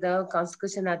ಆಗಿದೆ ಬ್ರದರ್,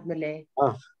 ಕಾನ್ಸಂಟ್ರೇಷನ್ ಆದ್ಮೇಲೆ.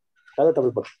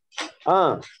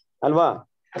 ಅಲ್ವಾ?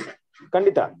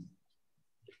 ಖಂಡಿತ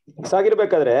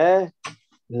ಸಾಗಿರ್ಬೇಕಾದ್ರೆ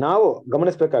ನಾವು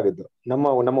ಗಮನಿಸ್ಬೇಕಾಗಿದ್ದು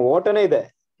ನಮ್ಮ ಓಟನೇ ಇದೆ,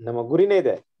 ನಮ್ಮ ಗುರಿನೇ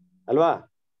ಇದೆ, ಅಲ್ವಾ?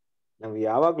 ನಾವು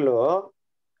ಯಾವಾಗ್ಲೂ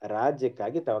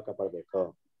ರಾಜ್ಯಕ್ಕಾಗಿ ತವಕ ಪಡ್ಬೇಕು.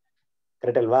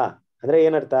 ಕರೆಕ್ಟ್ ಅಲ್ವಾ? ಅಂದ್ರೆ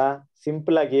ಏನರ್ಥ?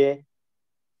 ಸಿಂಪಲ್ ಆಗಿ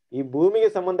ಈ ಭೂಮಿಗೆ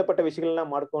ಸಂಬಂಧಪಟ್ಟ ವಿಷಯಗಳನ್ನ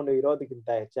ಮಾಡ್ಕೊಂಡು ಇರೋದಕ್ಕಿಂತ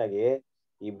ಹೆಚ್ಚಾಗಿ,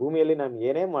 ಈ ಭೂಮಿಯಲ್ಲಿ ನಾನು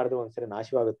ಏನೇ ಮಾಡಿದ್ರು ಒಂದ್ಸರಿ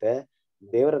ನಾಶವಾಗುತ್ತೆ.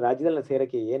 ದೇವರ ರಾಜ್ಯದಲ್ಲಿ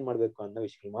ಸೇರಕ್ಕೆ ಏನ್ ಮಾಡ್ಬೇಕು ಅನ್ನೋ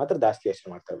ವಿಷಯಗಳು ಮಾತ್ರ ಜಾಸ್ತಿ ಯೋಚನೆ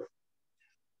ಮಾಡ್ತಾ ಇದ್ರು,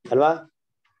 ಅಲ್ವಾ?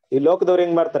 ಈ ಲೋಕದವ್ರು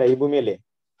ಹೆಂಗ್ ಮಾಡ್ತಾರೆ ಈ ಭೂಮಿಯಲ್ಲಿ?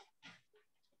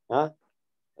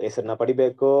 ಹೆಸರನ್ನ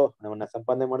ಪಡಿಬೇಕು, ಹಣವನ್ನ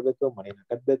ಸಂಪಾದನೆ ಮಾಡ್ಬೇಕು, ಮನೆಯನ್ನ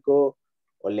ಕಟ್ಬೇಕು,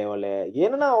 ಒಳ್ಳೆ ಒಳ್ಳೆ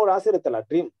ಏನನ್ನ ಅವ್ರ ಆಸೆ ಇರುತ್ತಲ್ಲ,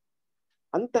 ಡ್ರೀಮ್.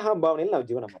 ಅಂತಹ ಭಾವನೆಯಲ್ಲಿ ನಾವು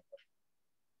ಜೀವನ ಮಾಡ್ತೇವೆ.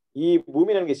 ಈ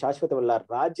ಭೂಮಿ ನನಗೆ ಶಾಶ್ವತವಲ್ಲ,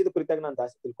 ರಾಜ್ಯದ ಕುರಿತಾಗಿ ನಾನು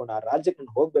ಜಾಸ್ತಿ ತಿಳ್ಕೊಂಡು ಆ ರಾಜ್ಯಕ್ಕೆ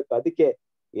ನಾನು ಹೋಗ್ಬೇಕು, ಅದಕ್ಕೆ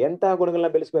ಎಂತಹ ಗುಣಗಳನ್ನ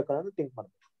ಬೆಳೆಸ್ಬೇಕು ಅನ್ನೋದು ಥಿಂಕ್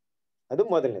ಮಾಡ್ಬೇಕು. ಅದು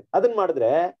ಮೊದಲನೇದು. ಅದನ್ನ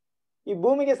ಮಾಡಿದ್ರೆ ಈ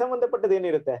ಭೂಮಿಗೆ ಸಂಬಂಧಪಟ್ಟದ್ದು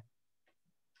ಏನಿರುತ್ತೆ?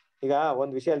 ಈಗ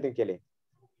ಒಂದ್ ವಿಷಯ ಹೇಳ್ತೀನಿ ಕೇಳಿ.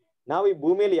 ನಾವು ಈ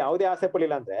ಭೂಮಿಯಲ್ಲಿ ಯಾವುದೇ ಆಸೆ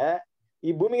ಪಡಲಿಲ್ಲ ಅಂದ್ರೆ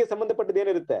ಈ ಭೂಮಿಗೆ ಸಂಬಂಧಪಟ್ಟದ್ದು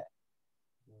ಏನಿರುತ್ತೆ?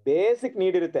 ಬೇಸಿಕ್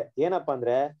ನೀಡ್ ಇರುತ್ತೆ. ಏನಪ್ಪಾ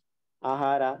ಅಂದ್ರೆ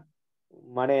ಆಹಾರ,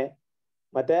 ಮನೆ,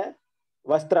 ಮತ್ತೆ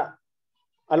ವಸ್ತ್ರ,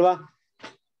 ಅಲ್ವಾ?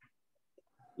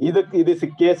 ಇದು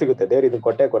ಸಿಕ್ಕೇ ಸಿಗುತ್ತೆ. ದೇವ್ರು ಇದನ್ನ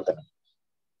ಕೊಟ್ಟೆ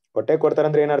ಕೊಡ್ತಾರೆ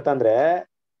ಅಂದ್ರೆ ಏನರ್ಥ ಅಂದ್ರೆ,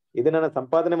 ಇದನ್ನ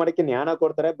ಸಂಪಾದನೆ ಮಾಡಕ್ಕೆ ಜ್ಞಾನ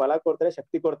ಕೊಡ್ತಾರೆ, ಬಲ ಕೊಡ್ತಾರೆ,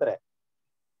 ಶಕ್ತಿ ಕೊಡ್ತಾರೆ,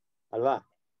 ಅಲ್ವಾ?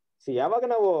 ಯಾವಾಗ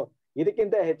ನಾವು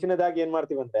ಇದಕ್ಕಿಂತ ಹೆಚ್ಚಿನದಾಗಿ ಏನ್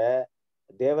ಮಾಡ್ತೀವಿ ಅಂದ್ರೆ,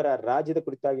 ದೇವರ ರಾಜ್ಯದ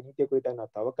ಕುರಿತಾಗಿ, ನೀತಿಯ ಕುರಿತಾಗಿ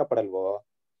ನಾವು ತವಕ ಪಡಲ್ವೋ,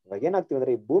 ಇವಾಗ ಏನಾಗ್ತೀವಿ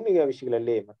ಅಂದ್ರೆ ಈ ಭೂಮಿಯ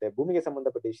ವಿಷಯಗಳಲ್ಲಿ ಮತ್ತೆ ಭೂಮಿಗೆ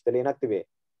ಸಂಬಂಧಪಟ್ಟ ವಿಷಯದಲ್ಲಿ ಏನಾಗ್ತಿವಿ?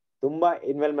 ತುಂಬಾ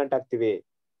ಇನ್ವಾಲ್ವ್ಮೆಂಟ್ ಆಗ್ತಿವಿ.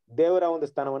 ದೇವರ ಒಂದು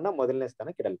ಸ್ಥಾನವನ್ನ ಮೊದಲನೇ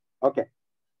ಸ್ಥಾನಕ್ಕೆ ಇಡಲ್ಲ. ಓಕೆ,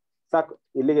 ಸಾಕು,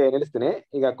 ಇಲ್ಲಿಗೆ ನಿಲ್ಲಿಸ್ತೀನಿ.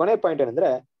 ಈಗ ಕೊನೆ ಪಾಯಿಂಟ್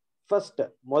ಏನಂದ್ರೆ, ಫಸ್ಟ್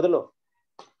ಮೊದಲು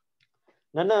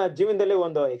ನನ್ನ ಜೀವನದಲ್ಲಿ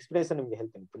ಒಂದು ಎಕ್ಸ್ಪೀರಿಯನ್ಸ್ ನಿಮ್ಗೆ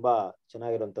ಹೇಳ್ತೀನಿ, ತುಂಬಾ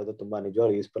ಚೆನ್ನಾಗಿರುವಂತದ್ದು, ತುಂಬಾ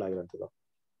ನಿಜವಾಗ್ಲೂ ಯೂಸ್ಫುಲ್ ಆಗಿರುವಂತದ್ದು.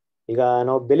 ಈಗ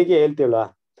ನಾವು ಬೆಳಿಗ್ಗೆ ಹೇಳ್ತೀವಲ್ವಾ,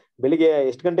 ಬೆಳಿಗ್ಗೆ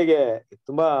ಎಷ್ಟು ಗಂಟೆಗೆ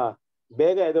ತುಂಬಾ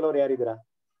ಬೇಗ ಎದ್ದೇಳೋರು ಯಾರಿದ್ದೀರಾ?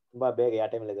 ತುಂಬಾ ಬೇಗ ಯಾವ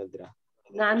ಟೈಮಲ್ಲಿ ಎದ್ದೇಳ್ತೀರಾ?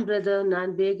 ನಾನ್ ಬ್ರದರ್,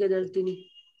 ನಾನ್ ಬೇಗ ಎದ್ದೇಳ್ತೀನಿ.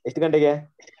 ಎಷ್ಟು ಗಂಟೆಗೆ?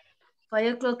 5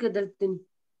 o'clock ಎದ್ದೇಳ್ತೀನಿ.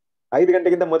 5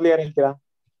 ಗಂಟೆಗಿಂತ ಮೊದ್ಲು ಯಾರು ಹೇಳ್ತೀರಾ?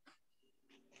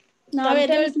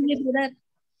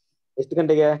 ಎಷ್ಟು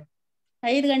ಗಂಟೆಗೆ?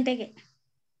 5 ಗಂಟೆಗೆ.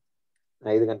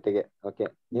 5 ಗಂಟೆಗೆ. ಓಕೆ,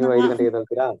 ನೀವು 5 ಗಂಟೆಗೆ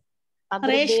ಎದ್ದೇಳ್ತೀರಾ?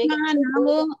 ರೇಷ್ಮಾ,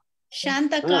 ನಾವು,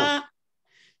 ಶಾಂತಕ,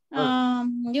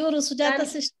 ಇವರು ಸುಜಾತ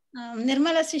ಸಿಸ್ಟರ್,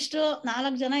 ನಿರ್ಮಲಾ ಸಿಸ್ಟರ್,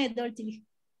 4 ಜನ ಎದ್ದೇಳ್ತೀವಿ.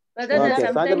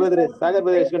 ಸಾಗರ್ ಬ್ರದರ್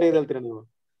ಎಷ್ಟು ಗಂಟೆಗೆ ಎದ್ದೇಳ್ತೀರಾ ನೀವು?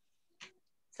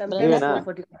 ನೀವೇನಾ?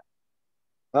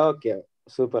 ಓಕೆ,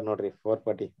 ಸೂಪರ್ ನೋಡ್ರಿ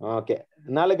 4:40. ಓಕೆ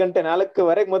 4 ಗಂಟೆ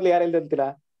 4:15 ಮೊದ್ಲು ಯಾರು ಅಂತೀರಾ?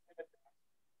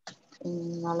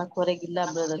 4:15 ಇಲ್ಲ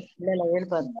ಬ್ರದರ್, ಇಲ್ಲ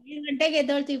ಹೇಳ್ಬಾರ್ದು. 7 ಗಂಟೆಗೆ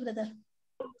ಎದ್ದೇಳ್ತೀವಿ ಬ್ರದರ್.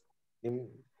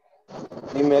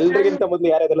 ನಿಮ್ಮೆಲ್ರಿಗಿಂತ ಮೊದ್ಲು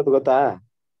ಯಾರು ಎದ್ದೇಳೋದು ಗೊತ್ತಾ?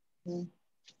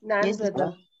 ನಾನು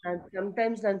ಬ್ರದರ್,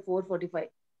 ಸಮಟೈಮ್ಸ್ ನಾನು 4:45.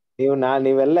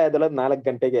 ನೀವೆಲ್ಲ ಎದ್ದೇಳೋದು 4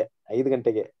 ಗಂಟೆಗೆ 5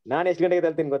 ಗಂಟೆಗೆ. ನಾನು ಎಷ್ಟು ಗಂಟೆಗೆ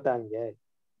ಎದ್ದೇಳ್ತೀನಿ ಗೊತ್ತಾ? ಹಂಗೆ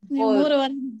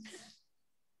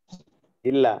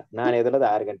ಇಲ್ಲ, ನಾನು ಎದ್ದೇಳೋದು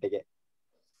 6 ಗಂಟೆಗೆ.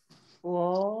 ಓ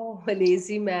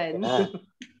ಲೇಸಿ ಮ್ಯಾನ್.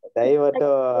 ದಯವಿಟ್ಟು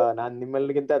ನಾನ್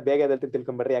ನಿಮ್ಮೆಲ್ಲರಿಗಿಂತ ಬೇಗ ಎದ್ದೇಳ್ತೀನಿ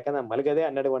ತಿಳ್ಕೊಂಡ್ಬರ್ರಿ. ಯಾಕಂದ್ರೆ ಮಲಗದೆ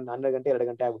 12 ಗಂಟೆ 2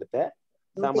 ಗಂಟೆ ಆಗ್ಬಿಡುತ್ತೆ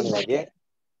ಸಾಮಾನ್ಯವಾಗಿ.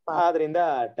 ಆದ್ರಿಂದ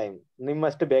ಟೈಮ್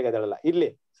ನಿಮ್ಮಷ್ಟು ಬೇಗ ಎದ್ದೇಳಲ್ಲ ಇರ್ಲಿ.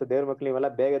 ಸೊ ದೇವ್ರ ಮಕ್ಳು ನೀವೆಲ್ಲ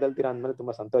ಬೇಗ ಎದ್ದೇಳ್ತೀರಾ ಅಂದ್ಮೇಲೆ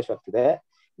ತುಂಬಾ ಸಂತೋಷ ಆಗ್ತಿದೆ.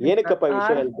 ಏನಕ್ಕಪ್ಪ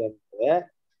ವಿಷಯ ಹೇಳ್ತಾ ಇರ್ತೇವೆ,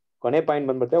 ಕೊನೆ ಪಾಯಿಂಟ್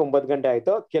ಬಂದ್ಬಿಟ್ಟೆ 9 ಗಂಟೆ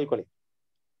ಆಯ್ತು. ಕೇಳ್ಕೊಳ್ಳಿ,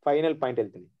 ಫೈನಲ್ ಪಾಯಿಂಟ್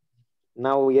ಹೇಳ್ತೀನಿ.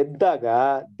 ನಾವು ಎದ್ದಾಗ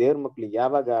ದೇವ್ರ ಮಕ್ಳು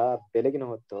ಯಾವಾಗ ಬೆಳಗಿನ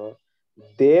ಹೊತ್ತು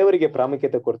ದೇವರಿಗೆ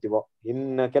ಪ್ರಾಮುಖ್ಯತೆ ಕೊಡ್ತೀವೋ,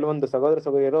 ಇನ್ನ ಕೆಲವೊಂದು ಸಹೋದರ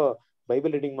ಸಹೋದರಿಯರು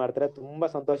ಬೈಬಲ್ ರೀಡಿಂಗ್ ಮಾಡ್ತಾರೆ, ತುಂಬಾ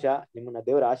ಸಂತೋಷ. ನಿಮ್ಮನ್ನ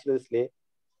ದೇವರು ಆಶೀರ್ವದಿಸ್ಲಿ.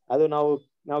 ಅದು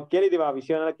ನಾವು ಕೇಳಿದೀವಿ, ಆ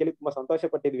ವಿಷಯನ ಕೇಳಿ ತುಂಬಾ ಸಂತೋಷ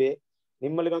ಪಟ್ಟಿದ್ವಿ.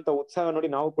 ನಿಮ್ಮಲ್ಲಿರುವಂತ ಉತ್ಸಾಹ ನೋಡಿ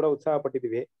ನಾವು ಕೂಡ ಉತ್ಸಾಹ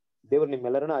ಪಟ್ಟಿದೀವಿ. ದೇವ್ರು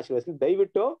ನಿಮ್ಮೆಲ್ಲರನ್ನ ಆಶೀರ್ವದಿಸ್ಲಿ.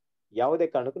 ದಯವಿಟ್ಟು ಯಾವುದೇ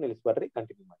ಕಾರಣಕ್ಕೂ ನಿಲ್ಲಿಸ್ಬಾರ್ರಿ,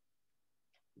 ಕಂಟಿನ್ಯೂ ಮಾಡಿ.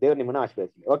 ದೇವ್ರು ನಿಮ್ಮನ್ನ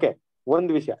ಆಶೀರ್ವದಿಸ್ಲಿ. ಓಕೆ,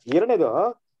 ಒಂದು ವಿಷಯ. ಎರಡನೇದು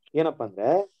ಏನಪ್ಪಾ ಅಂದ್ರೆ,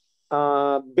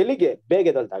 ಬೆಳಿಗ್ಗೆ ಬೇಗ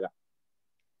ಎದ್ದೇಳ್ದಾಗ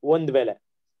ಒಂದ್ ವೇಳೆ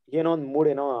ಏನೋ ಒಂದ್ ಮೂಡ್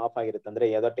ಏನೋ ಆಫ್ ಆಗಿರುತ್ತೆ, ಅಂದ್ರೆ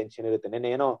ಯಾವ್ದೋ ಟೆನ್ಷನ್ ಇರುತ್ತೆ, ನೆನ್ನೆ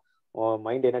ಏನೋ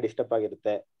ಮೈಂಡ್ ಏನೋ ಡಿಸ್ಟರ್ಬ್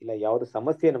ಆಗಿರುತ್ತೆ, ಇಲ್ಲ ಯಾವ್ದು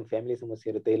ಸಮಸ್ಯೆ, ನಮ್ ಫ್ಯಾಮಿಲಿ ಸಮಸ್ಯೆ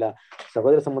ಇರುತ್ತೆ, ಇಲ್ಲ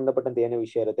ಸಹೋದರ ಸಂಬಂಧಪಟ್ಟಂತ ಏನೋ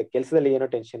ವಿಷಯ ಇರುತ್ತೆ, ಕೆಲ್ಸದಲ್ಲಿ ಏನೋ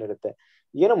ಟೆನ್ಷನ್ ಇರುತ್ತೆ,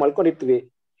 ಏನೋ ಮಲ್ಕೊಂಡಿರ್ತೀವಿ,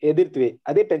 ಎದಿರ್ತೀವಿ,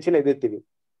 ಅದೇ ಟೆನ್ಷನ್ ಎದಿರ್ತೀವಿ.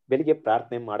 ಬೆಳಿಗ್ಗೆ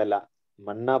ಪ್ರಾರ್ಥನೆ ಮಾಡಲ್ಲ,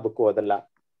 ಮನ್ನಾ ಬುಕ್ ಓದಲ್ಲ,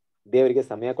 ದೇವರಿಗೆ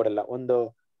ಸಮಯ ಕೊಡಲ್ಲ. ಒಂದು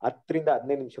 10 ರಿಂದ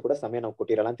 15 ನಿಮಿಷ ಕೂಡ ಸಮಯ ನಾವು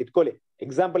ಕೊಟ್ಟಿರಲ್ಲ ಅಂತ ಇಟ್ಕೊಳ್ಳಿ.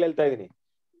 ಎಕ್ಸಾಂಪಲ್ ಹೇಳ್ತಾ ಇದೀನಿ,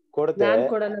 ಕೊಡುತ್ತೆ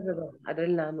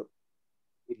ಅದ್ರಲ್ಲಿ ನಾನು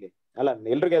ಇಲ್ಲಿ ಅಲ್ಲ,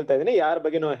 ಎಲ್ರಿಗೂ ಹೇಳ್ತಾ ಇದೀನಿ, ಯಾರ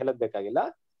ಬಗ್ಗೆನೂ ಹೇಳದ್ ಬೇಕಾಗಿಲ್ಲ.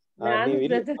 ನೀವು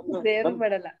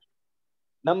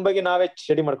ನಮ್ ಬಗ್ಗೆ ನಾವೇ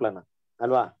ಸ್ಟಡಿ ಮಾಡ್ಕೊಳ್ಳೋಣ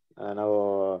ಅಲ್ವಾ? ನಾವು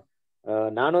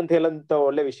ನಾನು ಅಂತ ಹೇಳಂತ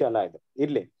ಒಳ್ಳೆ ವಿಷಯ ಅಲ್ಲ ಇದು.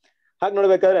 ಇರ್ಲಿ, ಹಾಗೆ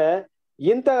ನೋಡ್ಬೇಕಾದ್ರೆ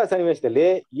ಇಂಥ ಸನ್ನಿವೇಶದಲ್ಲಿ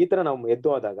ಈ ತರ ನಾವು ಎದ್ದು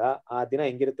ಹೋದಾಗ ಆ ದಿನ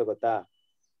ಹೆಂಗಿರುತ್ತೆ ಗೊತ್ತಾ?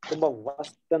 ತುಂಬಾ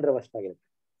ವಸ್ಟ್ ಅಂದ್ರೆ ವಸ್ಟ್ ಆಗಿರುತ್ತೆ.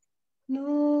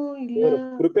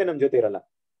 ಕೃಪೆ ನಮ್ ಜೊತೆ ಇರಲ್ಲ.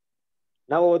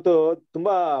 ನಾವು ಅವತ್ತು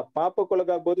ತುಂಬಾ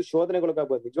ಪಾಪಕ್ಕೊಳಗಾಗ್ಬೋದು,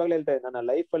 ಶೋಧನೆಗೊಳಗಾಗ್ಬೋದು. ನಿಜವಾಗ್ಲೂ ಹೇಳ್ತಾ ಇದ್ದೀನಿ, ನನ್ನ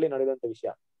ಲೈಫ್ ಅಲ್ಲಿ ನಡೆದಂತ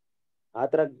ವಿಷಯ.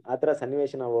 ಆತರ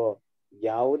ಸನ್ನಿವೇಶ ನಾವು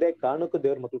ಯಾವುದೇ ಕಾರಣಕ್ಕೂ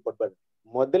ದೇವ್ರ ಮಕ್ಳು ಕೊಡ್ಬಾರ್ದು.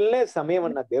 ಮೊದಲನೇ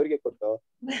ಸಮಯವನ್ನ ದೇವ್ರಿಗೆ ಕೊಟ್ಟು,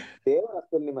 ದೇವರ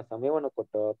ಹಸ್ತದಲ್ಲಿ ನಿಮ್ಮ ಸಮಯವನ್ನ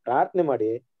ಕೊಟ್ಟು ಪ್ರಾರ್ಥನೆ ಮಾಡಿ,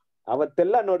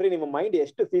 ಅವತ್ತೆಲ್ಲ ನೋಡ್ರಿ ನಿಮ್ಮ ಮೈಂಡ್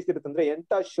ಎಷ್ಟು ಪೀಸ್ ಇರುತ್ತೆ ಅಂದ್ರೆ,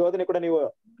 ಎಂತ ಶೋಧನೆ ಕೂಡ ನೀವು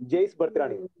ಜಯಿಸ್ ಬರ್ತೀರಾ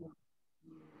ನೀವು,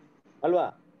 ಅಲ್ವಾ?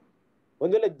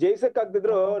 ಒಂದ್ ವೇಳೆ ಜಯಿಸಕ್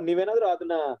ಆಗ್ದಿದ್ರು ನೀವೇನಾದ್ರು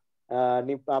ಅದನ್ನ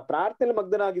ನೀವ್ ಆ ಪ್ರಾರ್ಥನೆ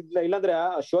ಮಗ್ನ ಆಗಿದ್ದಿಲ್ಲ, ಇಲ್ಲಾಂದ್ರೆ ಆ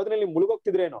ಶೋಧನೆಯಲ್ಲಿ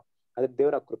ಮುಳುಗೋಗ್ತಿದ್ರೇನೋ, ಅದಕ್ಕೆ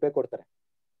ದೇವ್ರ ಕೃಪೆ ಕೊಡ್ತಾರೆ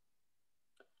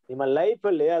ನಿಮ್ಮ ಲೈಫ್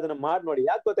ಅಲ್ಲಿ. ಅದನ್ನ ಮಾಡಿ ನೋಡಿ.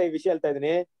 ಯಾಕೆ ಗೊತ್ತಾ ಈ ವಿಷಯ ಹೇಳ್ತಾ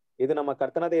ಇದೀನಿ? ಇದು ನಮ್ಮ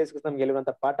ಕರ್ತನಾದ ಯೇಸು ಕ್ರಿಸ್ತ ನಮ್ಗೆ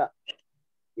ಹೇಳಿರುವಂತ ಪಾಠ.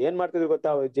 ಏನ್ ಮಾಡ್ತಿದ್ರು ಗೊತ್ತಾ?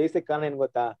 ಅವ್ರು ಜಯಿಸಕ್ ಕಾರಣ ಏನ್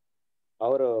ಗೊತ್ತಾ?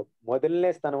 ಅವರು ಮೊದಲನೇ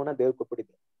ಸ್ಥಾನವನ್ನ ದೇವ್ರು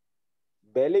ಕೊಟ್ಬಿಟ್ಟಿದ್ರು.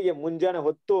 ಬೆಳಿಗ್ಗೆ ಮುಂಜಾನೆ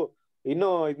ಹೊತ್ತು ಇನ್ನೂ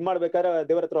ಇದ್ ಮಾಡ್ಬೇಕಾದ್ರೆ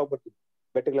ದೇವರ ಹತ್ರ ಹೋಗ್ಬಿಡ್ತಿದ್ರು,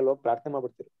 ಬೆಟ್ಟಗಳಲ್ಲಿ ಹೋಗಿ ಪ್ರಾರ್ಥನೆ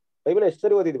ಮಾಡ್ಬಿಡ್ತಿದ್ರು. ಬೈಬಲ್ ಎಷ್ಟು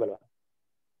ಸರಿ ಓದಿದ್ವಲ್ವಾ?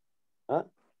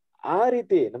 ಆ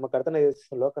ರೀತಿ ನಮ್ಮ ಕರ್ತನ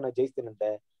ಲೋಕನ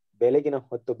ಜಯಿಸ್ತೀನಂತೆ ಬೆಳಗಿನ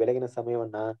ಹೊತ್ತು, ಬೆಳಗಿನ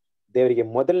ಸಮಯವನ್ನ ದೇವರಿಗೆ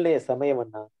ಮೊದಲನೇ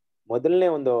ಸಮಯವನ್ನ, ಮೊದಲನೇ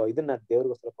ಒಂದು ಇದನ್ನ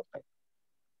ದೇವ್ರಿಗೋಸ್ಕರ ಕೊಡ್ತಾ ಇದ್ರು.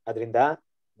 ಅದರಿಂದ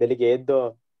ಬೆಳಿಗ್ಗೆ ಎದ್ದು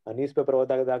ನ್ಯೂಸ್ ಪೇಪರ್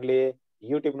ಓದೋದಾಗ್ಲಿ,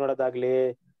 ಯೂಟ್ಯೂಬ್ ನೋಡೋದಾಗ್ಲಿ,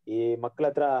 ಈ ಮಕ್ಳ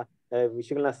ಹತ್ರ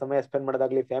ವಿಷಯಗಳನ್ನ ಸಮಯ ಸ್ಪೆಂಡ್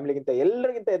ಮಾಡೋದಾಗ್ಲಿ, ಫ್ಯಾಮಿಲಿಗಿಂತ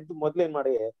ಎಲ್ಲರಿಗಿಂತ ಎದ್ದು ಮೊದ್ಲು ಏನ್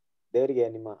ಮಾಡಿ ದೇವರಿಗೆ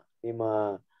ನಿಮ್ಮ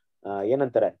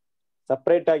ಏನಂತಾರೆ,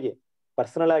 ಸಪ್ರೇಟ್ ಆಗಿ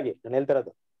ಪರ್ಸನಲ್ ಆಗಿ ನಾನು ಹೇಳ್ತಾ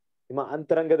ಇರೋದು, ನಿಮ್ಮ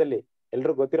ಅಂತರಂಗದಲ್ಲಿ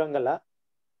ಎಲ್ರು ಗೊತ್ತಿರೋಂಗಲ್ಲ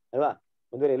ಅಲ್ವಾ?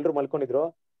 ಒಂದ್ ವೇಳೆ ಎಲ್ರು ಮಲ್ಕೊಂಡಿದ್ರು,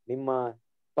 ನಿಮ್ಮ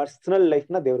ಪರ್ಸನಲ್ ಲೈಫ್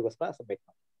ನ ದೇವ್ರಿಗೋಸ್ಕರ ಸಬ್ಮಿಟ್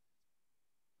ಮಾಡಿ.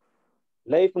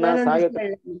 ಲೈಫ್ ನ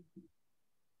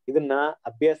ಇದನ್ನ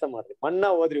ಅಭ್ಯಾಸ ಮಾಡ್ರಿ.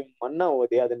 ಮನ್ನಾ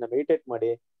ಓದಿ ಅದನ್ನ ಮೆಡಿಟೇಟ್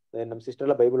ಮಾಡಿ. ನಮ್ ಸಿಸ್ಟರ್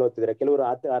ಎಲ್ಲ ಬೈಬಲ್ ಓದ್ತಿದ್ರೆ, ಕೆಲವರು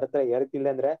ಹತ್ರ ಹೇಳ್ತಿಲ್ಲ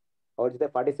ಅಂದ್ರೆ ಅವ್ರ ಜೊತೆ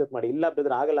ಪಾರ್ಟಿಸಿಪೇಟ್ ಮಾಡಿ. ಇಲ್ಲ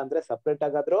ಬ್ರದರ್ ಆಗಲ್ಲ ಅಂದ್ರೆ ಸಪ್ರೇಟ್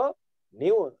ಆಗಾದ್ರೂ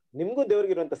ನಿಮ್ಗೂ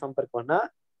ದೇವ್ರಿಗಿರುವಂತ ಸಂಪರ್ಕವನ್ನ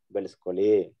ಬೆಳೆಸ್ಕೊಳ್ಳಿ.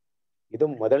 ಇದು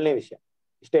ಮೊದಲನೇ ವಿಷಯ.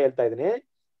 ಇಷ್ಟೇ ಹೇಳ್ತಾ ಇದೀನಿ,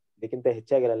 ಇದಕ್ಕಿಂತ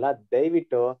ಹೆಚ್ಚಾಗಿರಲ್ಲ.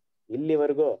 ದಯವಿಟ್ಟು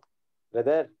ಇಲ್ಲಿವರೆಗೂ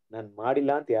ಬ್ರದರ್ ನಾನ್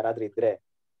ಮಾಡಿಲ್ಲ ಅಂತ ಯಾರಾದ್ರೂ ಇದ್ರೆ,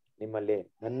 ನಿಮ್ಮಲ್ಲಿ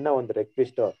ನನ್ನ ಒಂದು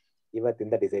ರಿಕ್ವೆಸ್ಟ್,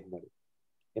 ಇವತ್ತಿಂದ ಡಿಸೈಡ್ ಮಾಡಿ.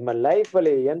 ನಿಮ್ಮ ಲೈಫ್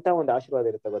ಅಲ್ಲಿ ಎಂತ ಒಂದು ಆಶೀರ್ವಾದ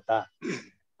ಇರುತ್ತೆ ಗೊತ್ತಾ?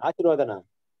 ಆಶೀರ್ವಾದನ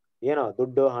ಏನೋ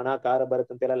ದುಡ್ಡು ಹಣ ಕಾರ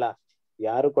ಬರುತ್ತೆ ಹೇಳಲ್ಲ,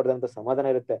 ಯಾರು ಕೊಡದಂತ ಸಮಾಧಾನ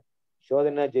ಇರುತ್ತೆ,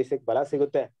 ಶೋಧನೆ ಜಯಿಸಕ್ ಬಲ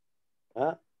ಸಿಗುತ್ತೆ,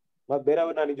 ಮತ್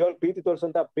ಬೇರೆಯವ್ರನ್ನ ನಿಜವಾಗ್ಲೂ ಪ್ರೀತಿ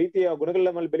ತೋರಿಸುವಂತ ಪ್ರೀತಿಯ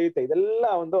ಗುಣಗಳ ಮೇಲೆ ಬೆಳೆಯುತ್ತೆ. ಇದೆಲ್ಲ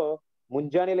ಒಂದು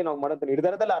ಮುಂಜಾನೆಯಲ್ಲಿ ನಾವು ಮಾಡೋಂತ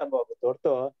ನಿರ್ಧಾರದಲ್ಲಿ ಆರಂಭವಾಗುತ್ತೆ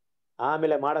ಹೊರತು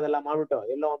ಆಮೇಲೆ ಮಾಡೋದೆಲ್ಲ ಮಾಡ್ಬಿಟ್ಟು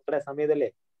ಎಲ್ಲೋ ಒಂದ್ ಕಡೆ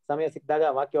ಸಮಯ ಸಿಕ್ಕಿದಾಗ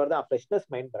ವಾಕ್ಯ ಹೊಡೆದ ಆ ಫ್ರೆಶ್ನೆಸ್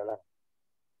ಮೈಂಡ್ ಬರಲ್ಲ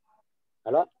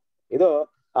ಅಲ್ವಾ? ಇದು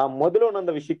ಆ ಮೊದಲು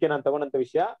ನನ್ನ ವಿಷಯಕ್ಕೆ ನಾನು ತಗೊಂಡಂತ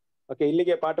ವಿಷಯ. ಓಕೆ,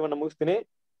 ಇಲ್ಲಿಗೆ ಪಾಠವನ್ನ ಮುಗಿಸ್ತೀನಿ.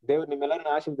 ದೇವ್ರು ನಿಮ್ಮೆಲ್ಲರನ್ನ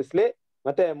ಆಶೀರ್ವದಿಸ್ಲಿ.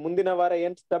 ಮತ್ತೆ ಮುಂದಿನ ವಾರ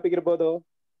ಏನ್ ಟಾಪಿಕ್ ಇರ್ಬೋದು?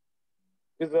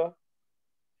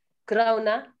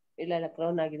 ಕ್ರೌನಾ? ಇಲ್ಲ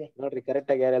ಕ್ರೌನ್ ಆಗಿದೆ ನೋಡ್ರಿ,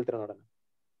 ಕರೆಕ್ಟ್ ಆಗಿ ಯಾರು ಹೇಳ್ತಾರ ನೋಡೋಣ.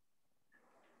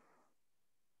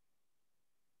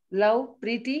 ಲವ್,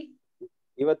 ಪ್ರೀತಿ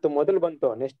ಇವತ್ತು ಮೊದಲು ಬಂತು.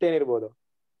 ನೆಕ್ಸ್ಟ್ ಏನಿರ್ಬೋದು?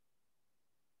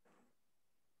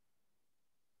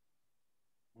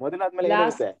 ಮೊದಲಾದ್ಮೇಲೆ ಏನ್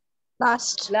ಲಾಸ್ಟ್ ಬರುತ್ತೆ?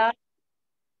 ಲಾಸ್ಟ್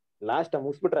ಲಾಸ್ಟ್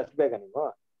ಮುಗಿಸ್ಬಿಟ್ರೆ ಅಷ್ಟು ಬೇಗ ನೀವು?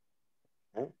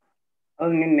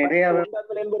 ಅವ್ರು ನಿನ್ ನೆರೆ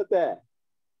ಒಂದಾದ್ಮೇಲೆ ಏನ್ ಬರುತ್ತೆ?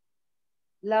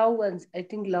 ಲವ್ ಅನ್ಸ್ ಐ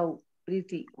ಥಿಂಕ್ ಲವ್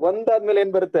ಪ್ರೀತಿ. ಒಂದಾದ್ಮೇಲೆ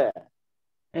ಏನ್ ಬರುತ್ತೆ?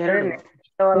 ಎರಡನೇ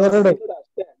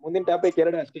ಅಷ್ಟೇ. ಮುಂದಿನ ಟಾಪಿಕ್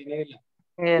 2 ಅಷ್ಟೇ, ಇನ್ನೇನಿಲ್ಲ.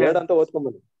 2 ಅಂತ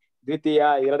ಓದ್ಕೊಂಡ್ಬನ್ನಿ. ದ್ವಿತೀಯ,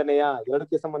 ಎರಡನೆಯ,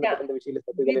 ಎರಡಕ್ಕೆ ಸಂಬಂಧಪಟ್ಟಂತ ವಿಷಯ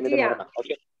ಸತ್ಯದಲ್ಲಿ ಏನಿದೆ ನೋಡೋಣ.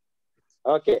 Okay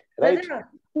okay right.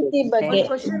 ಬಗ್ಗೆ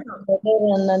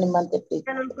ನಿಮ್ಮಂತೆ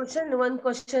ಒಂದ್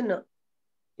ಕ್ವಶನ್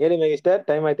ಹೇಳಿ ಮಿಸ್ಟರ್,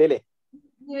 ಟೈಮ್ ಆಯ್ತು ಹೇಳಿ.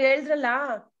 ನೀವ್ ಹೇಳಿದ್ರಲ್ಲ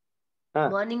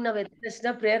ಮಾರ್ನಿಂಗ್ ನಾವ್ ಎದ್ದ ತಕ್ಷಣ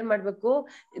ಪ್ರೇಯರ್ ಮಾಡ್ಬೇಕು,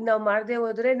 ನಾವ್ ಮಾಡದೆ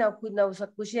ಹೋದ್ರೆ ನಾವು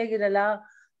ಸ್ವಲ್ಪ ಖುಷಿಯಾಗಿರಲ್ಲ,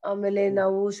 ಆಮೇಲೆ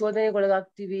ನಾವು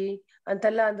ಶೋಧನೆಗೊಳಗಾಗ್ತಿವಿ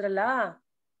ಅಂತೆಲ್ಲ ಅಂದ್ರಲ್ಲ.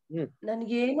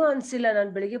 ನನ್ಗೇನು ಅನ್ಸಿಲ್ಲ, ನಾನ್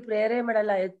ಬೆಳಿಗ್ಗೆ ಪ್ರೇಯರೇ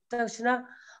ಮಾಡಲ್ಲ. ಎದ್ದ ತಕ್ಷಣ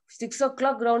 6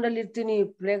 o'clock ಗ್ರೌಂಡ್ ಅಲ್ಲಿ ಇರ್ತೀನಿ,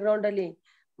 ಪ್ಲೇ ಗ್ರೌಂಡ್ ಅಲ್ಲಿ.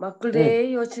 ಮಕ್ಕಳದೇ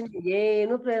ಯೋಚನೆ,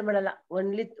 ಏನು ಪ್ರೇಯರ್ ಮಾಡಲ್ಲ.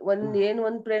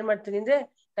 ಒಂದ್ ಪ್ರೇಯರ್ ಮಾಡ್ತೀನಿ ಅಂದ್ರೆ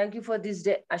thank you for this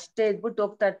day ಅಷ್ಟೇ ಇದ್ಬಿಟ್ಟು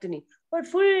ಹೋಗ್ತಾ ಇರ್ತೀನಿ. But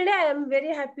full day I am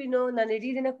very happy. ನಾನು ಇಡೀ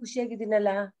ದಿನ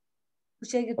ಖುಷಿಯಾಗಿರ್ತೀನಲ್ಲ.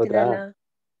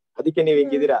 ಅದಕ್ಕೆ ನೀವ್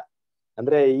ಹಿಂಗಿದ್ದೀರಾ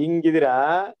ಅಂದ್ರೆ ಹಿಂಗಿದ್ದೀರಾ.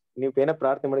 ನೀವ್ ಏನೋ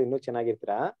ಪ್ರಾರ್ಥನೆ ಮಾಡಿ ಇನ್ನೂ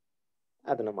ಚೆನ್ನಾಗಿರ್ತೀರಾ,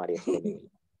 ಅದನ್ನ ಮಾಡಿ ಅಷ್ಟೇ.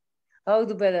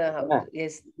 ಹೌದು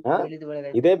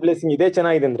ಇದೇ ಬ್ಲೆಸ್ಸಿಂಗ್, ಇದೇ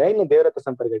ಚೆನ್ನಾಗಿದೆ ಅಂದ್ರೆ ಇನ್ನು ದೇವರ ಹತ್ರ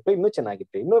ಸಂಪರ್ಕ ಇಟ್ಟು ಇನ್ನೂ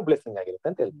ಚೆನ್ನಾಗಿರುತ್ತೆ, ಇನ್ನೂ ಬ್ಲೆಸ್ಸಿಂಗ್ ಆಗಿರುತ್ತೆ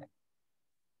ಅಂತ ಹೇಳ್ತೇನೆ.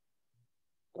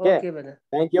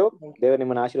 Thank you. ದೇವರು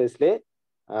ನಿಮ್ಮನ್ನ ಆಶೀರ್ವದಿಸ್ಲಿ.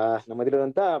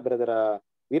 ನಮ್ಮದಿರುವಂತ ಬ್ರದರ್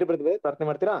ವೀರ ಬ್ರದರ್ ಪ್ರಾರ್ಥನೆ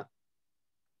ಮಾಡ್ತೀರಾ?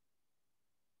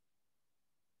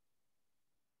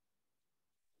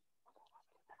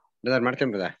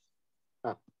 ಮಾಡ್ತೇನೆ ಬ್ರದರ್.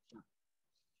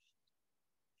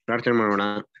 ಪ್ರಾರ್ಥನೆ ಮಾಡೋಣ.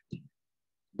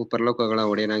 ಭೂಪರಲೋಕಗಳ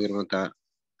ಒಡೆಯನಾಗಿರುವಂತ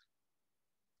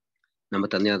ನಮ್ಮ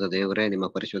ತಂದೆಯಾದ ದೇವರೇ, ನಿಮ್ಮ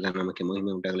ಪರಿಶುದ್ಧ ನಾಮಕ್ಕೆ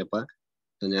ಮಹಿಮೆ ಉಂಟಾಗಲಪ್ಪ.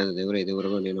 ತಂದೆಯಾದ ದೇವರೇ,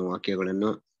 ಇದುವರೆಗೂ ನಿನ್ನ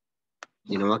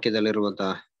ವಾಕ್ಯದಲ್ಲಿರುವಂತಹ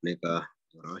ಅನೇಕ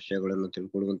ಆಶಯಗಳನ್ನು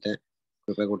ತಿಳ್ಕೊಳ್ಳುವಂತೆ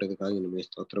ಕೃಪೆ ಕೊಟ್ಟಿದ್ದಕ್ಕಾಗಿ ನಿಮಗೆ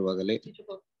ಸ್ತೋತ್ರವಾಗಲಿ.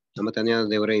 ನಮ್ಮ ತಂದೆಯಾದ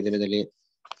ದೇವರೇ, ಈ ದಿನದಲ್ಲಿ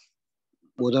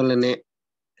ಮೊದಲನೇ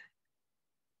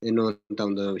ಎನ್ನುವಂತ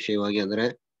ಒಂದು ವಿಷಯವಾಗಿ ಅಂದ್ರೆ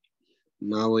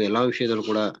ನಾವು ಎಲ್ಲಾ ವಿಷಯದಲ್ಲೂ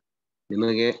ಕೂಡ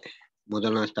ನಿಮಗೆ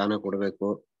ಮೊದಲನೇ ಸ್ಥಾನ ಕೊಡಬೇಕು,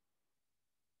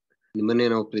 ನಿಮ್ಮನ್ನೇ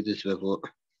ನಾವು ಪ್ರೀತಿಸ್ಬೇಕು,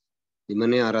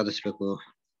 ನಿಮ್ಮನ್ನೇ ಆರಾಧಿಸ್ಬೇಕು.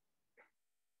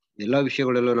 ಎಲ್ಲಾ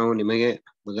ವಿಷಯಗಳಲ್ಲೂ ನಾವು ನಿಮಗೆ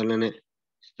ಮೊದಲನೇ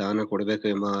ಸ್ಥಾನ ಕೊಡಬೇಕು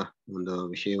ಎಂಬ ಒಂದು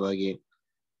ವಿಷಯವಾಗಿ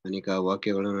ಅನೇಕ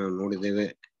ವಾಕ್ಯಗಳನ್ನು ನಾವು ನೋಡಿದ್ದೇವೆ,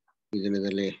 ಈ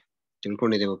ದಿನದಲ್ಲಿ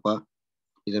ತಿಳ್ಕೊಂಡಿದ್ದೇವಪ್ಪ.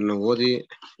 ಇದನ್ನು ಓದಿ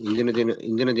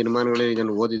ಇಂದಿನ ದಿನಮಾನಗಳಲ್ಲಿ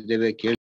ಇದನ್ನು ಓದಿದ್ದೇವೆ, ಕೇಳಿ